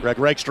 4th. Greg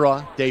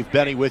Rakestraw, Dave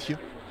Benny with you.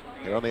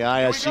 Here on the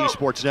ISC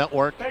Sports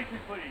Network.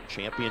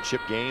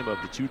 Championship game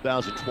of the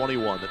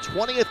 2021, the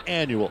 20th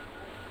annual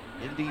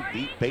Indy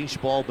beat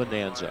baseball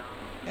bonanza.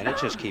 And it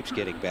just keeps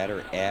getting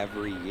better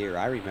every year.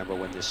 I remember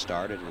when this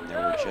started and there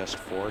were just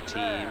 4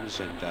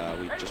 teams, and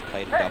we just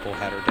played a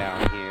doubleheader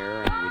down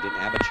here, and we didn't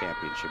have a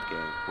championship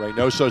game.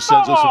 Reynoso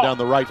sends this one down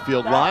the right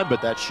field line,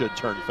 but that should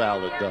turn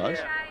foul. It does.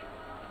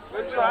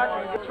 Good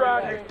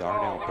track.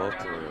 Darnell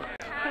Booker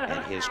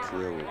and his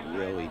crew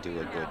really do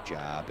a good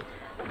job.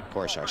 Of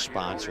course, our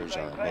sponsors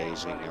are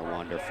amazing. They're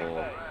wonderful.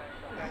 And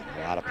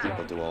a lot of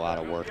people do a lot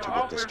of work to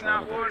get this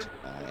tournament.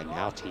 And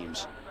now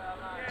teams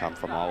come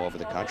from all over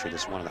the country.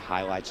 This is one of the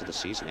highlights of the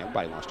season.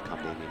 Everybody wants to come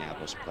to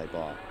Indianapolis to play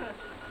ball.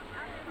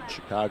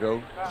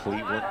 Chicago,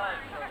 Cleveland,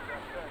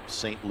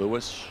 St.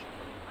 Louis,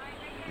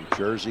 New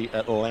Jersey,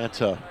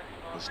 Atlanta.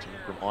 This team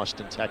from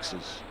Austin,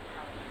 Texas.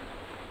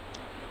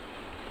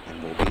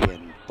 And we'll be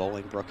in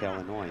Bolingbrook,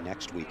 Illinois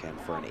next weekend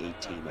for an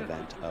 8-team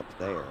event up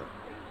there.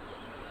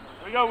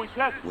 Here we go, we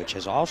set. Which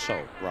has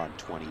also run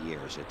 20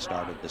 years. It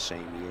started the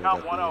same year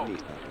that the Indy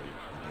Thunder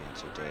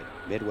Bonanza did.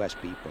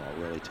 Midwest beat ball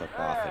really took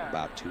off in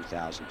about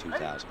 2000,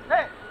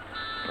 2001.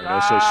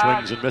 Reynoso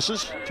swings and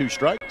misses. 2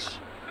 strikes.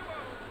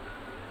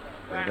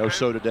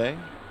 Reynoso today.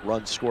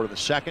 Runs scored in the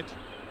second.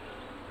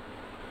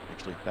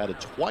 Actually batted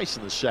twice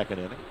in the second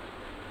inning.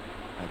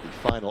 And the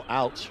final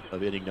out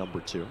of inning number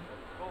 2.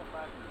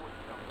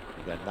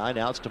 We've got 9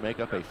 outs to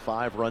make up a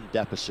 5-run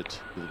deficit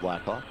to the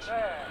Blackhawks.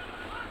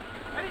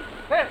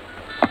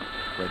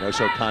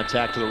 Reynoso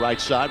contact to the right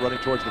side, running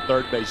towards the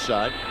third base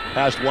side.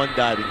 Past one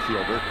diving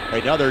fielder.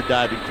 Another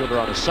diving fielder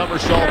on a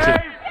somersault.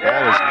 And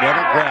ball is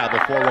never grabbed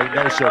before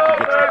Reynoso can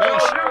get to the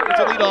base. It's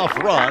a leadoff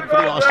run for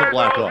the Austin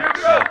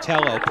Blackhawks.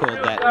 Tello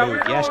pulled that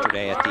move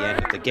yesterday at the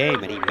end of the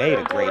game, and he made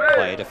a great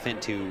play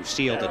to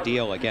seal the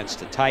deal against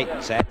the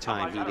Titans. That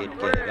time he didn't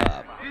get it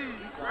up.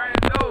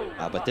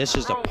 But this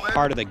is the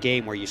part of the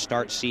game where you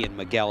start seeing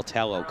Miguel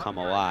Tello come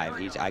alive.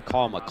 I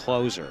call him a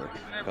closer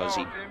because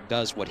he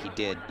does what he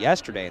did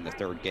yesterday in the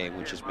third game,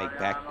 which is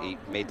he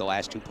made the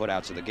last 2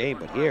 putouts of the game.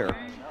 But here,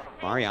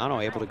 Mariano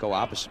able to go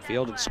opposite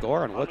field and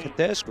score. And look at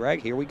this,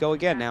 Greg. Here we go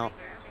again now.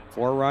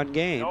 4-run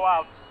game.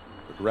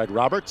 Greg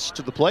Roberts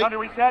to the plate.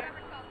 Reset.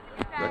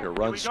 Greg, a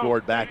run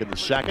scored back in the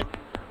second.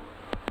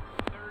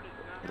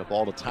 And a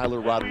ball to Tyler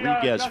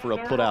Rodriguez for a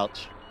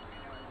putout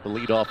to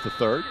lead off the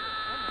third.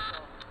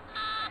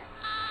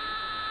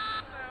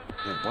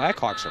 The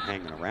Blackhawks are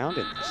hanging around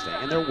in this thing,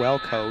 and they're well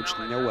coached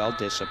and they're well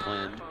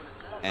disciplined,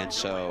 and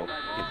so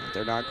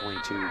they're not going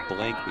to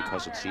blink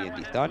because it's the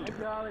Indy Thunder.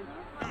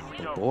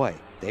 But boy,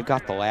 they've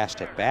got the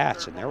last at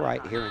bats, and they're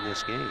right here in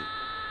this game.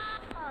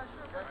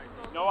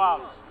 No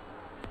outs.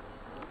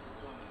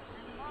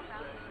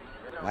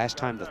 Last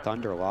time the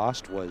Thunder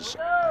lost was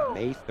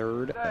May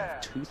 3rd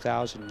of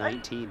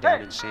 2019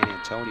 down in San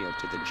Antonio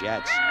to the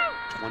Jets,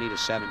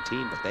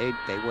 20-17. But they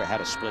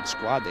had a split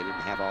squad. They didn't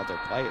have all their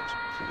players.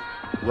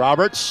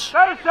 Roberts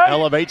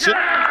elevates it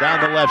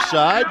down the left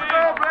side.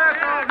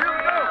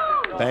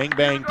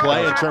 Bang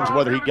play in terms of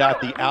whether he got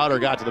the out or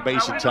got to the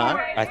base in time.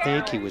 I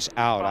think he was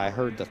out. I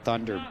heard the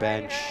Thunder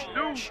bench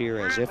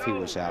cheer as if he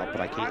was out,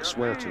 but I can't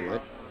swear to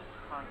it.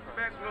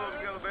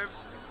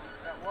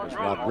 There's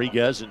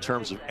Rodriguez in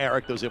terms of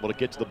Eric that was able to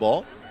get to the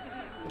ball.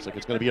 Looks like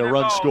it's going to be a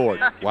run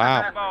scored.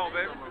 Wow.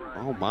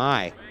 Oh,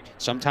 my.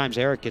 Sometimes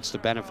Eric gets the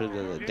benefit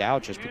of the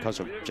doubt just because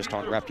of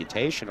on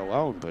reputation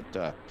alone,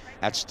 but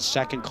that's the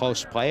second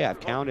close play I've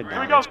counted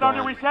now. It's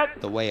going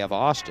the way of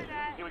Austin.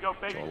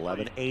 So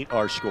 11-8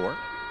 our score.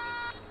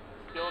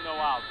 Still no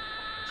outs.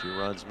 2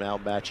 runs now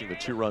matching the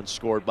 2 runs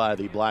scored by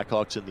the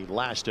Blackhawks in the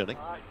last inning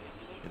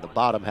in the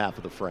bottom half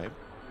of the frame.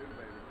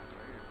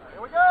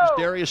 Here we go. There's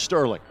Darius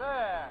Sterling.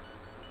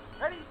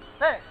 Ready,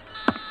 set.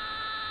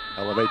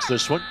 Elevates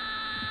this one.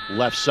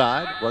 Left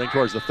side, running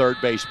towards the third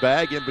base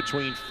bag in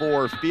between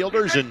 4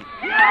 fielders, and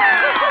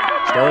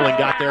Sterling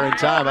got there in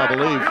time, I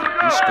believe.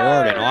 He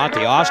scored, and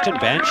the Austin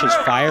bench is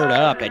fired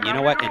up. And you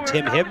know what? And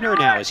Tim Hibner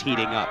now is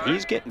heating up.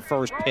 He's getting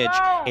first pitch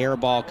air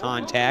ball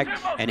contact.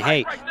 And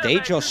hey, they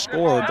just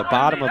scored the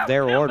bottom of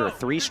their order,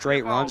 3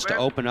 straight runs to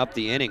open up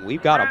the inning.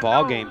 We've got a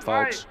ball game,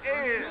 folks.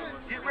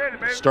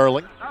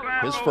 Sterling,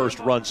 his first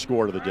run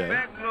scored of the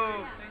day.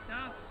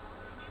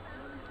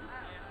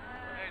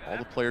 All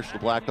the players for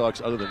the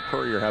Blackhawks, other than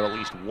Courier, have at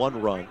least 1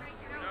 run.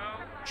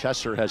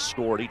 Chesser has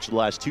scored each of the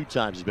last 2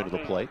 times he's been to the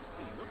plate.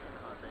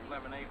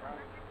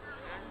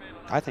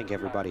 I think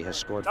everybody has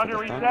scored for the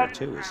Thunder,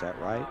 too. Is that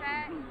right?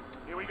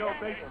 Here we go,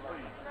 bases,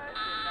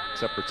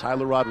 Except for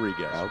Tyler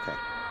Rodriguez. Okay.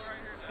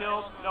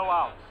 Still no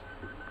outs.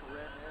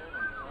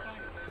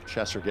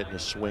 Chesser getting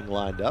his swing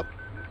lined up.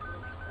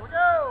 Here we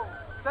go.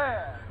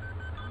 Set.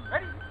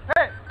 Ready,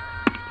 set.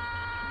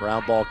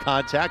 Ground ball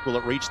contact. Will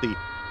it reach the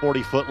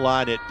 40-foot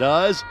line? It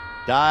does.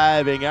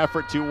 Diving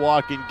effort to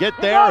walk and get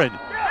there, and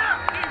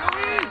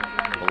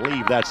I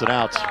believe that's an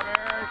out.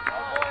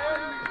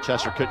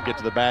 Chesser couldn't get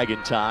to the bag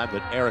in time,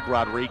 but Eric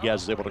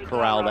Rodriguez is able to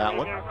corral that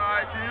one.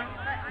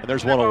 And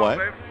there's 1 away.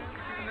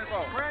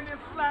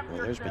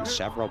 Well, there's been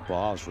several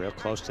balls real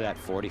close to that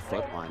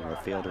 40-foot line where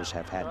fielders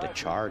have had to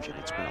charge, and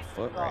it's been a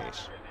foot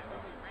race.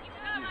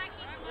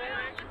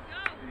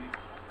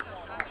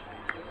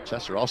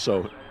 Chesser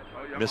also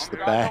missed the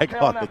bag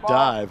on the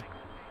dive.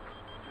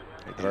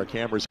 Our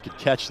cameras could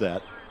catch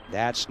that.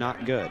 That's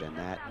not good, and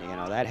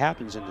that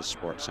happens in the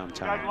sport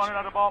sometimes.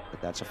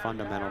 But that's a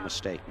fundamental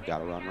mistake. You've got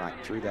to run right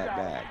through that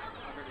bag.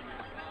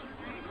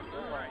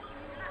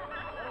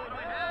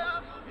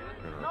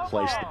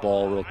 Replace the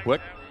ball real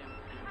quick.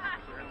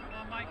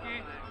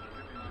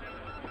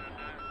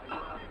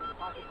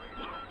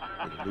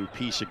 A new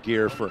piece of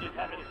gear for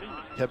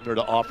Hibner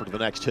to offer to the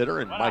next hitter,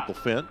 and Michael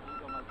Finn.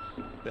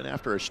 Been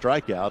after a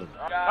strikeout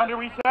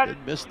and did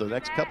miss the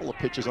next couple of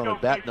pitches on a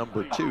bat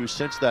number 2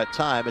 since that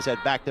time. Has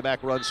had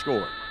back-to-back runs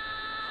scored.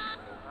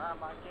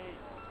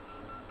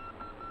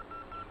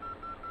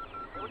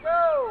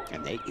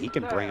 And he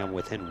can bring them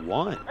within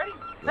 1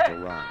 with a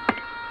run.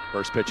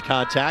 First pitch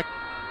contact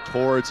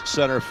towards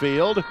center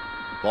field.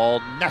 Ball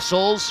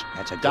nestles.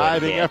 That's a good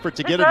diving hit. Effort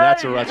to get him.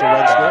 That's a run scored.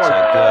 That's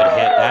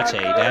a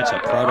good hit. That's a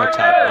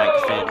prototype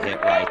Mike Finn hit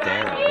right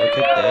there. And look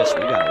at this.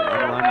 We got a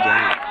 1-run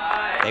game.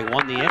 They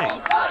won the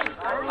inning.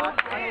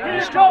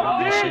 They still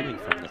won this inning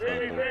from the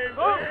Thunder.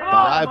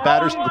 5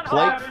 batters to the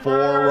plate,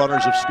 4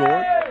 runners have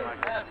scored.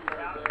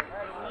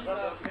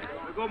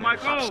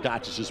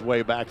 Scotches his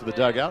way back to the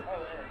dugout.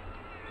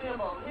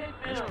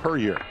 There's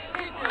Puryear.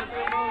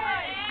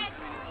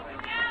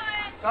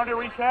 Thunder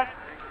reset.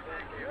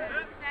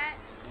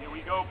 Here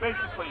we go,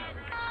 bases, please.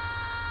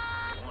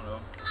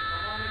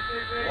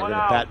 We're going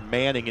to bat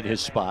Manning in his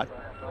spot.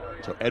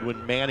 So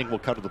Edwin Manning will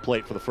come to the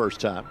plate for the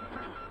first time.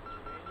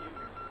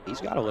 He's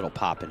got a little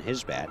pop in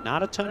his bat.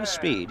 Not a ton of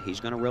speed.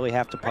 He's going to really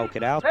have to poke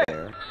it out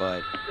there,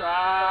 but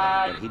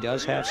he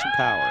does have some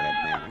power,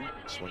 Ed Manning.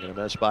 Swing and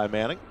a miss by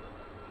Manning.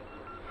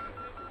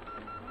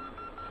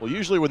 Well,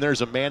 usually when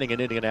there's a Manning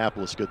in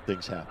Indianapolis, good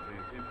things happen.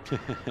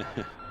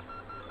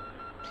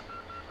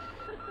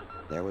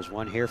 There was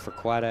one here for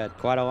quite a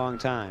long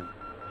time,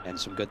 and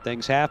some good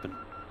things happened.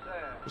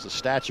 There's a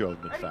statue of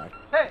him, in fact,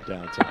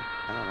 downtown.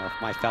 I don't know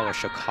if my fellow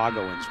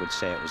Chicagoans would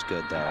say it was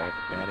good, though.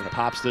 Manning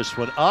pops this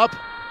one up.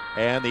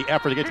 And the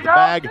effort to get to the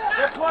bag.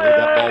 That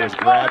ball was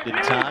grabbed in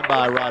time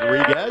by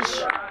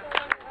Rodriguez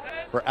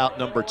for out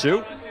number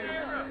 2.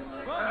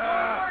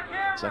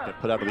 Second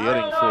put out of the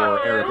inning for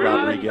Eric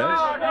Rodriguez.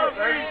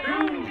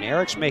 And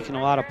Eric's making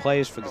a lot of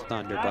plays for the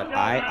Thunder, but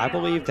I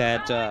believe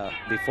that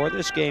before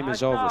this game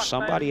is over,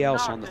 somebody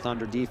else on the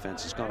Thunder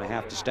defense is going to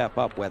have to step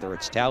up, whether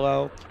it's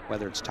Tello,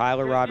 whether it's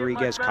Tyler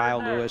Rodriguez,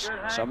 Kyle Lewis.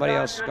 Somebody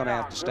else is going to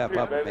have to step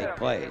up and make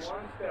plays.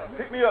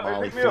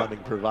 Molly Fleming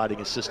providing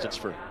assistance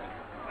for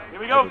Here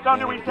we go,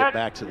 Thunder, we get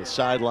back to the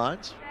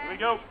sidelines. Here we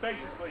go,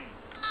 bases, please.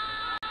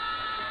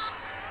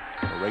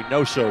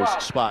 Reynoso's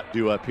spot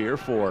due up here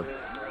for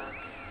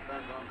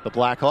the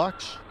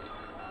Blackhawks.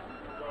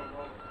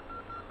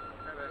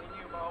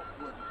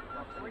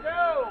 Here we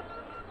go.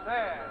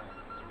 Set.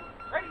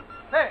 Ready,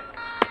 set.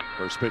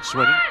 First pitch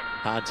swinging.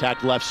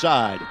 Contact left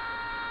side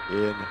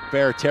in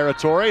fair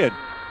territory, and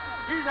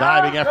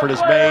Diving effort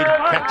is made.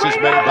 Catch is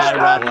made by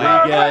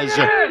Rodriguez.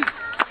 There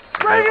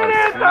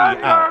are 3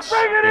 outs in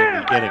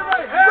the inning.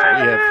 So we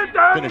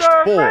have finished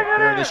full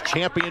here in this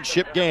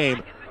championship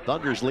game.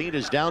 Thunder's lead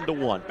is down to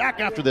 1. Back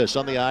after this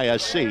on the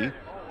ISC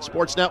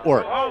Sports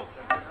Network.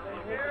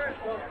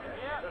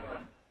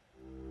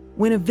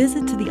 When a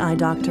visit to the eye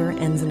doctor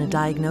ends in a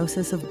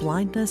diagnosis of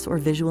blindness or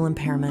visual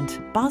impairment,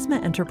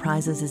 Bosma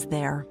Enterprises is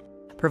there,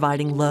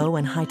 providing low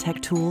and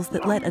high-tech tools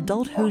that let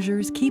adult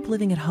Hoosiers keep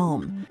living at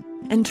home,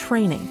 and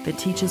training that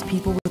teaches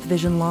people with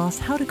vision loss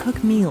how to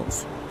cook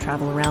meals,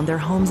 travel around their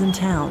homes and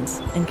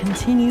towns, and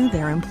continue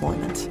their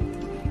employment.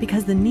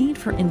 Because the need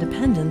for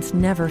independence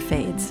never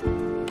fades,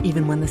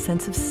 even when the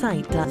sense of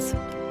sight does.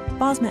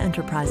 Bosma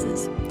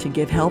Enterprises. To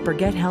give help or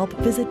get help,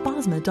 visit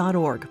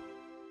bosma.org.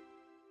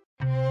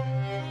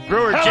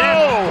 Brewer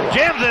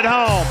jams it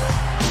home.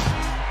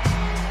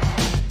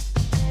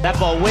 That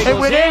ball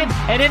wiggles in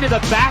and into the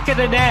back of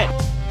the net.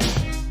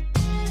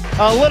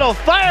 A little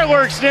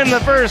fireworks in the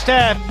first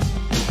half.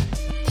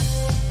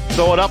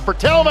 Throw it up for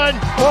Tillman.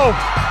 Whoa,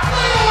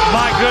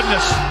 my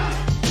goodness.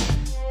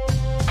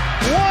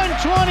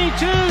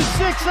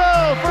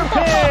 122.60 for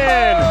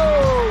Penn.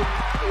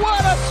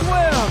 What a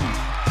swim.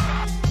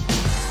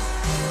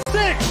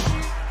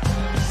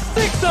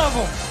 6 of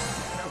them.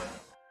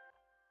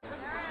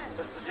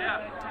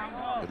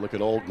 Good look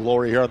at Old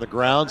Glory here on the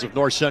grounds of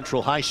North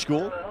Central High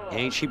School.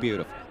 Ain't she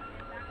beautiful?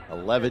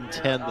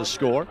 11-10 the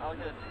score.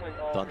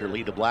 Thunder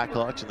lead the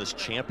Blackhawks in this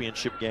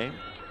championship game.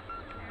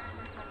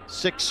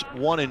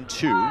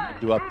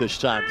 6-1-2 due up this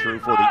time through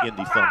for the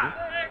Indy Thunder.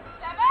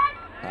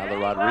 Tyler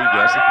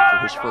Rodriguez looking for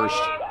his first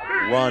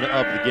run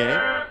of the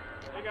game.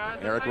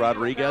 Eric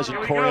Rodriguez and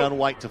Corian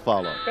White to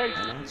follow.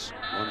 And that's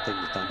one thing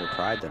the Thunder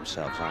pride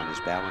themselves on is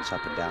balance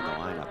up and down the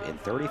lineup. In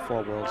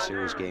 34 World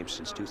Series games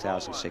since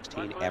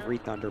 2016, every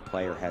Thunder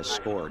player has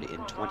scored in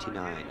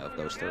 29 of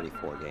those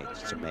 34 games.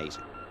 It's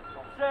amazing.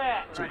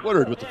 So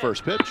Woodard with the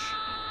first pitch.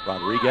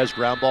 Rodriguez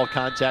ground ball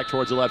contact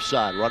towards the left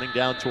side, running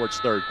down towards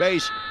third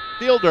base.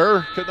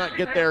 Fielder could not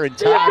get there in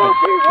time. And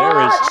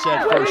there is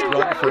said first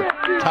run for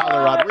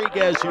Tyler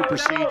Rodriguez, who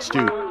proceeds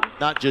to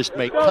not just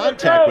make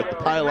contact with the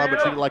pylon, but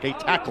treat it like a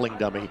tackling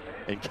dummy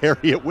and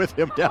carry it with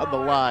him down the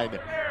line.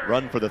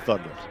 Run for the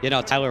Thunder. You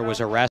know, Tyler was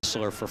a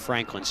wrestler for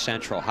Franklin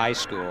Central High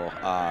School,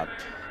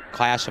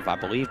 class of, I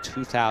believe,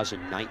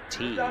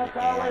 2019,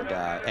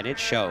 and it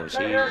shows.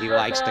 He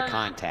likes the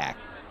contact.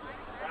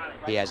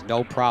 He has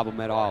no problem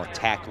at all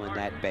tackling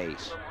that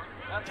base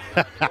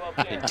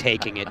and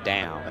taking it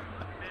down.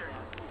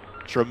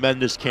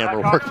 Tremendous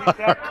camera work by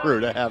our crew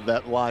to have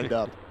that lined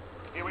up.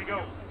 Here we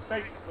go.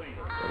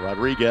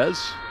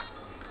 Rodriguez.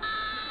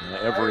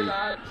 Every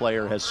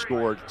player has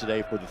scored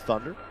today for the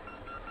Thunder.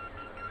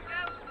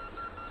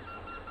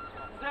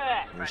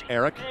 There's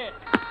Eric,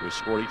 who has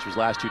scored each of his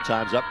last 2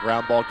 times up.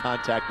 Ground ball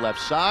contact left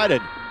side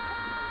and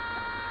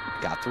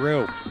got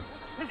through.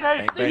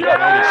 Bang, bang,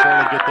 bang,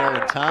 Sterling get there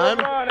in time.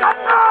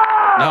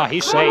 No,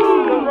 he's safe.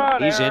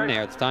 He's in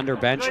there. The Thunder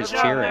bench is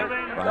cheering.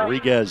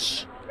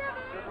 Rodriguez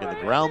in the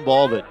ground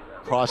ball that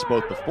crossed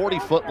both the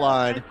 40-foot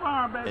line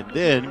and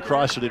then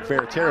crossed it in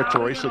fair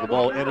territory, so the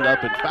ball ended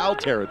up in foul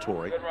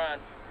territory.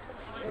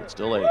 It's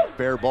still a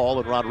fair ball,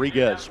 and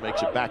Rodriguez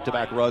makes it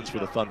back-to-back runs for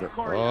the Thunder.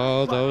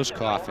 Oh, those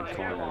coffin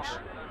corners.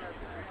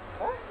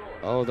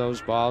 Oh,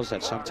 those balls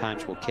that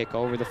sometimes will kick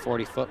over the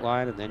 40-foot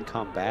line and then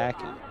come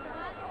back, and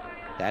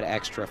that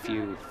extra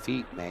few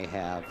feet may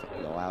have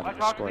allowed him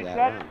to score that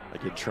run.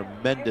 Again,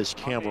 tremendous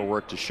camera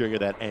work to show you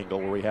that angle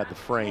where we had the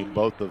frame,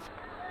 both of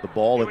the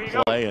ball in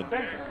play and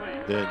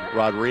then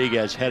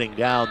Rodriguez heading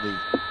down the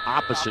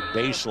opposite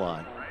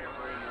baseline.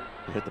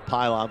 Hit the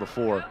pylon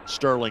before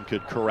Sterling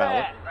could corral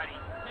it.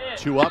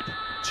 2 up,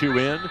 2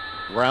 in,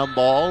 ground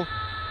ball,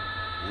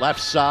 left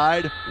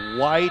side,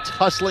 White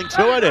hustling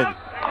to it, and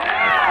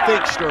I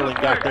think Sterling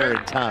got there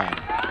in time.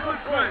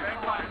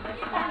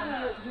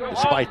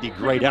 Despite the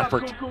great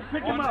effort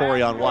from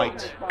Corian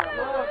White.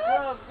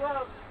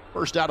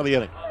 First out of the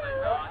inning.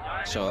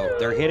 So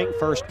they're hitting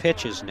first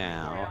pitches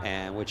now,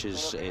 and which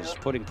is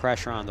putting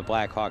pressure on the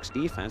Blackhawks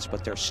defense,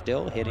 but they're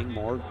still hitting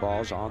more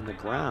balls on the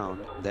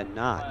ground than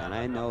not. And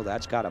I know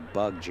that's got to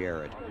bug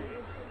Jared.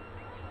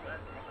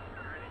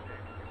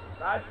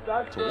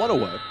 It's a 1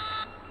 away.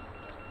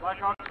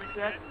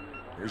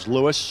 Here's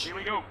Lewis. Here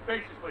we go.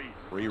 Faces, please.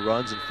 3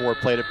 runs and 4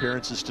 plate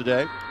appearances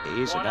today.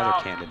 He's another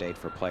candidate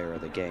for player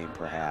of the game,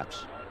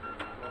 perhaps.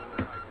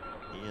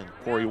 And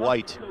Corey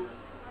White,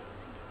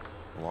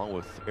 along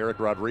with Eric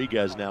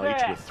Rodriguez, now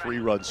each with 3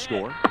 runs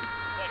scored.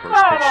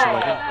 First pitch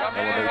swinging,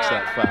 elevates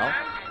that foul.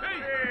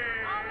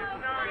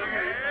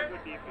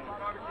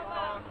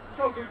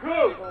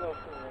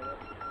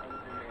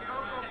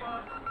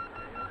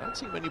 I haven't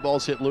seen many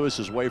balls hit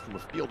Lewis's way from a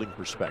fielding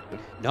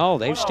perspective. No,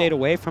 they've stayed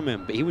away from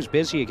him. He was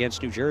busy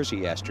against New Jersey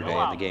yesterday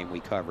in the game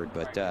we covered,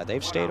 but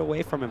they've stayed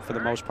away from him for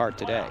the most part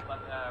today.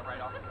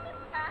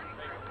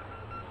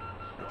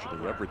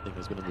 Virtually everything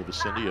has been in the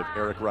vicinity of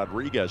Eric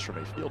Rodriguez from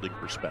a fielding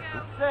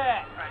perspective.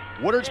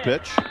 Woodard's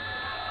pitch,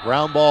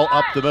 ground ball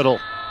up the middle.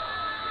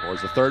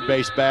 Towards the third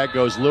base bag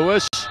goes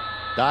Lewis.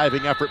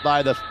 Diving effort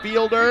by the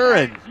fielder,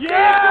 and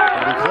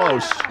pretty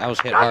close. That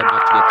was hit hard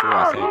enough to get through,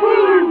 I think.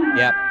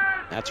 Yep,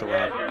 that's a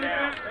run.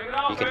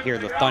 You can hear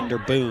the thunder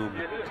boom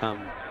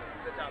come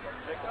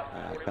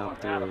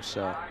through,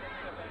 so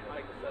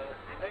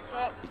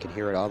you can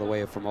hear it all the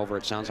way from over.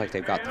 It sounds like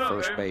they've got the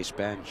first base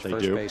bench,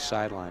 first base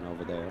sideline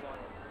over there.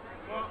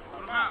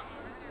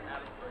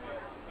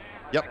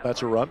 Yep,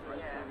 that's a run.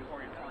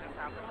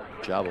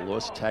 Java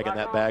Lewis tagging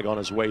that bag on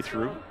his way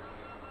through,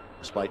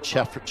 despite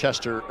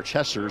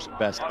Chester's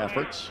best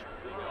efforts.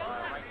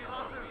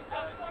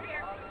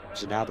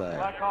 So now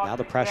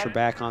the pressure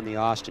back on the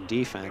Austin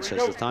defense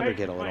as the Thunder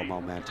get a little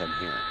momentum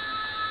here.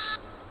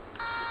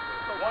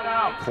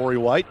 Corey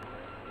White.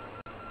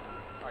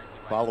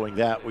 Following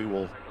that, we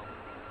will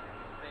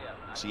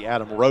see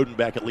Adam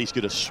Rodenbeck at least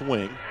get a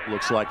swing,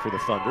 looks like, for the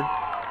Thunder.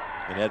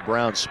 And Ed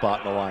Brown's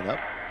spot in the lineup.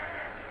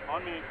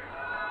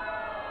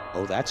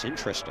 Oh, that's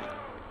interesting.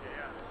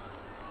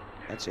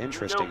 That's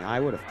interesting. I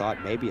would have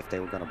thought maybe if they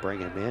were going to bring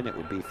him in, it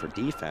would be for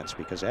defense,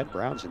 because Ed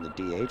Brown's in the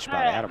DH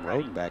spot. Adam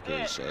Rodenbeck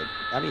is,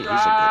 I mean, he's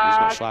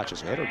no slouch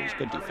as a hitter, but he's a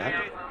good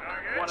defender.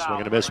 Swing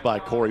and a miss by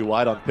Corey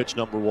White on pitch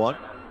number 1.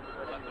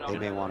 They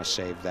may want to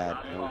save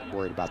that. They're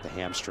worried about the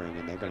hamstring,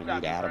 and they're going to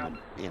need Adam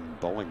in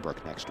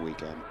Bolingbrook next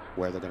weekend,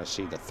 where they're going to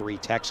see the 3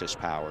 Texas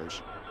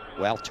powers.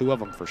 Well, 2 of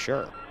them for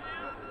sure.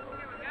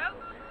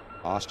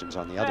 Austin's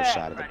on the other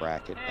side of the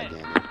bracket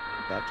again.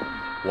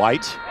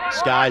 White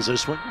skies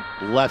this one,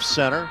 left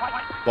center.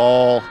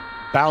 Ball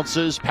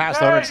bounces past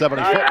the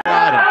 170-foot line,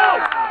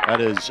 and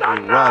that is a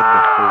run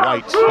for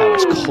White. That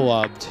was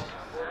clubbed.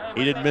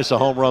 He didn't miss a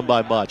home run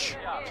by much.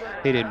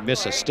 He didn't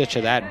miss a stitch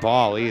of that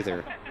ball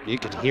either. You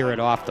could hear it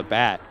off the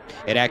bat.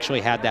 It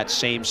actually had that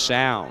same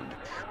sound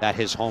that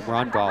his home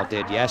run ball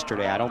did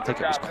yesterday. I don't think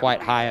it was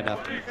quite high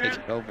enough to take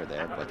it over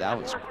there, but that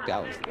was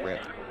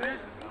ripped.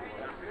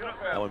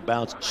 That one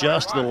bounced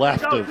just to the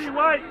left of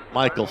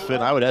Michael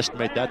Finn. I would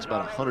estimate that's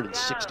about a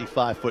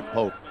 165-foot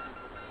poke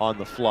on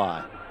the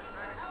fly.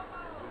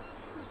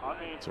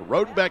 So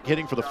Rodenbeck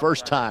hitting for the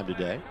first time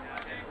today.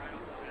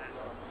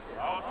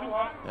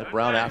 Ed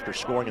Brown, after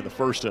scoring in the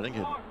first inning,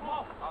 had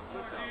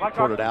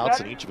recorded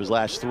outs in each of his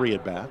last 3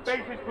 at-bats.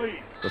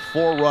 The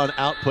 4-run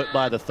output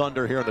by the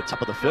Thunder here in the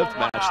top of the 5th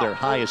match, their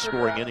highest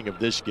scoring inning of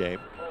this game.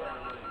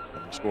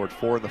 And scored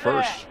 4 in the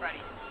first.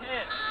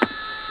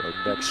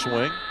 Rodenbeck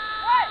swing.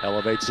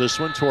 Elevates this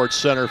one towards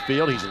center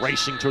field. He's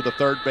racing to the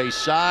third base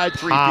side.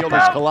 3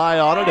 fielders collide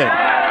on it, and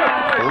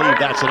I believe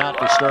that's an out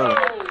for Sterling.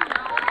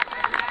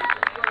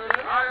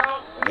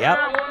 Yep.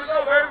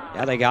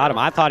 Yeah, they got him.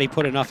 I thought he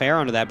put enough air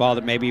onto that ball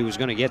that maybe he was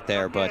going to get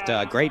there, but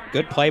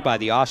good play by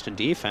the Austin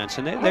defense,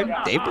 and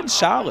they've been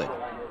solid.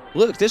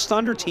 Look, this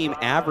Thunder team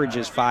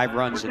averages 5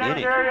 runs an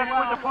inning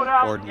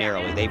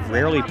ordinarily. They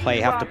rarely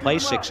have to play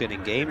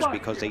 6-inning games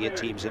because they get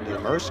teams into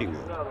the mercy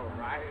rule.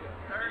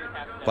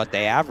 But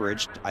they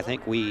averaged, I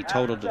think we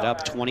totaled it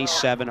up,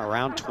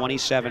 around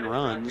 27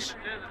 runs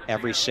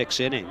every 6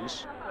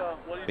 innings,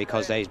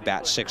 because they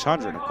bat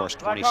 600. Of course,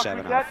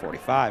 27 out of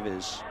 45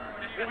 is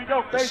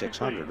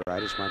 600,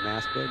 right? Is my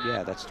math good?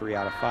 Yeah, that's 3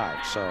 out of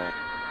 5.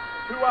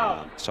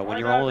 So when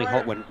you're only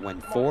when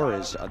 4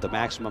 is the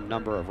maximum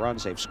number of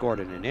runs they've scored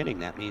in an inning,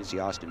 that means the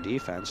Austin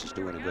defense is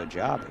doing a good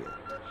job here.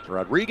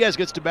 Rodriguez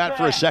gets to bat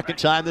for a second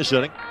time this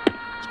inning.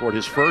 Scored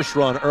his first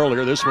run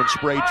earlier. This one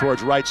sprayed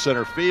towards right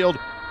center field.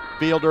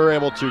 Fielder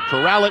able to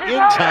corral it in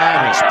time.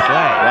 Nice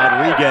play.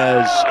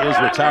 Rodriguez is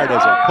retired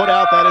as a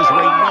putout. That is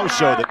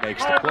Reynoso that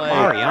makes the play.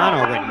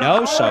 Mariano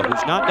Reynoso,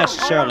 who's not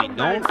necessarily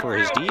known for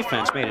his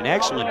defense, made an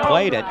excellent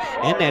play to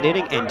end that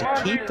inning and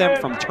to keep them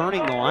from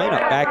turning the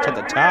lineup back to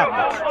the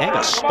top. Hang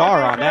a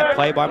star on that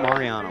play by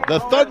Mariano. The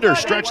Thunder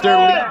stretch their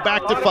lead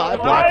back to 5.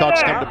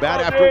 Blackhawks come to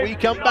bat after we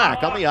come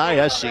back on the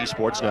ISC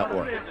Sports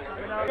Network.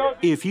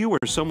 If you or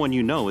someone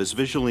you know is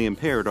visually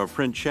impaired or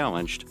print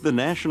challenged, the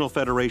National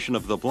Federation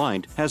of the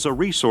Blind has a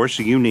resource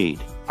you need.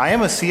 I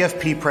am a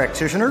CFP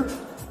practitioner,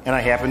 and I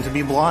happen to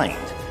be blind.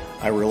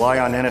 I rely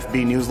on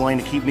NFB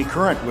Newsline to keep me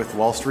current with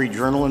Wall Street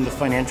Journal and the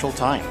Financial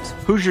Times.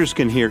 Hoosiers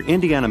can hear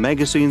Indiana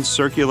magazines,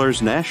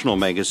 circulars, national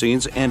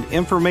magazines, and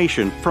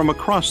information from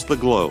across the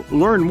globe.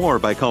 Learn more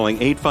by calling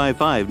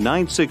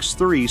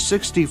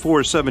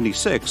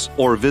 855-963-6476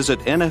 or visit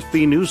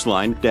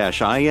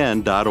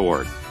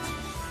nfbnewsline-in.org.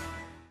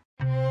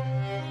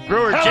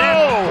 Brewer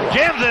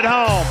jams it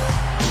home.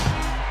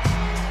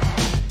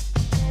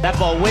 That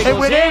ball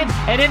wiggles in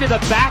and into the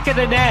back of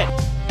the net.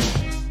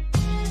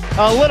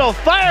 A little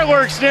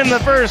fireworks in the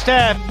first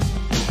half.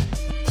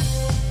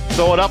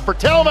 Throw it up for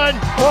Tillman.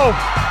 Whoa.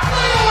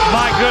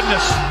 My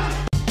goodness.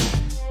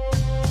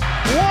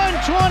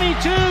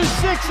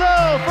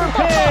 122-6-0 for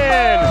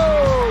Penn.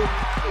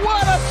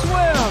 What a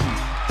swim.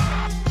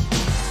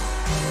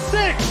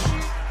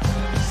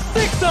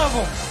 6 of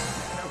them.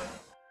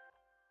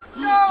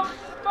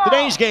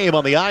 Today's game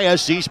on the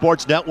ISC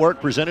Sports Network,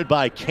 presented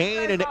by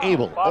Kane and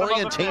Abel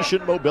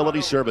Orientation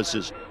Mobility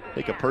Services.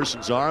 Take a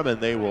person's arm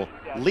and they will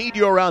lead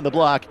you around the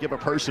block. Give a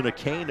person a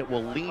cane that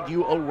will lead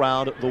you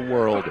around the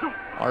world.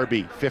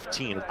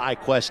 RB15 at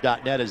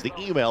iQuest.net is the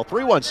email.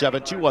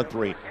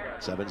 317-213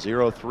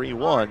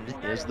 7031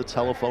 is the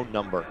telephone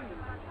number.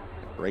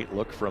 Great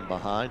look from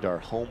behind our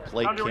home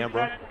plate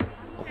camera.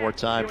 One more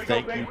time,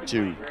 thank you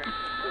to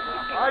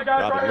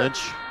Robin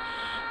Lynch,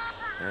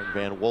 Aaron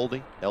Van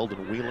Wolde,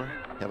 Eldon Wheeler,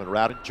 Kevin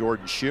Rowden,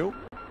 Jordan Shue.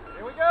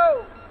 Here we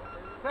go.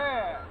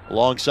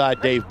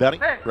 Alongside Dave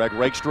Benning, Greg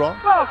Rakestraw.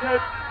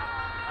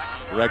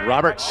 Greg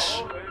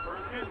Roberts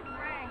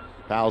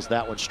fouls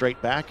that one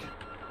straight back.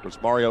 It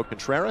was Mario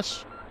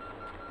Contreras.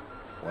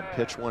 One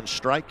pitch, one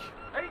strike.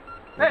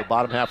 In the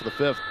bottom half of the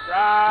fifth.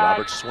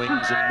 Roberts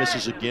swings and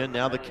misses again.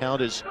 Now the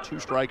count is 2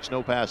 strikes,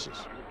 no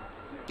passes.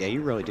 Yeah,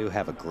 you really do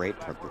have a great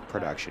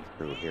production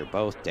crew here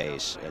both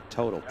days.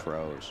 Total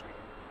pros.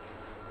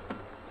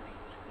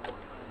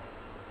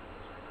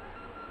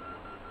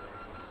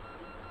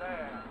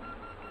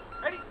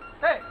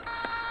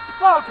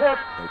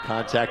 No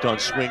contact on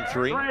swing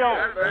 3.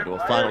 Into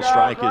a final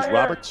strike is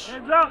Roberts.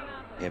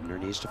 Hibner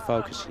needs to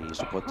focus. He needs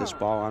to put this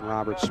ball on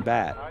Roberts'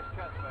 bat.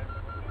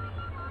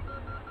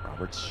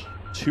 Roberts,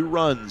 2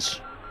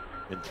 runs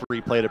in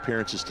 3 plate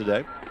appearances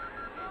today.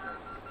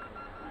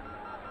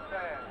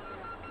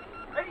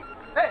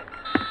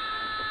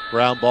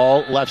 Ground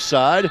ball left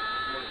side.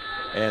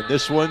 And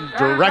this one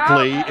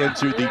directly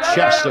into the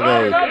chest of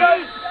a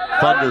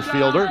Thunder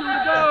fielder.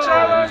 That's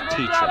how you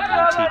teach him.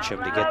 You teach him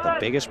to get the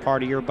biggest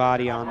part of your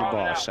body on the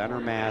ball. Center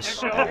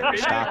mass, and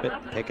stop it,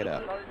 and pick it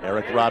up.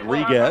 Eric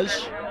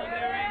Rodriguez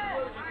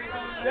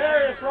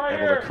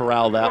able to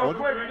corral that one.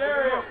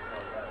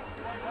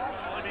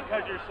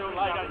 Because you're so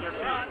light on your feet.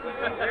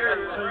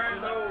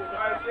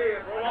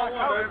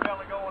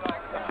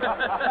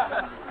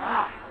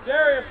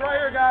 Darius, right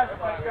here, guys.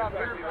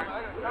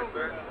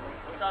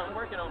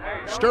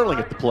 Sterling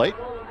at the plate.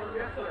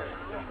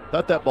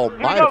 Thought that ball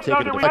might have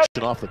taken a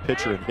deflection off the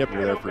pitcher and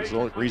Hibner there, for the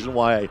only reason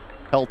why I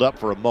held up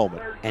for a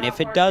moment. And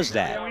if it does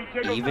that,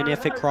 even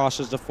if it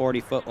crosses the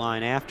 40-foot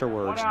line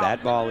afterwards,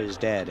 that ball is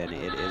dead, and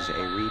it is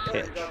a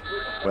re-pitch.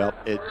 Well,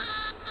 it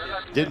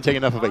didn't take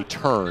enough of a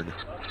turn.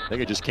 I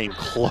think it just came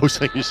close. I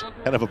think just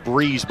kind of a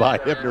breeze by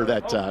Hibner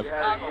that time.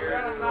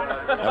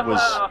 That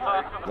was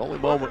the only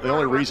moment, the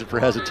only reason for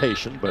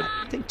hesitation. But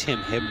I think Tim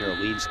Hibner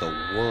leads the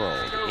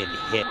world in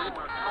hit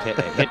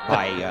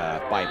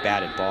by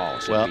batted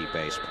balls in beat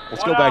baseball.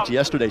 Let's go back to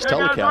yesterday's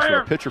telecast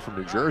where a pitcher from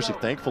New Jersey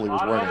thankfully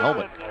was wearing a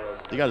helmet.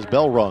 He got his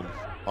bell rung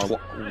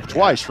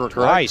twice, correct?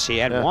 Twice. He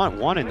had one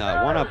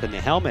up in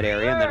the helmet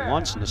area and then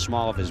once in the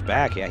small of his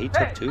back. Yeah, he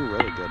took 2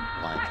 really good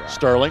line drives.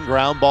 Sterling,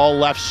 ground ball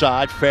left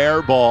side,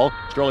 fair ball.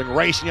 Sterling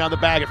racing on the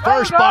bag at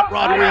first, but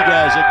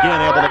Rodriguez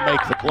again able to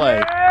make the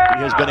play.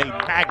 He has been a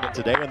magnet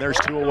today, and there's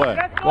 2 away.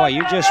 Boy,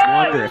 you just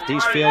wonder if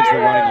these fields were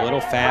running a little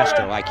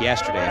faster like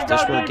yesterday, if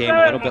this were a game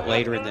a little bit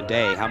later in the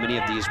day, how many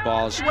of these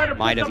balls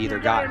might have either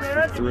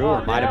gotten through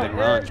or might have been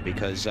runs,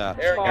 because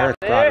Eric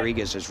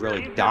Rodriguez has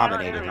really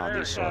dominated on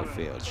these slow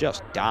fields,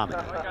 just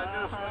dominated.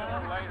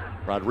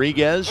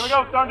 Rodriguez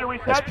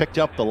has picked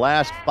up the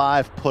last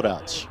 5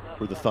 putouts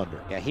for the Thunder.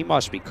 Yeah, he's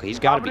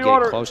got to be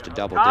getting close to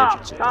double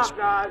digits at this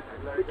point.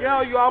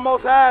 Miguel, you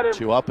almost had him.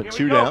 2 up and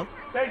 2 down.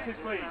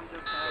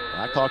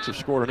 Blackhawks have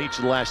scored on each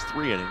of the last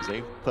 3 innings.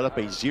 They put up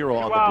a 0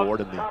 on the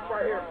board in the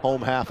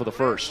home half of the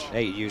first.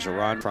 They use a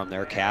run from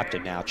their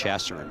captain now,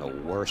 Chesser, in the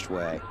worst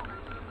way.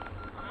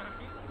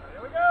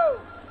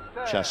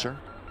 Chesser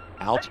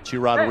out to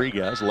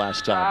Rodriguez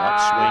last time up.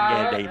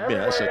 Swing and a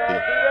miss at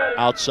the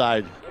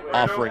outside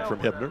offering from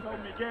Hibner.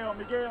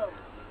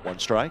 1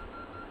 strike.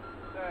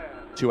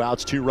 2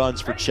 outs, 2 runs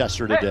for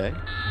Chesser today.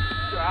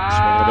 Swing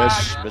and a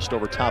miss. Missed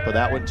over top of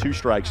that one. 2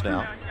 strikes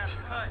now.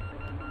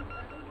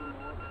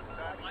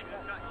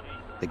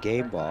 The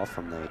game ball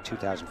from the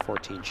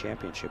 2014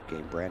 championship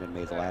game, Brandon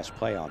made the last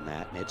play on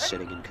that, and it's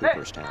sitting in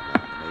Cooperstown now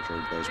in the Major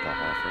League Baseball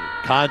Hall of Fame.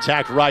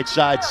 Contact right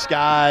side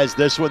skies.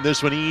 This one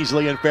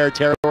easily in fair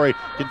territory.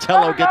 Can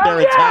Tello get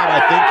there in time?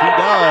 I think he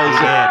does.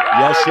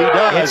 Yes, he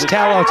does. It's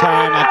Tello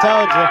time, I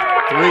told you.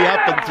 3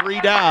 up and 3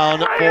 down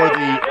for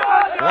the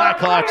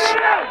Blackhawks.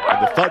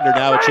 And the Thunder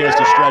now a chance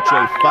to stretch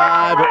a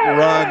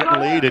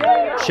 5-run lead. And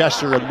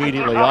Chesser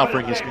immediately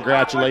offering his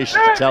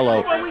congratulations to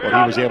Tello, what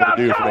he was able to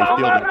do from a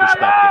fielding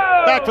perspective.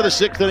 Back for the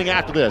 6th inning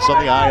after this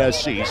on the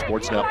ISC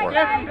Sports Network.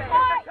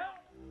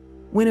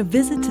 When a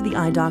visit to the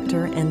eye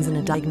doctor ends in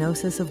a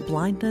diagnosis of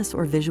blindness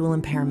or visual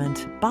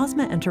impairment,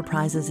 Bosma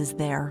Enterprises is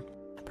there,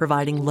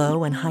 providing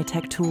low and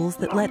high-tech tools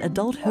that let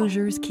adult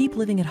Hoosiers keep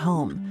living at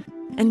home,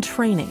 and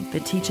training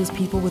that teaches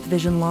people with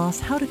vision loss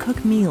how to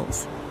cook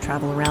meals,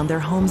 travel around their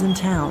homes and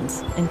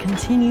towns, and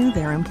continue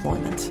their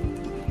employment.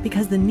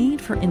 Because the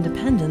need for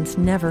independence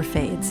never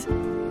fades,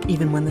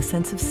 even when the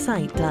sense of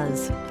sight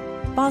does.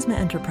 Bosma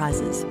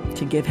Enterprises.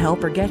 To give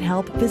help or get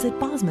help, visit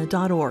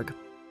bosma.org.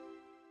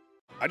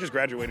 I just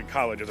graduated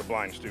college as a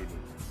blind student.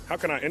 How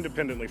can I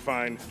independently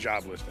find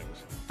job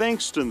listings?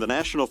 Thanks to the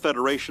National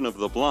Federation of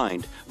the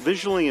Blind,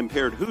 visually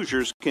impaired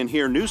Hoosiers can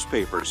hear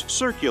newspapers,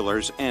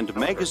 circulars, and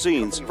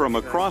magazines from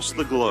across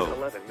the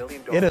globe.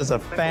 It is a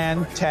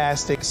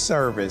fantastic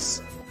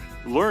service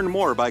Learn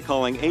more by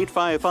calling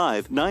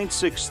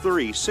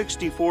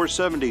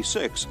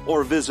 855-963-6476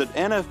 or visit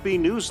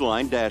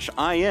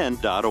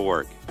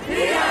nfbnewsline-in.org.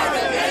 We are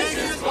the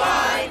nation's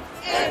blind,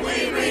 and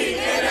we read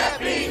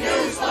NFB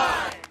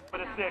Newsline.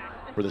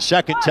 For the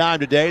second time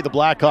today, the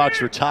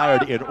Blackhawks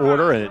retired in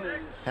order, and it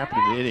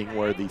happened in an inning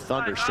where the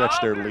Thunder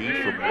stretched their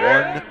lead from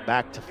 1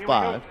 back to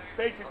 5.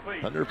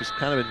 Thunder has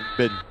kind of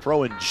been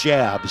throwing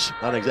jabs,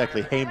 not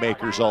exactly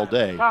haymakers all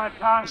day.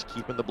 Just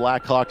keeping the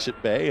Blackhawks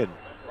at bay, and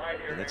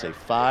it's a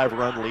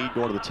 5-run lead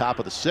going to the top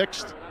of the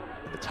 6th.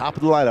 And the top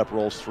of the lineup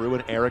rolls through,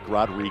 and Eric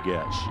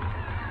Rodriguez.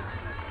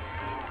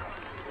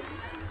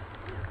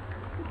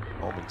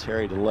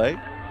 Momentary delay,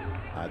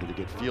 either to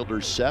get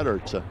fielders set or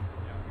to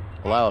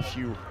allow a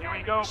few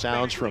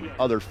sounds from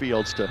other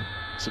fields to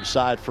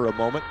subside for a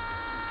moment.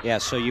 Yeah,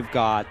 so you've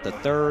got the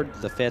 3rd,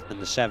 the 5th, and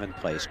the 7th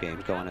place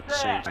games going at the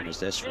same time as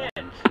this one.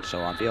 So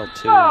on field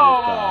 2, you've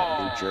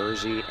got New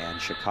Jersey and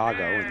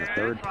Chicago in the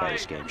 3rd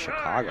place game.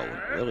 Chicago was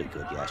really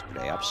good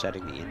yesterday,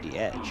 upsetting the Indy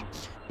Edge.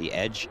 The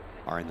Edge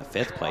are in the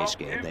 5th place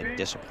game. They're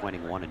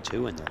disappointing 1 and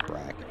 2 in their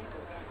bracket,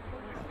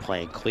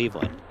 playing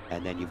Cleveland.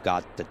 And then you've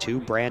got the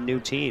 2 brand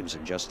new teams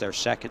in just their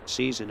 2nd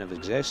season of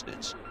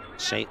existence.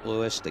 St.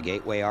 Louis, the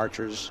Gateway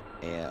Archers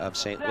of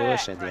St.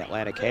 Louis, and the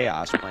Atlanta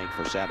Chaos playing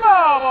for 7.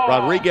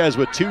 Rodriguez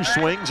with 2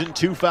 swings and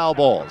 2 foul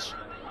balls.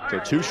 So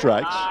 2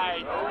 strikes.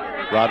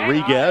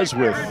 Rodriguez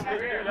with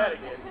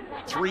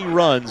 3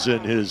 runs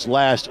in his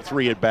last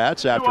 3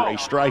 at-bats after a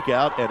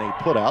strikeout and a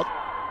putout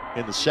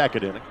in the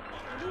 2nd inning.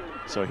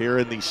 So here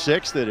in the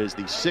 6th, it is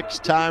the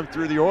 6th time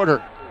through the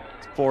order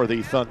for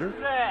the Thunder.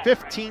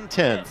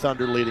 15-10,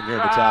 Thunder leading here in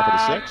the top of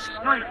the 6th.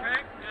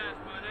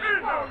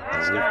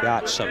 As we've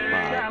got some,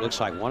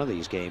 looks like one of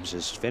these games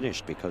is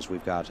finished because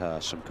we've got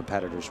some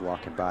competitors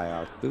walking by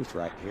our booth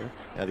right here.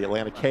 Yeah, the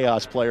Atlanta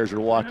Chaos players are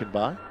walking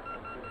by.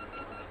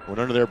 Went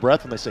under their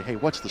breath and they say, hey,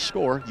 what's the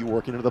score? You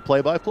working into the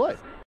play-by-play.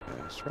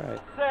 That's right.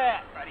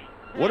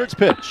 Woodard's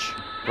pitch.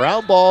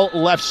 Ground ball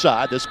left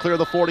side. This clear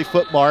the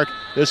 40-foot mark.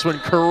 This one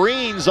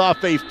careens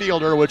off a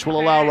fielder, which will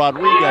allow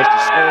Rodriguez to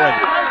score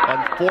an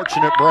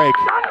unfortunate break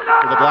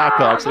for the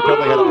Blackhawks. They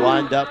probably had it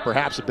lined up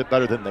perhaps a bit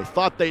better than they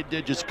thought they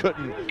did, just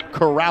couldn't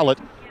corral it.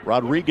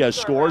 Rodriguez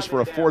scores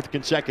for a 4th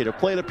consecutive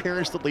plate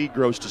appearance. The lead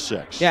grows to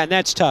 6. Yeah, and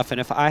that's tough.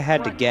 And if I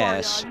had to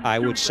guess, I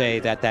would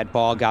say that that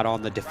ball got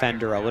on the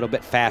defender a little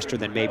bit faster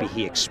than maybe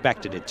he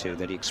expected it to,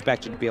 that he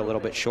expected to be a little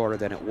bit shorter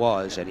than it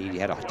was, and he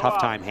had a tough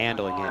time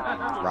handling it.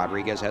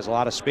 Rodriguez has a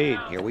lot of speed.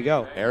 Here we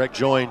go. Eric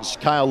joins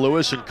Kyle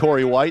Lewis and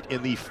Corey White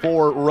in the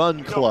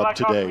 4-run club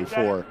today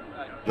for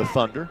the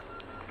Thunder.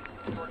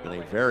 In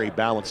a very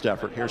balanced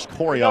effort. Here's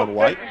Corian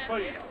White.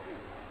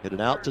 Hit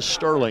an out to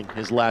Sterling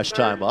his last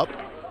time up.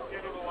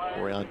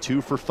 Corian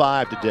 2 for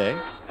 5 today.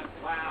 1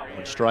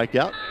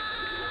 strikeout.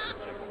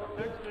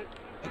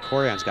 And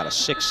Corian's got a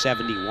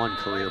 .671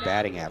 career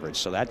batting average,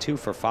 so that 2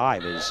 for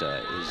 5 is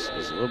a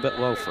little bit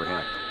low for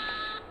him.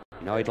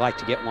 You know, he'd like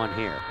to get one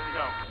here.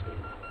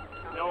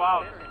 No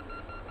out.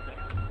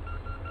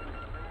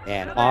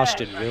 And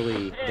Austin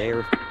really,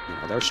 their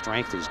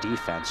strength is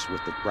defense with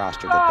the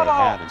roster that they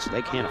have, and so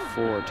they can't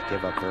afford to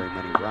give up very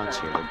many runs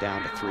here. They're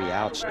down to 3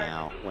 outs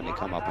now when they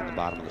come up in the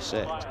bottom of the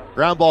 6th.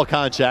 Ground ball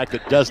contact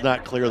that does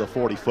not clear the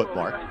 40-foot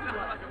mark.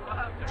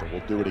 So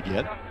we'll do it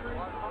again.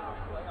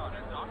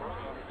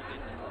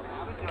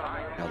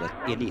 Now the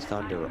Indy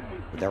Thunder,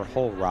 their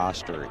whole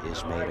roster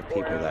is made of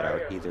people that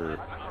are either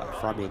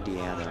from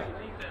Indiana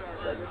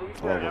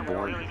or were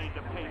born here.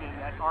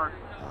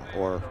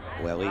 Or,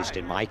 well, at least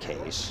in my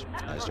case,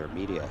 as their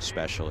media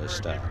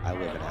specialist, I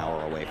live an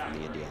hour away from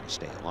the Indiana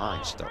state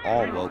line, so they're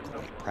all local.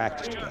 They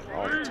practice together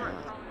all the time.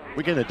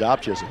 We can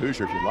adopt you as a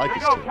Hoosier if you'd like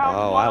us to.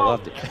 Oh, I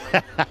loved it.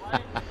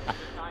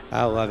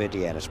 I love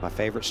Indiana. It's my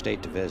favorite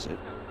state to visit.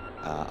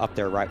 Up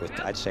there right with,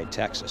 I'd say,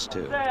 Texas,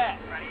 too.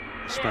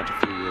 Spent a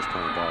few years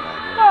playing ball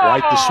down there.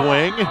 White the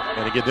swing,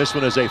 and again, this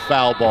one is a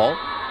foul ball.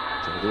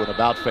 So we'll do an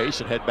about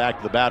face and head back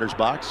to the batter's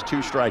box.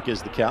 2 strike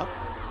is the count.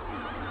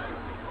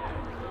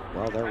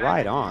 Well, they're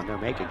right on. They're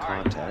making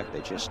contact. They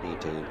just need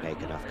to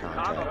make enough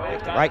contact,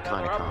 make the right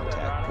kind of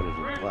contact, put it in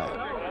play.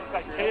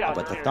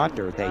 But the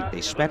Thunder, they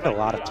spend a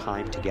lot of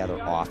time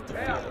together off the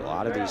field. A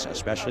lot of these,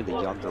 especially the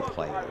younger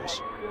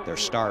players, their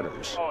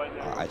starters,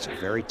 it's a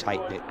very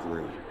tight-knit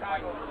group.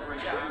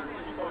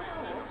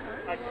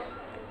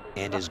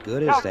 And as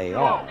good as they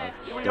are,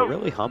 they're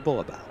really humble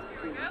about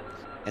it.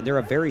 And they're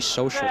a very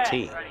social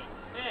team.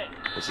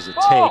 This is a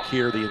take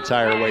here the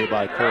entire way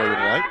by Corey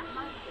White.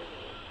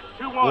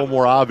 A little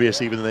more obvious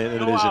even than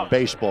it is in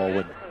baseball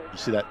when you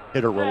see that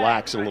hitter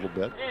relax a little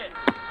bit.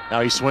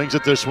 Now he swings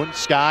at this one,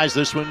 skies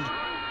this one,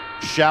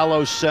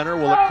 shallow center.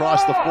 Will it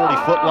cross the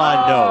 40-foot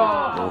line?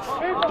 No.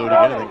 We'll do it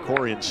again, and then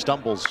Corian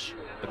stumbles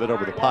a bit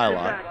over the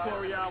pylon.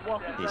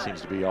 He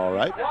seems to be all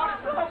right.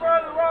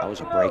 That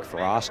was a break for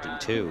Austin,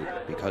 too,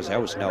 because there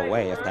was no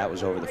way if that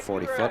was over the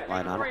 40-foot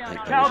line, I don't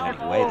think there was any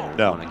way they were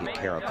going to get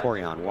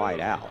Corian White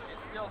out.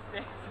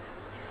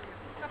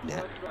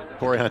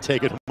 Corian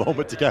taking a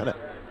moment to kind of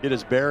get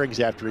his bearings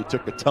after he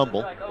took a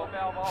tumble,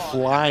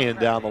 flying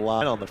down the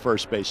line on the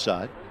first base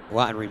side.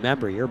 Well, and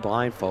remember, you're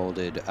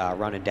blindfolded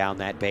running down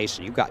that base,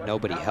 and you've got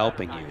nobody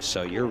helping you,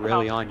 so you're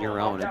really on your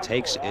own. It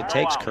takes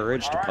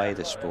courage to play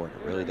this sport.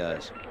 It really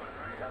does.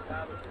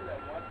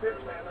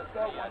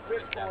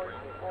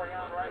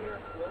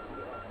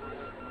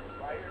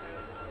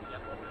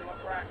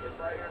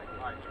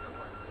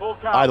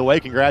 By the way,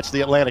 congrats to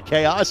the Atlanta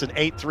Chaos, an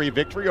 8-3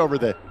 victory over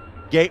the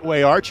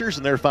Gateway Archers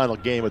in their final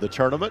game of the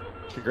tournament.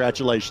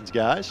 Congratulations,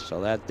 guys.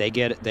 So that they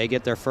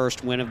get their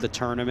first win of the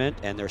tournament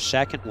and their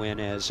second win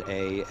as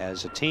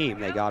a team.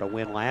 They got a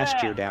win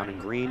last year down in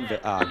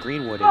Greenwood,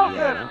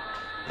 Indiana,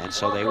 and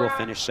so they will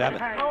finish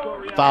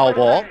 7th. Foul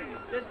ball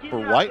for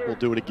White. We'll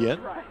do it again.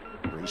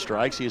 3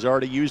 strikes. He has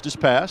already used his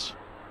pass.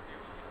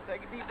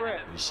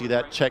 You see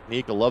that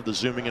technique. I love the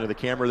zooming into the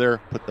camera there.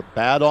 Put the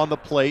bat on the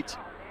plate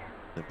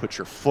and put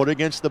your foot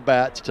against the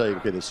bat to tell you,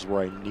 okay, this is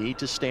where I need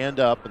to stand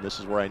up and this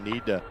is where I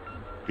need to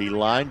be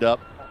lined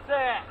up.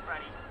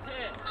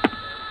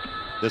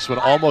 This one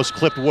almost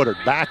clipped Woodard.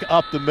 Back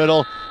up the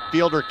middle.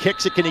 Fielder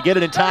kicks it. Can he get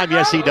it in time?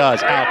 Yes, he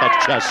does. Out.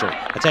 That's Chester.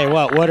 I tell you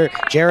what, Woodard,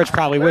 Jared's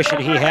probably wishing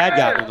he had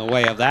gotten in the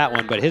way of that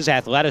one, but his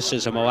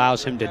athleticism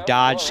allows him to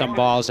dodge some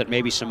balls that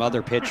maybe some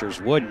other pitchers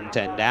wouldn't,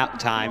 and that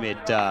time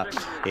it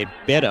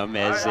bit him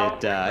as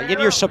it. And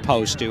you're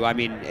supposed to. I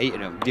mean,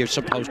 you're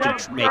supposed to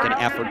make an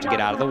effort to get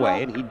out of the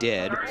way, and he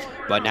did.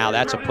 But now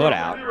that's a put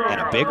out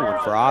and a big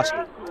one for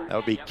Austin. That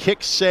would be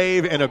kick,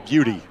 save, and a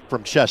beauty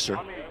from Chester.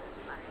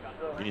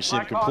 And you see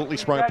him completely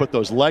sprung and put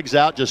those legs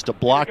out just to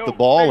block the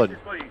ball and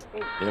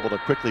able to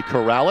quickly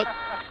corral it.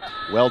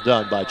 Well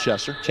done by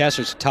Chester.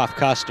 Chester's a tough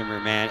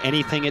customer, man.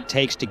 Anything it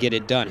takes to get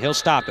it done. He'll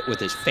stop it with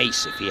his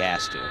face if he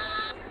has to.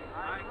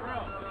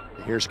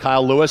 Here's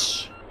Kyle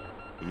Lewis.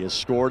 He has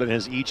scored in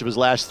each of his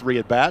last 3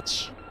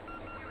 at-bats.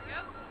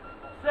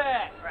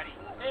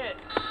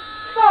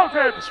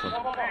 This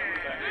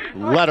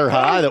one letter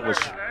high that was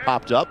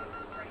popped up.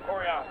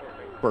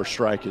 First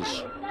strike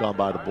is gone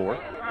by the board.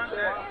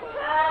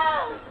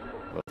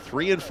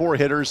 3 and 4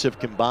 hitters have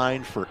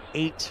combined for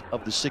 8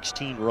 of the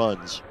 16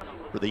 runs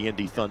for the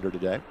Indy Thunder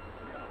today.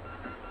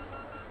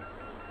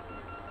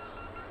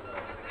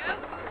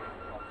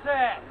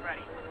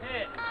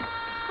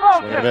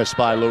 Swing and a miss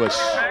by Lewis.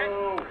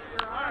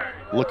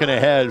 Looking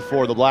ahead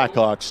for the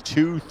Blackhawks,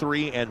 2,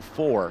 3, and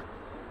 4.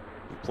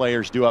 The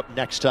players due up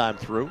next time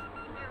through.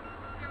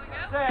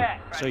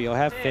 So you'll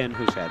have Finn,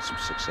 who's had some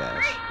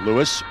success.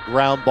 Lewis,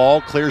 ground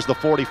ball, clears the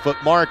 40-foot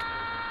mark.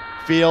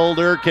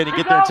 Fielder, can he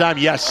get there in time?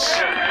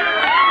 Yes.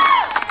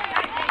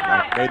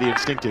 Made the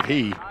instinctive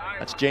he.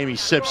 That's Jamie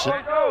Simpson.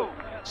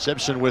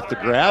 Simpson with the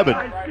grab,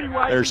 and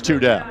there's 2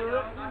 down.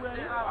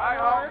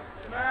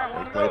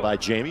 Great play by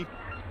Jamie.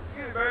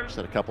 Just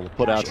had a couple of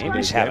putouts.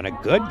 Jamie's having a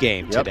good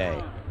game today.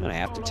 I'm going to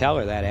have to tell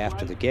her that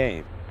after the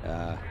game.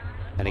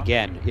 And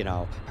again, you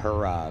know,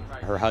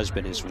 her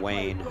husband is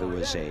Wayne, who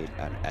is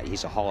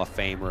he's a Hall of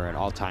Famer, an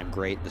all-time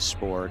great in the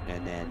sport,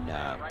 and then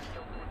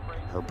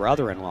her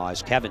brother-in-law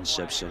is Kevin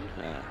Simpson,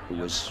 who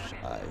was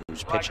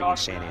pitching in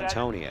San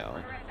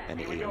Antonio, an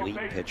elite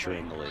pitcher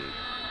in the league.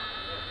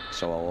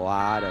 So a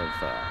lot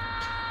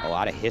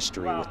of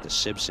history with the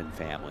Simpson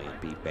family in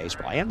beat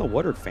baseball, and the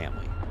Woodard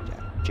family.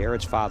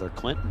 Jared's father,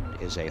 Clinton,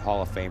 is a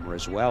Hall of Famer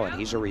as well, and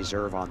he's a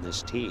reserve on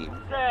this team,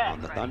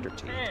 on the Thunder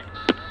team.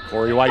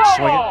 Corey White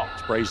swinging,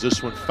 sprays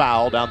this one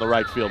foul down the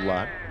right field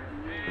line,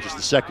 which is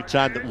the second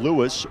time that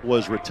Lewis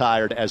was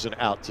retired as an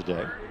out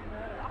today.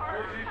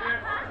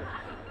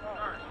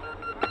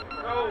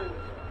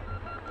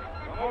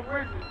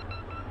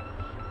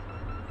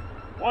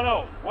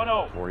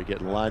 Corey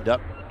getting lined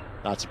up.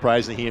 Not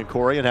surprising he and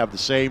Corey have the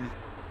same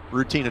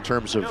routine in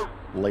terms of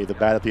lay the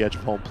bat at the edge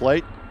of home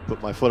plate,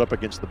 put my foot up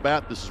against the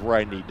bat. This is where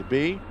I need to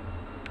be.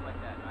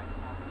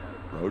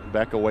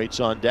 Rodenbeck awaits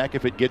on deck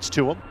if it gets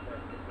to him.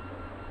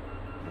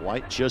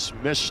 White just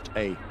missed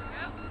a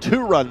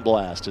 2-run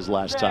blast his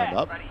last time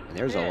up. And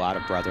there's a lot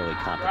of brotherly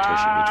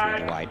competition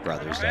between the White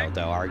brothers.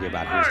 They'll argue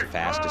about who's the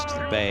fastest to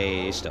the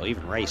base. They'll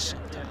even race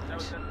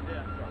sometimes.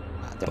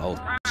 They're both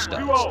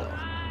studs, though.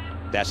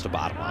 That's the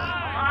bottom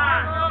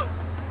line.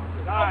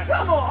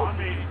 Come on!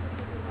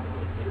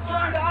 You're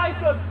trying to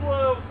ice us,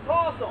 Blue.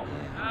 Toss them.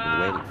 Yeah,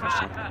 we're waiting for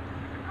something.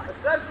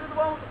 Especially the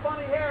one with the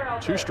funny hair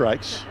out 2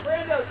 strikes.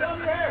 Brando, show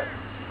me your hair.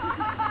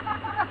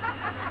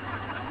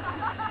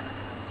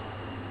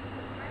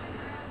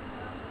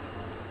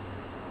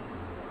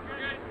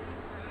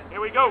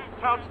 Here we go.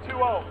 Counts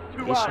 2-0.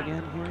 2 This wide.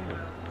 again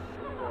here?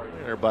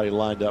 Everybody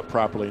lined up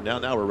properly now.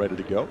 Now we're ready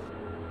to go.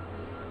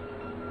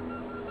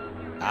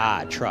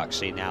 Truck.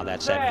 See, now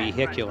that's that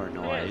vehicular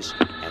noise,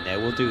 and they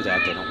will do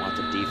that. They don't want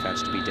the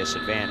defense to be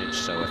disadvantaged,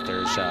 so if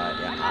there's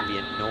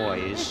ambient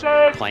noise,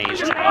 planes,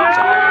 trains,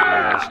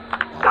 automobiles,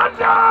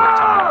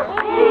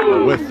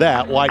 With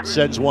that, White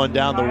sends one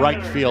down the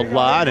right field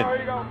line and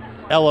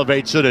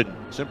elevates it, and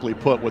simply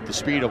put, with the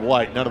speed of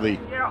White, none of the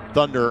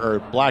Thunder or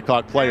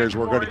Blackhawk players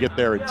were going to get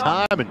there in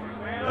time, and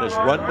That is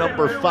run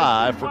number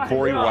 5 for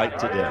Corey White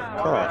today.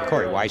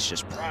 Corey White's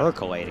just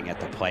percolating at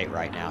the plate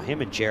right now.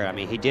 Him and Jared, I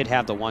mean, he did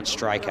have the one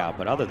strikeout,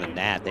 but other than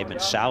that, they've been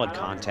solid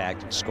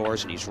contact and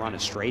scores, and he's running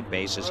straight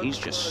bases. He's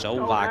just so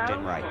locked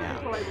in right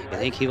now. I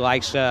think he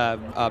likes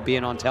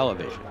being on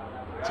television.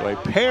 So a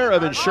pair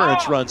of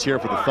insurance runs here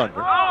for the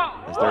Thunder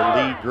as their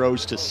lead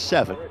grows to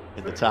 7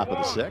 in the top of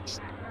the 6th.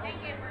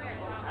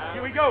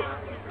 Here we go.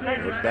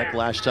 Beck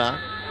last time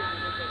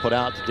put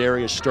out to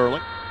Darius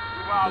Sterling,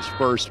 his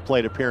first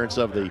plate appearance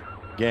of the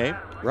game.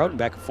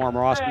 Rodenbeck, a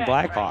former Austin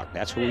Blackhawk.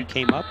 That's who he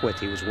came up with.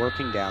 He was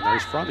working down there.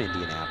 He's from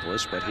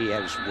Indianapolis, but he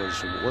was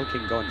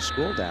working, going to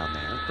school down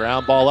there.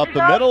 Ground ball up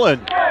the middle,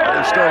 and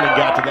Sterling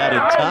got to that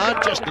in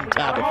time, just in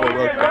time before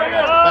Rodenbeck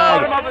got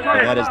to the bag,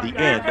 and that is the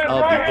end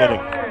of the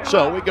inning.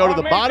 So we go to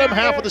the bottom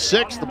half of the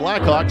 6th. The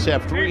Blackhawks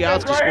have 3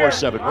 outs to score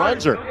 7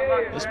 runs.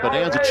 This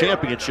Bonanza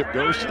championship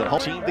goes to the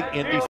home team, the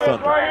Indy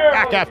Thunder.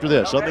 Back after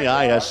this on the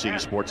ISC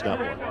Sports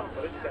Network.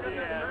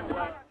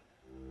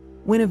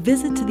 When a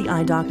visit to the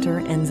eye doctor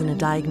ends in a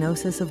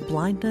diagnosis of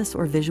blindness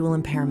or visual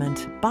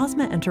impairment,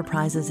 Bosma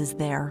Enterprises is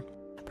there,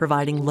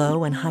 providing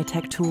low and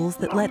high-tech tools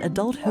that let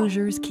adult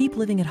Hoosiers keep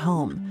living at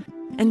home,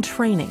 and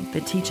training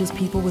that teaches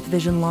people with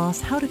vision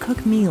loss how to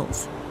cook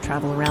meals,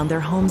 travel around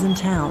their homes and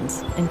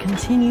towns, and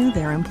continue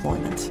their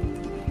employment.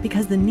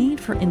 Because the need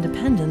for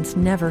independence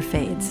never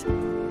fades,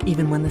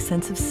 even when the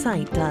sense of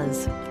sight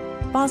does.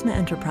 Bosma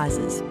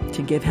Enterprises.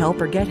 To give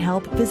help or get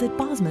help, visit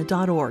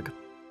bosma.org.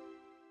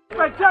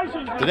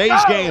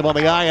 Today's game on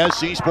the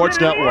ISC Sports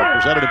Network,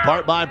 presented in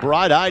part by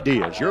Bright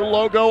Ideas. Your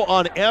logo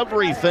on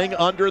everything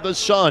under the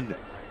sun.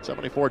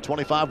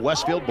 7425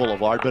 Westfield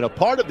Boulevard, been a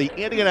part of the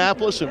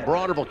Indianapolis and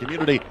Broderville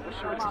community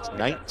since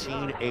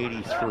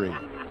 1983.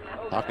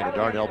 Talking to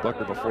Darnell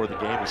Booker before the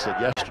game, he said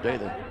yesterday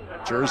the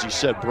jersey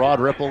said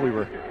Broad Ripple.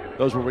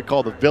 Those were what we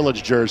call the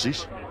village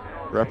jerseys,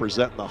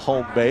 representing the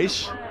home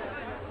base.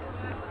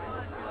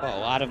 Well, a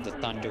lot of the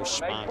Thunder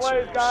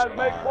sponsors are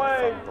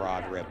from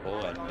Broad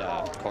Ripple, and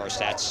of course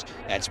that's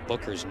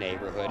Booker's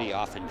neighborhood. He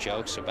often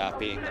jokes about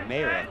being the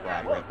mayor of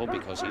Broad Ripple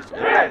because he's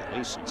lived there at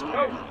least since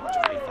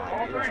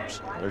 25 years or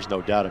so. There's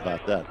no doubt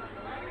about that.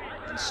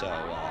 And so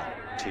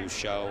to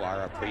show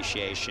our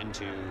appreciation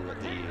to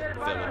the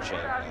village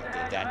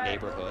of that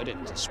neighborhood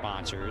and the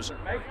sponsors,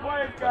 we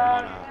put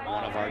them on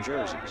one of our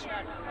jerseys.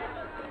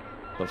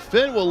 But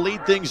Finn will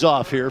lead things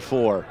off here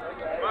for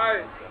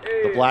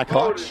the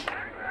Blackhawks.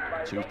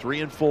 2, 3,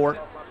 and 4.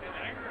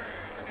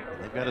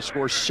 They've got to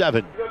score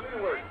 7.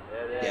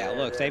 Yeah,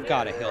 look, they've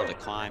got a hill to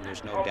climb.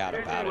 There's no doubt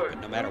about it.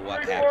 But no matter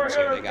what happens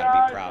here, they got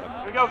to be proud of.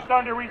 Here we go,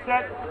 Thunder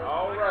reset.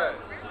 All right.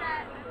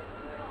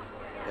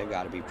 They've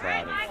got to be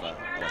proud of what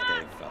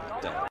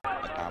they've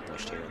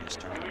accomplished here in this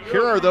tournament.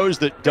 Here are those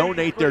that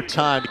donate their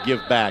time to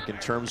give back. In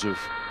terms of,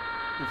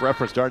 we've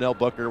referenced Darnell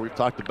Booker. We've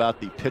talked about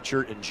the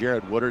pitcher and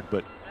Jared Woodard,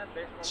 but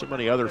so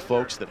many other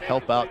folks that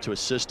help out to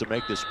assist to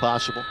make this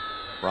possible.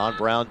 Ron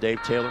Brown,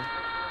 Dave Taylor,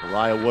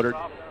 Mariah Woodard,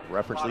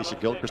 referenced Lisa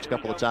Gilchrist a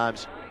couple of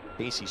times,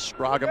 Casey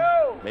Scroggum,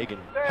 Megan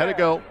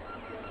Pedigo,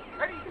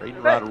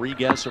 Braden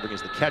Rodriguez serving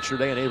as the catcher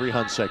today, and Avery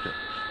Hunsaker.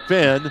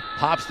 Finn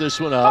pops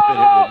this one up, and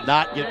it will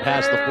not get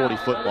past the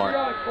 40-foot mark.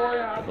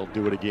 And he'll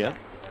do it again.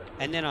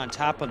 And then on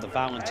top of the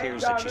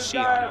volunteers that you see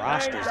on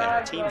rosters that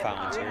are team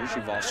volunteers,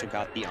 you've also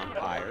got the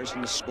umpires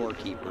and the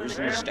scorekeepers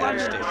and the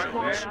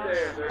statisticians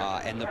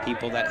and the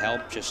people that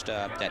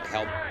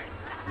help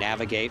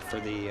navigate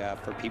for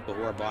people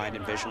who are blind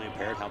and visually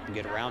impaired, help them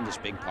get around this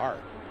big park.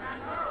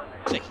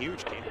 It's a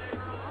huge game.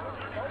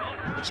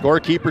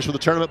 Scorekeepers for the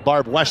tournament: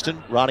 Barb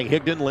Weston, Ronnie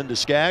Higdon, Linda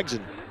Skaggs,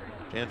 and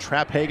Jan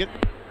Trapphagen.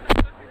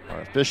 Our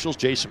officials: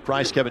 Jason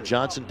Price, Kevin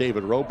Johnson,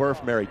 David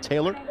Roberf, Mary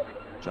Taylor,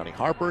 Johnny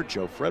Harper,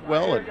 Joe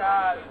Fredwell, and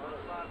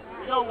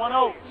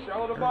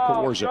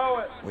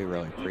Kawarza. We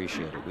really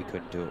appreciate it. We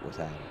couldn't do it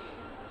without it.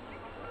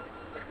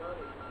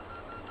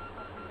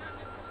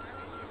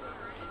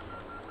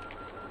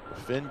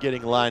 Finn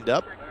getting lined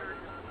up.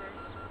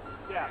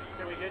 Yeah,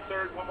 can we get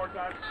third one more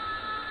time?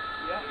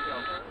 Yeah,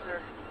 go.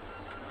 Sure.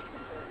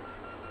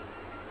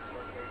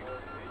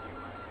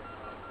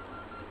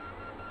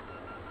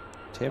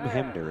 Tim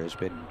Hemder has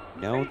been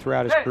known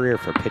throughout his career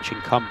for pitching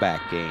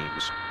comeback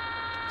games.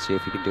 Let's see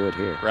if he can do it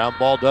here. Ground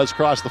ball does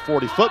cross the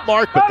 40-foot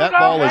mark, but that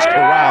ball is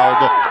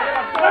corralled.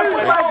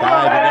 Great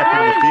dive and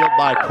effort in the field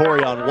by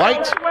Corian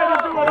White.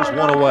 There's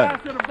one away.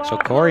 So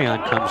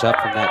Corian comes up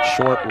from that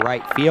short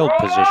right field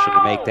position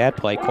to make that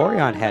play.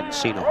 Corian hadn't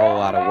seen a whole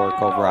lot of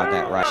work over on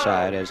that right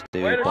side, as the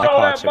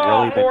Blackhawks have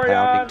really been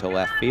pounding to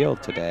left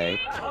field today.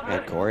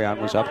 And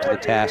Corian was up to the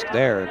task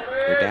there.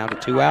 They're down to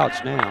 2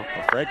 outs now.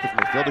 Well, frankly, from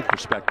a fielding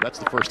perspective, that's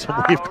the first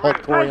time we've called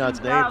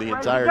Corian's name the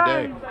entire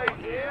day.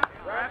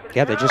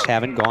 Yeah, they just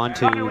haven't gone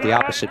to the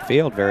opposite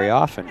field very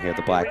often here,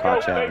 the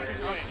Blackhawks have.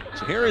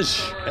 So here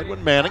is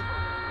Edwin Manning.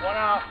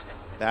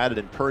 Batted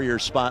in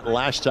Puryear's spot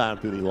last time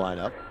through the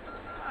lineup.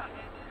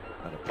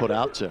 And a put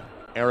out to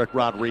Eric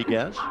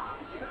Rodriguez. Swing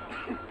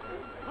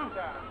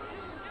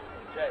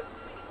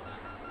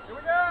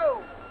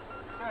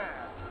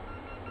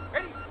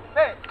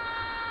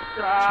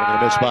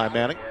and a miss by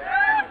Manning.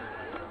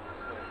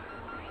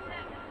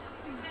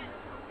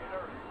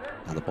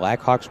 Now, the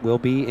Blackhawks will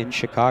be in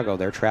Chicago.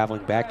 They're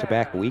traveling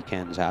back-to-back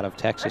weekends out of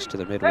Texas to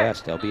the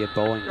Midwest. They'll be at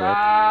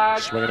Bolingbrook.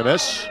 Swing and a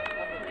miss.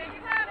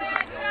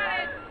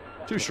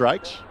 2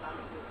 strikes.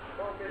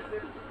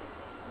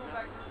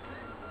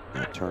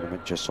 A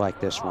tournament just like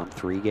this one,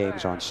 3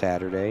 games on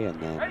Saturday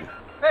and then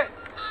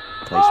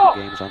placement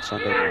games on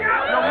Sunday morning.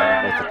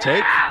 And with the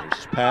take, there's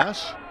his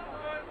pass.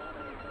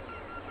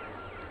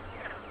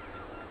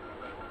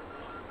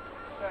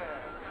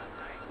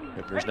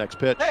 Hipner's next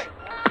pitch.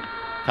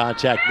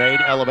 Contact made,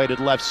 elevated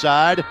left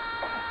side.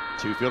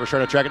 2 fielders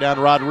trying to track it down.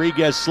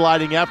 Rodriguez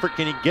sliding effort.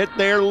 Can he get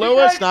there?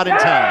 Lewis not in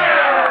time.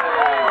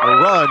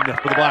 A run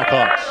for the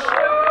Blackhawks.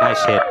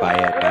 Nice hit by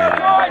Ed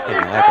Manning.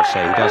 And like I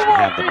say, he doesn't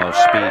have the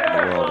most speed in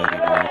the world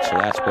anymore, so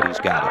that's what he's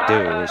got to do,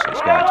 is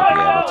he's got to be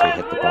able to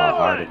hit the ball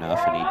hard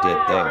enough, and he did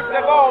there.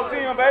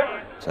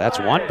 So that's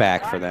 1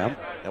 back for them.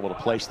 Able to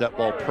place that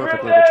ball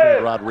perfectly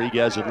between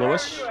Rodriguez and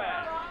Lewis.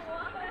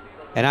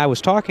 And I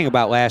was talking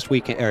about last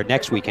weekend or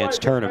next weekend's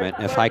tournament.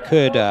 If I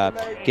could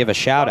give a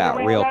shout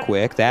out real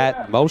quick,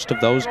 that most of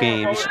those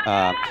games,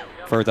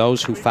 for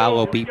those who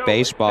follow Beat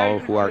Baseball,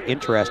 who are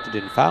interested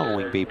in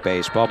following Beat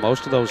Baseball,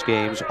 most of those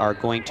games are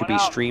going to be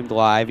streamed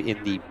live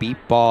in the Beat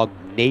Ball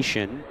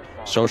Nation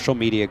social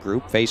media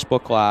group,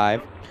 Facebook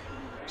Live.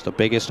 It's the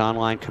biggest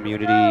online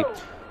community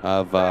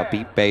of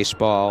Beat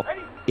Baseball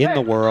in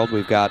the world.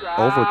 We've got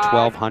over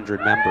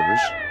 1,200 members.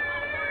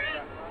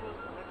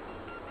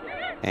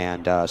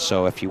 And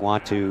so if you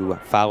want to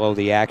follow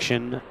the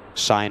action,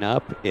 sign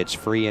up. It's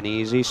free and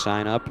easy.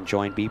 Sign up and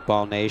join Beat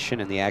Ball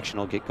Nation, and the action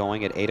will get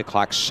going at 8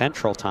 o'clock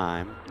Central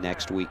Time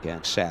next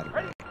weekend,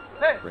 Saturday.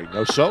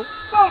 Reynoso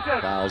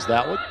fouls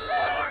that one.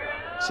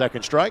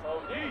 2nd strike.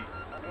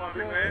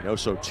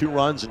 Reynoso 2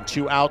 runs and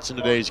 2 outs in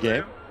today's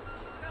game.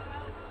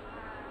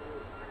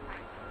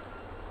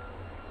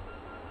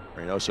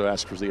 Reynoso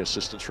asks for the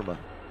assistance from a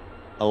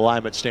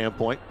alignment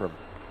standpoint from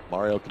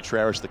Mario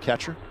Contreras, the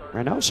catcher.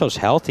 Reynoso's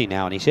healthy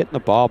now, and he's hitting the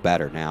ball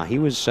better now. He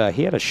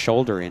had a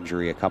shoulder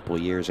injury a couple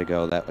of years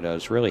ago that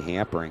was really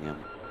hampering him.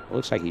 It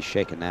looks like he's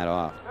shaking that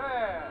off.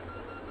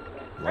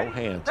 Low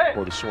hands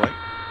for the swing.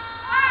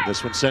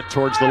 This one sent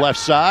towards the left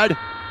side.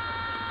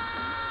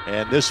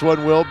 And this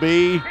one will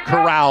be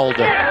corralled.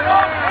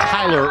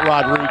 Tyler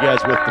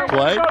Rodriguez with the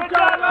play.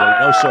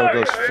 Reynoso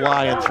goes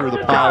flying through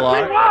the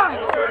pylon.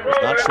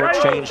 It's not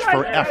shortchanged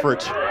for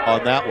effort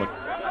on that one.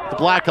 The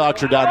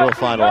Blackhawks are down to a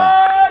final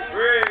out.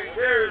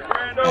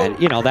 And,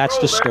 you know, that's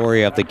the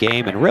story of the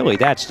game, and really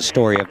that's the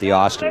story of the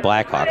Austin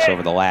Blackhawks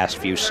over the last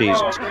few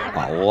seasons.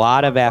 A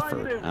lot of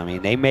effort. I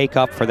mean, they make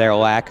up for their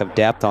lack of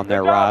depth on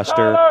their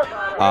roster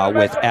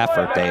with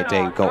effort. They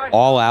go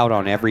all out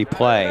on every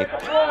play,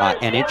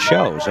 and it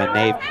shows.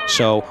 And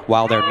so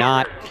while they're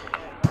not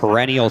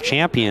perennial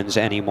champions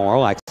anymore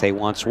like they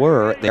once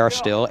were, they are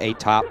still a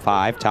top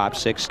 5, top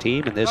 6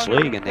 team in this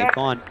league, and they've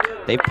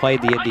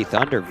played the Indy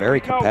Thunder very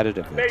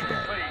competitively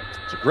today.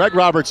 So Greg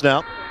Roberts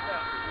now.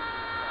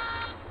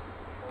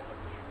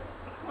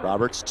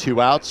 Roberts,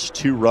 2 outs,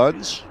 2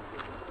 runs.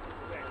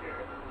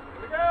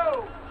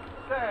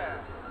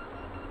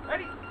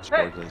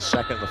 Scored the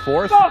 2nd and the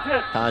 4th.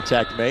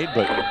 Contact made,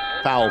 but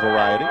foul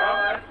variety.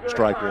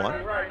 Strike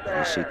 1.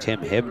 You see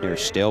Tim Hibner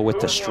still with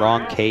the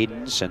strong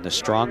cadence and the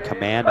strong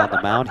command on the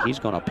mound. He's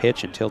going to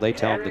pitch until they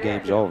tell him the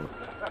game's over.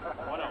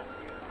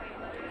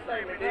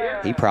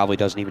 He probably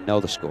doesn't even know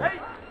the score.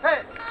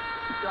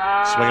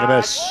 Swing and a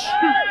miss.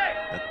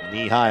 That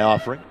knee-high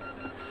offering.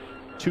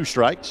 2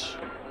 strikes.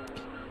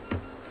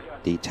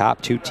 The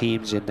top 2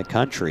 teams in the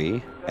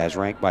country, as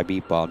ranked by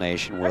Beat Ball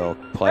Nation, will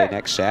play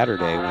next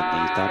Saturday when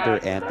the Thunder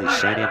and the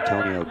San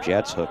Antonio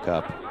Jets hook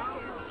up.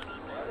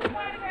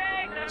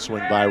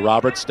 Swing by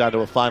Roberts, down to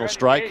a final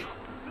strike.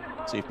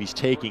 See if he's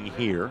taking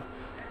here.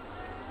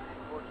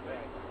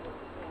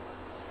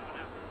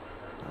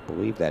 I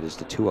believe that is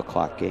the 2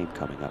 o'clock game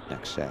coming up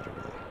next Saturday.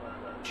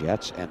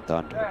 Jets and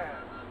Thunder.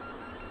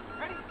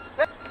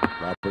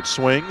 Roberts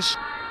swings,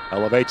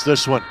 elevates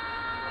this one.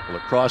 Will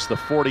it cross the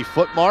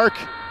 40-foot mark?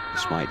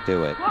 This might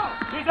do it.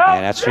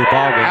 And that's 2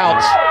 ball game.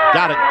 Out.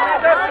 Got it.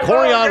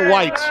 Corian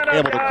White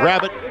able to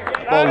grab it.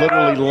 The ball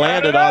literally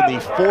landed on the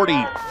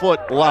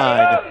 40-foot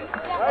line.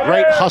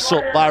 Great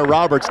hustle by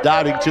Roberts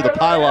diving to the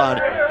pylon.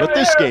 But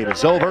this game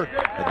is over,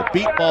 and the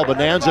Beat Ball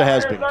Bonanza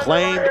has been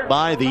claimed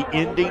by the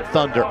Indy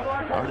Thunder.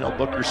 Darnell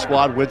Booker's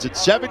squad wins it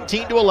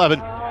 17-11.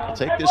 We'll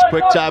take this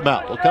quick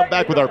timeout. We'll come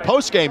back with our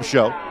post-game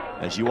show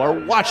as you are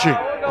watching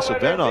this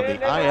event on the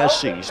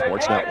ISC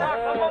Sports Network.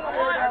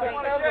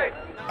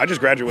 I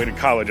just graduated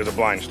college as a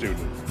blind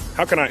student.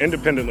 How can I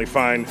independently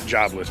find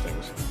job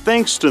listings?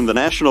 Thanks to the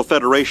National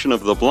Federation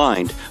of the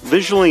Blind,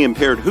 visually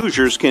impaired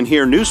Hoosiers can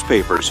hear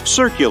newspapers,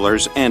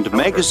 circulars, and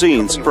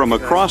magazines from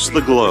across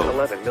the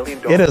globe.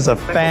 It is a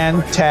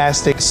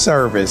fantastic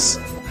service.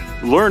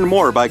 Learn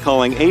more by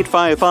calling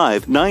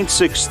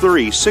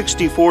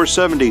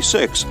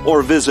 855-963-6476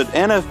 or visit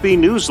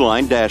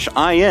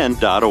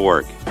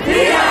nfbnewsline-in.org.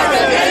 We are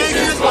the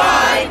nation's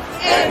blind,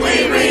 and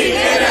we read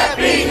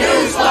NFB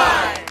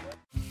Newsline.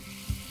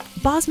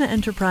 Bosma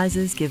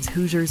Enterprises gives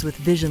Hoosiers with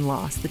vision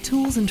loss the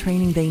tools and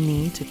training they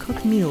need to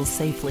cook meals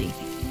safely.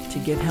 To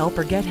give help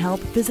or get help,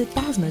 visit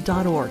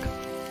bosma.org.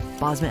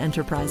 Bosma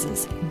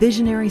Enterprises,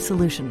 visionary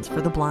solutions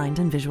for the blind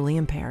and visually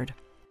impaired.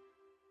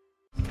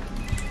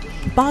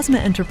 Bosma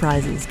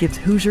Enterprises gives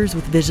Hoosiers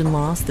with vision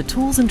loss the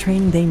tools and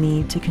training they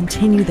need to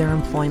continue their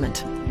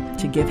employment.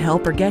 To give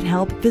help or get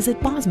help, visit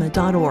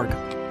bosma.org.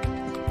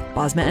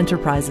 Bosma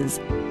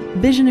Enterprises,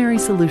 visionary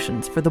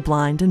solutions for the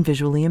blind and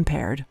visually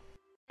impaired.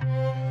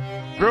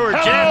 Brewer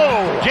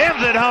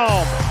jams it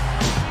home.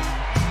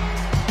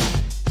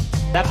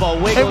 That ball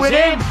wiggles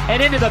in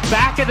and into the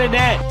back of the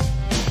net.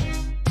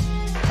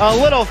 A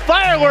little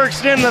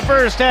fireworks in the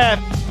first half.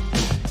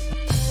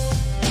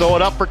 Throw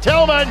it up for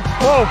Tillman.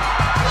 Oh,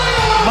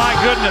 my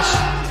goodness.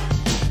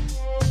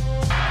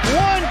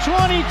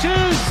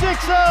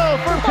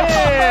 122-6-0 for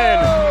Penn.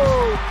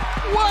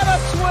 What a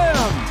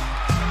swim.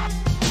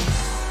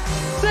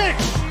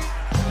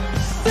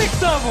 Six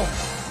of them.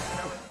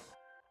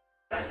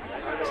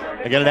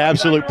 Again, an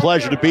absolute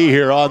pleasure to be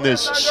here on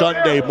this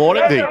Sunday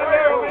morning. The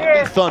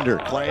Indy Thunder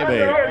claim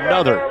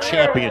another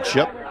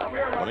championship,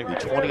 winning the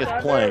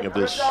 20th playing of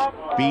this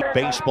beat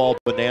baseball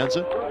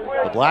bonanza.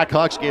 The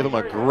Blackhawks gave them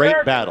a great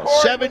battle,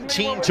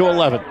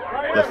 17-11.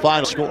 The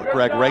final score.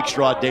 Greg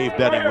Rakestraw, Dave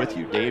Benning with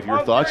you. Dave,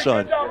 your thoughts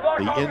on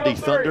the Indy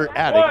Thunder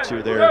adding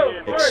to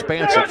their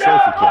expansive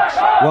trophy case?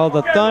 Well,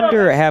 the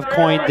Thunder have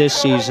coined this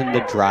season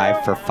the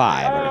Drive for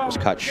 5, and it was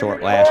cut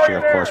short last year,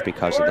 of course,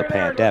 because of the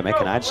pandemic,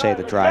 and I'd say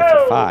the Drive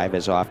for 5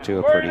 is off to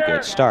a pretty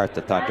good start.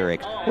 The Thunder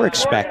were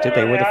expected.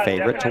 They were the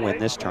favorite to win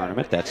this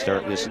tournament. This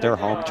is their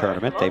home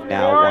tournament. They've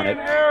now won it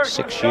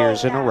 6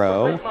 years in a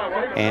row,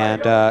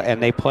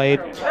 and they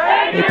played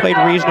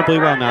reasonably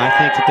well. Now, I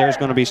think that there's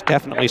going to be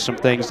definitely some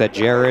things that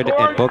Jared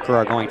and Booker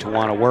are going to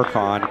want to work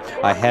on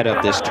ahead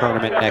of this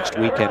tournament next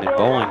weekend in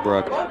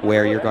Bolingbrook,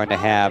 where you're going to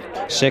have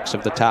 6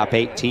 of the top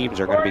 8 teams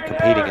are going to be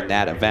competing in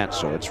that event.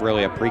 So it's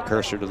really a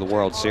precursor to the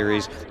World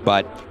Series,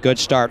 but good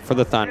start for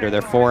the Thunder.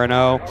 They're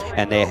 4-0,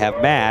 and they have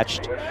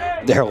matched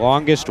their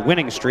longest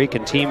winning streak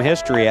in team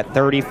history at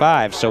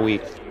 35. So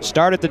we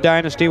started the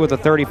dynasty with a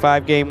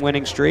 35-game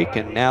winning streak,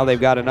 and now they've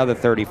got another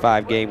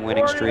 35-game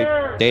winning streak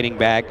dating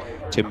back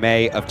to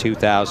May of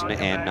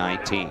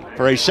 2019.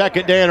 For a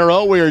second day in a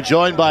row, we are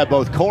joined by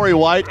both Corey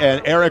White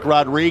and Eric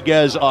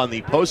Rodriguez on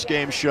the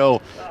postgame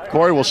show.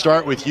 Corey, we'll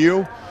start with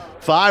you.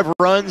 5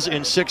 runs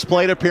in 6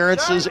 plate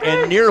appearances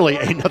and nearly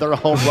another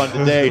home run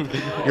today.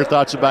 Your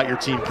thoughts about your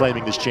team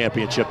claiming this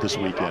championship this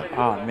weekend?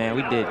 Oh, man,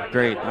 we did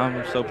great.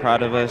 I'm so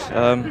proud of us.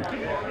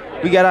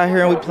 We got out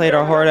here and we played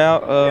our heart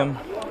out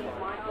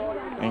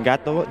and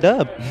got the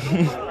dub.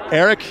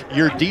 Eric,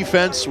 your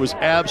defense was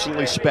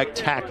absolutely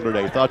spectacular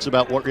today. Thoughts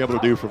about what you're able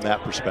to do from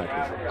that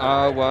perspective?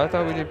 Well, I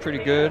thought we did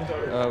pretty good.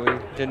 We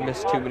didn't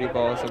miss too many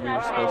balls that we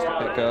were supposed to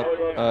pick up.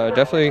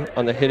 Definitely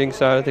on the hitting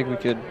side, I think we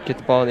could get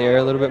the ball in the air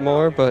a little bit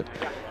more, but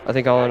I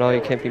think all in all,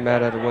 you can't be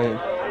mad at a win.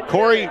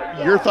 Corey,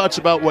 your thoughts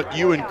about what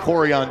you and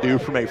Corian do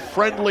from a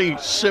friendly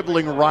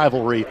sibling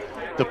rivalry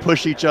to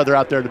push each other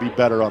out there to be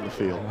better on the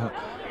field?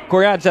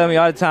 Corian tell me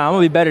all the time, I'm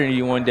gonna be better than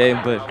you one day,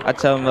 but I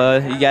tell him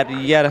you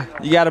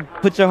gotta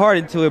put your heart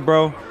into it,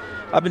 bro.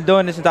 I've been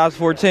doing this since I was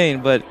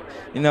 14, but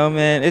you know,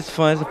 man, it's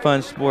fun. It's a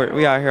fun sport.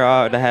 We out here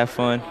all to have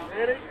fun.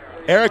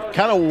 Eric,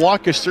 kind of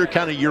walk us through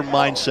kind of your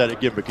mindset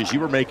again, because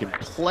you were making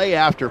play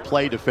after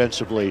play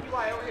defensively.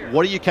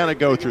 What do you kind of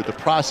go through, the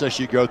process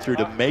you go through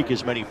to make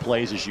as many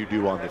plays as you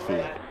do on the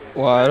field?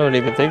 Well, I don't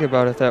even think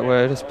about it that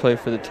way. I just play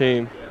for the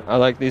team. I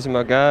like these are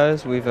my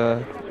guys. We've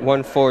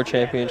won 4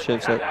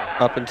 championships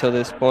up until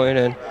this point,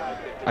 and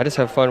I just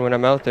have fun when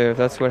I'm out there. If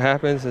that's what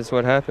happens, it's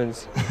what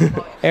happens.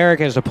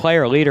 Eric, as a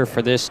player leader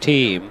for this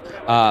team,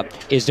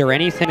 is there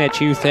anything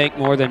that you think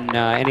more than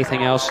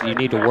anything else you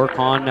need to work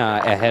on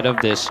ahead of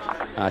this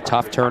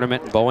tough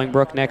tournament in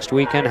Bolingbrook next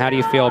weekend? How do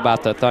you feel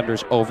about the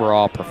Thunder's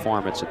overall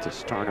performance at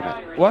this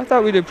tournament? Well, I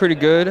thought we did pretty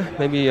good.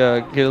 Maybe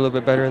get a little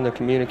bit better in the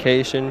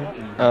communication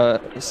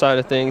side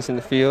of things in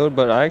the field,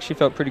 but I actually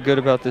felt pretty good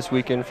about this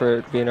weekend for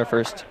it being our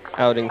first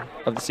outing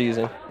of the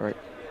season. Right.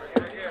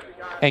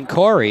 And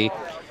Corey,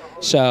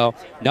 so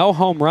no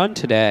home run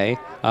today,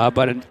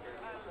 but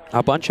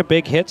a bunch of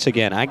big hits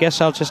again. I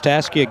guess I'll just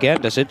ask you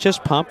again, does it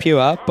just pump you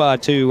up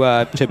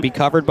to be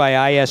covered by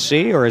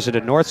ISC, or is it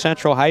a North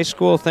Central High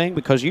School thing?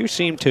 Because you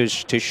seem to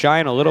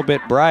shine a little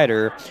bit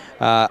brighter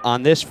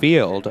on this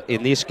field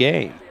in this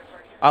game.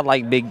 I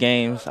like big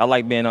games. I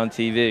like being on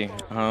TV.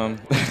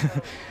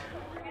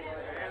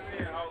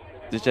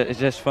 It's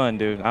just fun,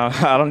 dude.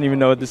 I don't even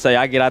know what to say.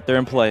 I get out there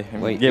and play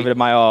and give it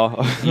my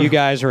all. You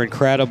guys are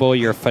incredible.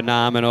 You're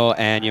phenomenal,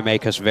 and you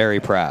make us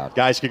very proud.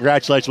 Guys,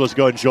 congratulations. Let's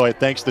go enjoy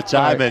it. Thanks for the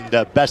time, and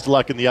best of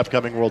luck in the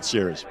upcoming World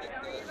Series.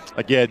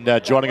 Again,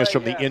 joining us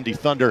from the Indy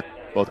Thunder,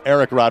 both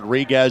Eric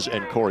Rodriguez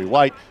and Corey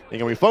White.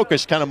 And we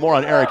focus kind of more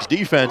on Eric's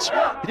defense.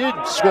 He did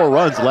score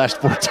runs the last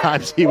 4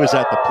 times he was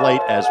at the plate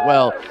as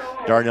well.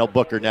 Darnell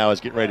Booker now is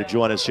getting ready to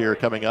join us here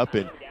coming up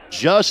in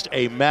just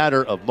a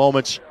matter of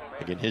moments.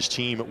 Again, his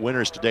team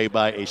winners today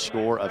by a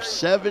score of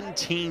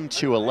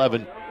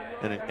 17-11.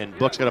 And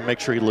Book's got to make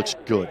sure he looks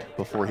good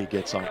before he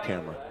gets on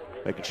camera.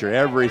 Making sure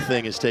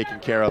everything is taken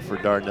care of for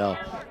Darnell.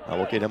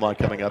 We'll get him on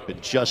coming up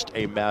in just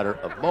a matter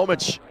of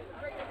moments.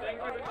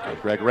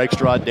 Greg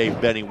Rakestraw,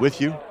 Dave Benny with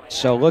you.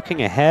 So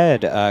looking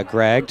ahead,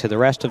 Greg, to the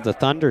rest of the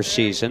Thunder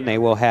season, they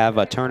will have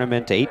a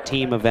tournament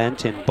 8-team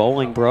event in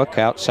Bolingbrook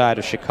outside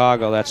of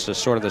Chicago. That's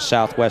sort of the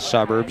southwest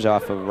suburbs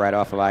right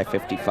off of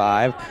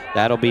I-55.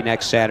 That'll be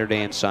next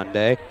Saturday and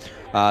Sunday.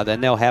 Then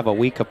they'll have a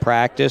week of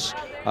practice,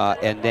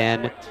 and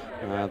then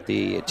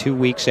the 2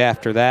 weeks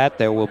after that,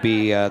 there will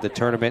be the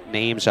tournament in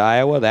Ames,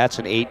 Iowa. That's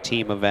an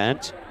 8-team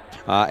event.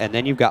 And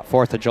then you've got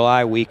 4th of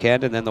July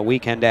weekend, and then the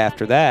weekend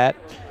after that,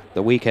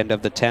 the weekend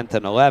of the 10th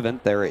and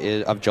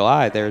 11th of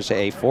July, there's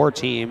a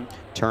 4-team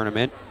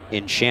tournament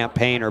in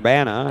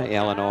Champaign-Urbana,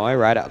 Illinois,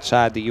 right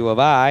outside the U of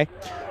I.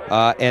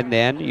 And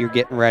then you're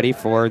getting ready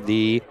for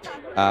the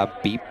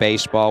Beat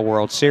Baseball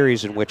World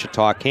Series in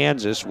Wichita,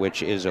 Kansas,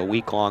 which is a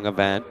week-long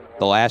event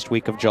the last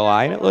week of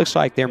July. And it looks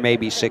like there may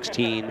be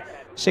 16,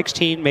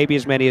 maybe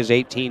as many as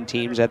 18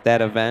 teams at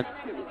that event.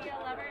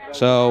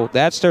 So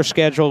that's their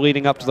schedule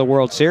leading up to the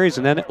World Series.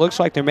 And then it looks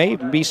like there may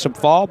even be some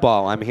fall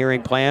ball. I'm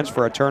hearing plans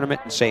for a tournament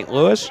in St.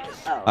 Louis,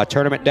 a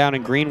tournament down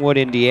in Greenwood,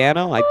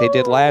 Indiana, like they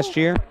did last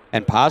year,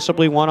 and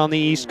possibly one on the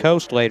East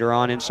Coast later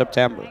on in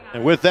September.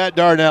 And with that,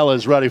 Darnell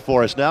is ready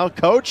for us now.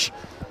 Coach,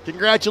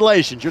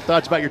 congratulations. Your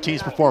thoughts about your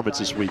team's performance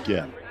this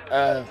weekend?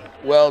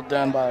 Well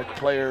done by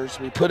players.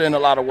 We put in a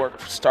lot of work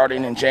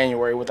starting in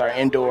January with our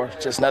indoor,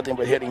 just nothing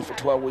but hitting for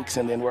 12 weeks,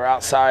 and then we're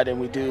outside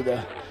and we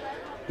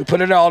put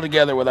it all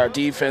together with our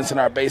defense and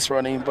our base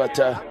running. But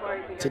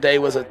today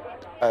was a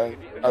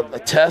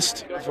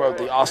test for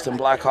the Austin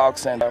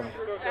Blackhawks, and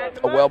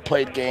a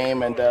well-played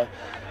game, and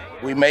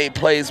we made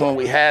plays when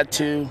we had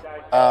to.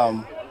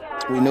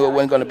 We knew it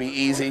wasn't going to be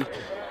easy.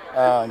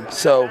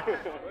 So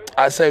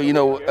I say, it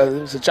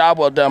was a job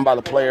well done by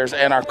the players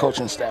and our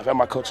coaching staff, and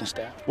my coaching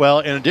staff. Well,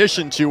 in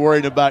addition to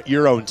worrying about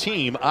your own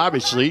team,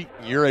 obviously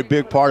you're a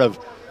big part of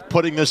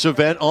putting this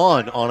event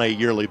on a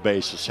yearly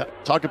basis.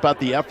 Talk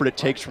about the effort it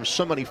takes from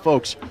so many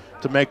folks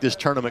to make this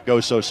tournament go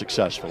so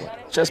successfully.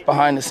 Just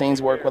behind the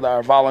scenes work with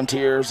our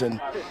volunteers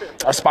and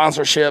our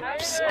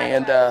sponsorships,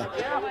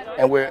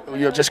 and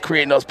we're just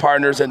creating those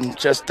partners, and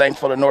just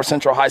thankful to North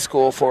Central High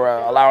School for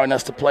allowing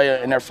us to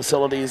play in their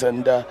facilities,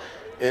 and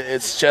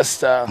it's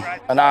just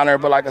an honor.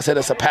 But like I said,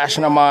 it's a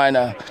passion of mine.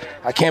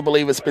 I can't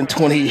believe it's been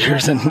 20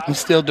 years and I'm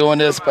still doing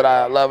this, but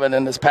I love it,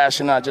 and this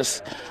passion. I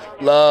just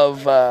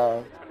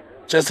love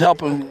just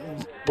helping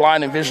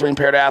blind and visually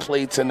impaired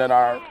athletes, and then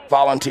our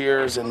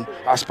volunteers and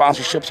our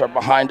sponsorships are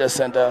behind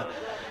us, and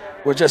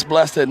we're just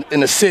blessed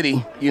in the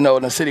city,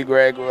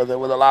 Greg, with a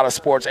lot of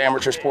sports,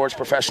 amateur sports,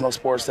 professional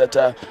sports,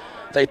 that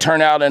they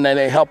turn out and then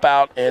they help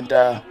out, and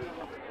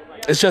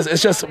it's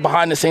just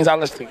behind the scenes. I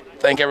like to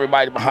thank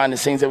everybody behind the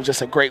scenes. It was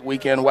just a great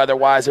weekend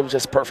weather-wise. It was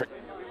just perfect.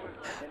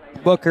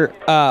 Booker,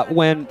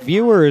 when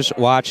viewers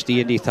watch the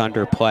Indy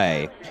Thunder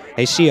play,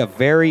 they see a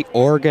very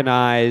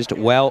organized,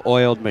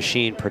 well-oiled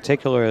machine,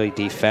 particularly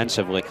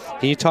defensively.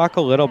 Can you talk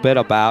a little bit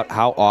about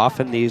how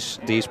often these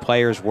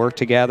players work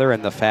together,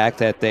 and the fact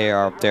that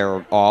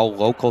they're all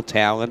local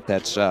talent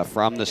that's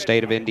from the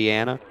state of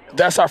Indiana?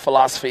 That's our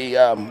philosophy.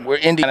 We're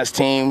Indiana's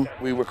team.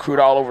 We recruit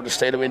all over the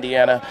state of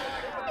Indiana,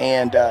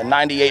 and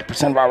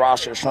 98% of our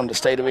roster is from the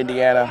state of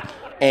Indiana.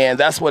 And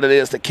that's what it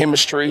is, the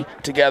chemistry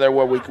together,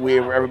 where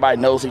everybody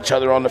knows each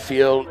other on the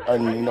field,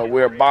 and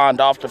we're a bond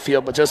off the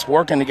field, but just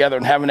working together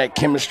and having that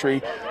chemistry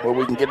where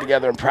we can get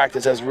together and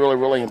practice, that's really,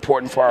 really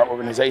important for our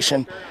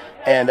organization.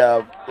 And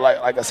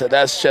like I said,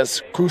 that's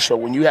just crucial.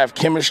 When you have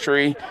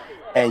chemistry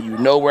and you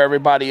know where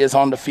everybody is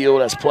on the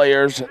field as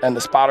players, and the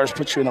spotters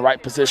put you in the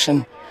right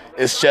position,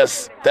 that's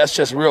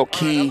just real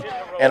key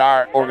in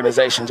our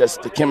organization,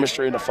 just the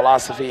chemistry and the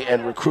philosophy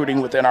and recruiting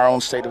within our own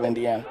state of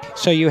Indiana.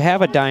 So you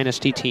have a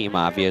dynasty team,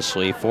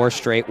 obviously, 4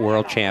 straight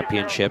world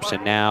championships,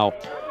 and now,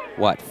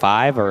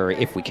 5, or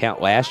if we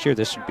count last year,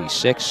 this would be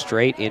 6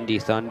 straight Indy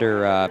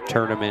Thunder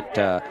tournament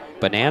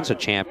Bonanza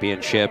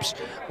championships.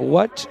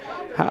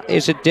 How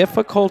is it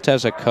difficult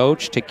as a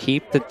coach to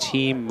keep the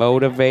team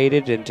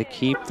motivated and to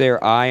keep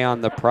their eye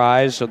on the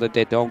prize so that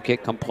they don't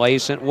get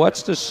complacent?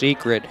 What's the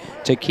secret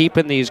to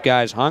keeping these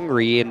guys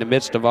hungry in the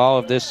midst of all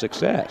of this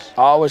success?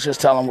 I always just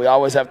tell them we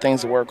always have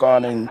things to work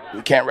on, and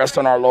we can't rest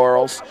on our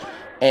laurels.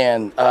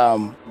 And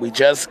we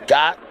just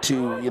got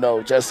to,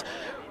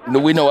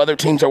 we know other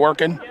teams are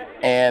working,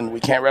 and we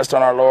can't rest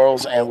on our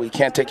laurels, and we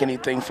can't take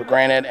anything for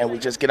granted, and we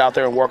just get out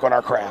there and work on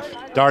our craft.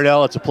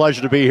 Darnell, it's a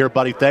pleasure to be here,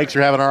 buddy. Thanks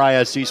for having our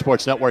ISC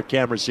Sports Network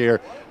cameras here.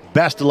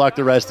 Best of luck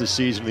the rest of the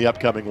season in the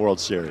upcoming World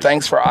Series.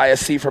 Thanks for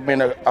ISC for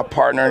being a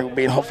partner and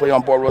being hopefully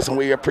on board with us, and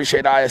we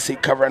appreciate ISC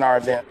covering our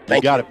event.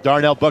 Thank you. Got it.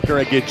 Darnell Booker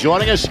again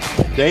joining us.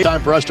 Dave, time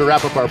for us to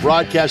wrap up our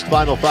broadcast.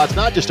 Final thoughts,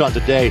 not just on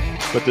today,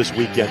 but this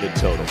weekend in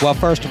total. Well,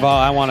 first of all,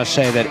 I want to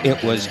say that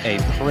it was a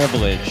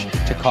privilege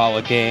to call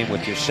a game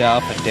with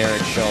yourself and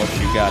Derek Schultz.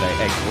 You got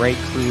a great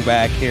crew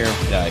back here,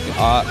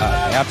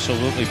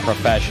 absolutely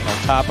professional,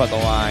 top of the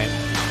line.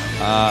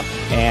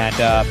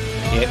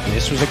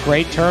 This was a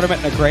great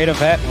tournament and a great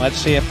event. Let's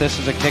see if this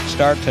is a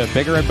kickstart to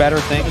bigger and better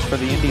things for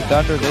the Indy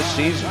Thunder this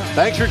season.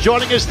 Thanks for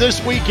joining us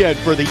this weekend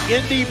for the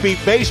Indy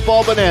Beat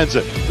Baseball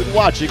Bonanza. Been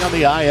watching on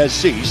the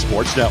ISC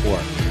Sports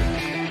Network.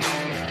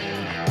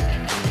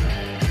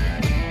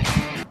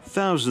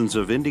 Thousands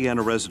of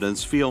Indiana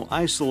residents feel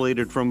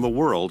isolated from the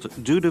world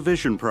due to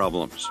vision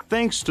problems.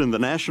 Thanks to the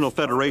National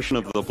Federation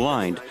of the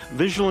Blind,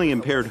 visually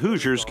impaired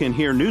Hoosiers can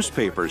hear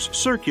newspapers,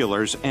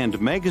 circulars, and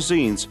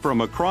magazines from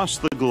across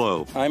the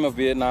globe. I'm a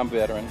Vietnam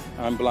veteran.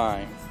 I'm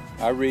blind.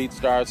 I read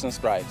Stars and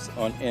Stripes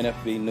on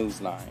NFB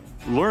Newsline.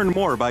 Learn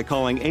more by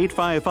calling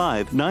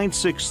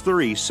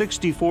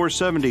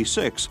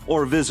 855-963-6476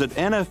 or visit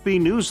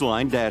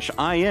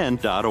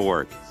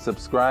nfbnewsline-in.org.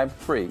 Subscribe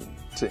free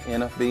to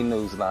NFB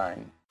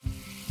Newsline.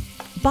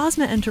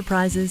 Bosma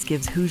Enterprises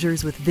gives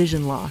Hoosiers with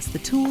vision loss the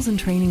tools and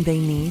training they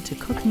need to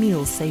cook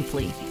meals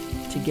safely.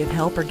 To give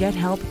help or get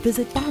help,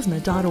 visit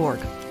bosma.org.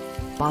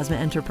 Bosma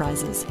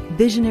Enterprises,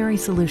 visionary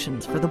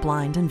solutions for the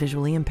blind and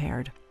visually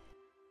impaired.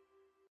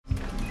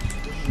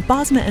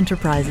 Bosma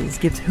Enterprises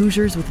gives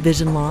Hoosiers with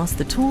vision loss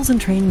the tools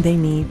and training they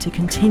need to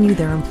continue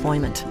their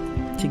employment.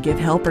 To give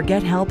help or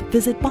get help,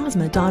 visit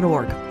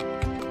bosma.org.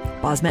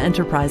 Bosma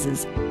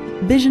Enterprises,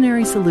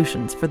 visionary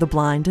solutions for the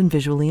blind and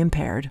visually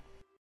impaired.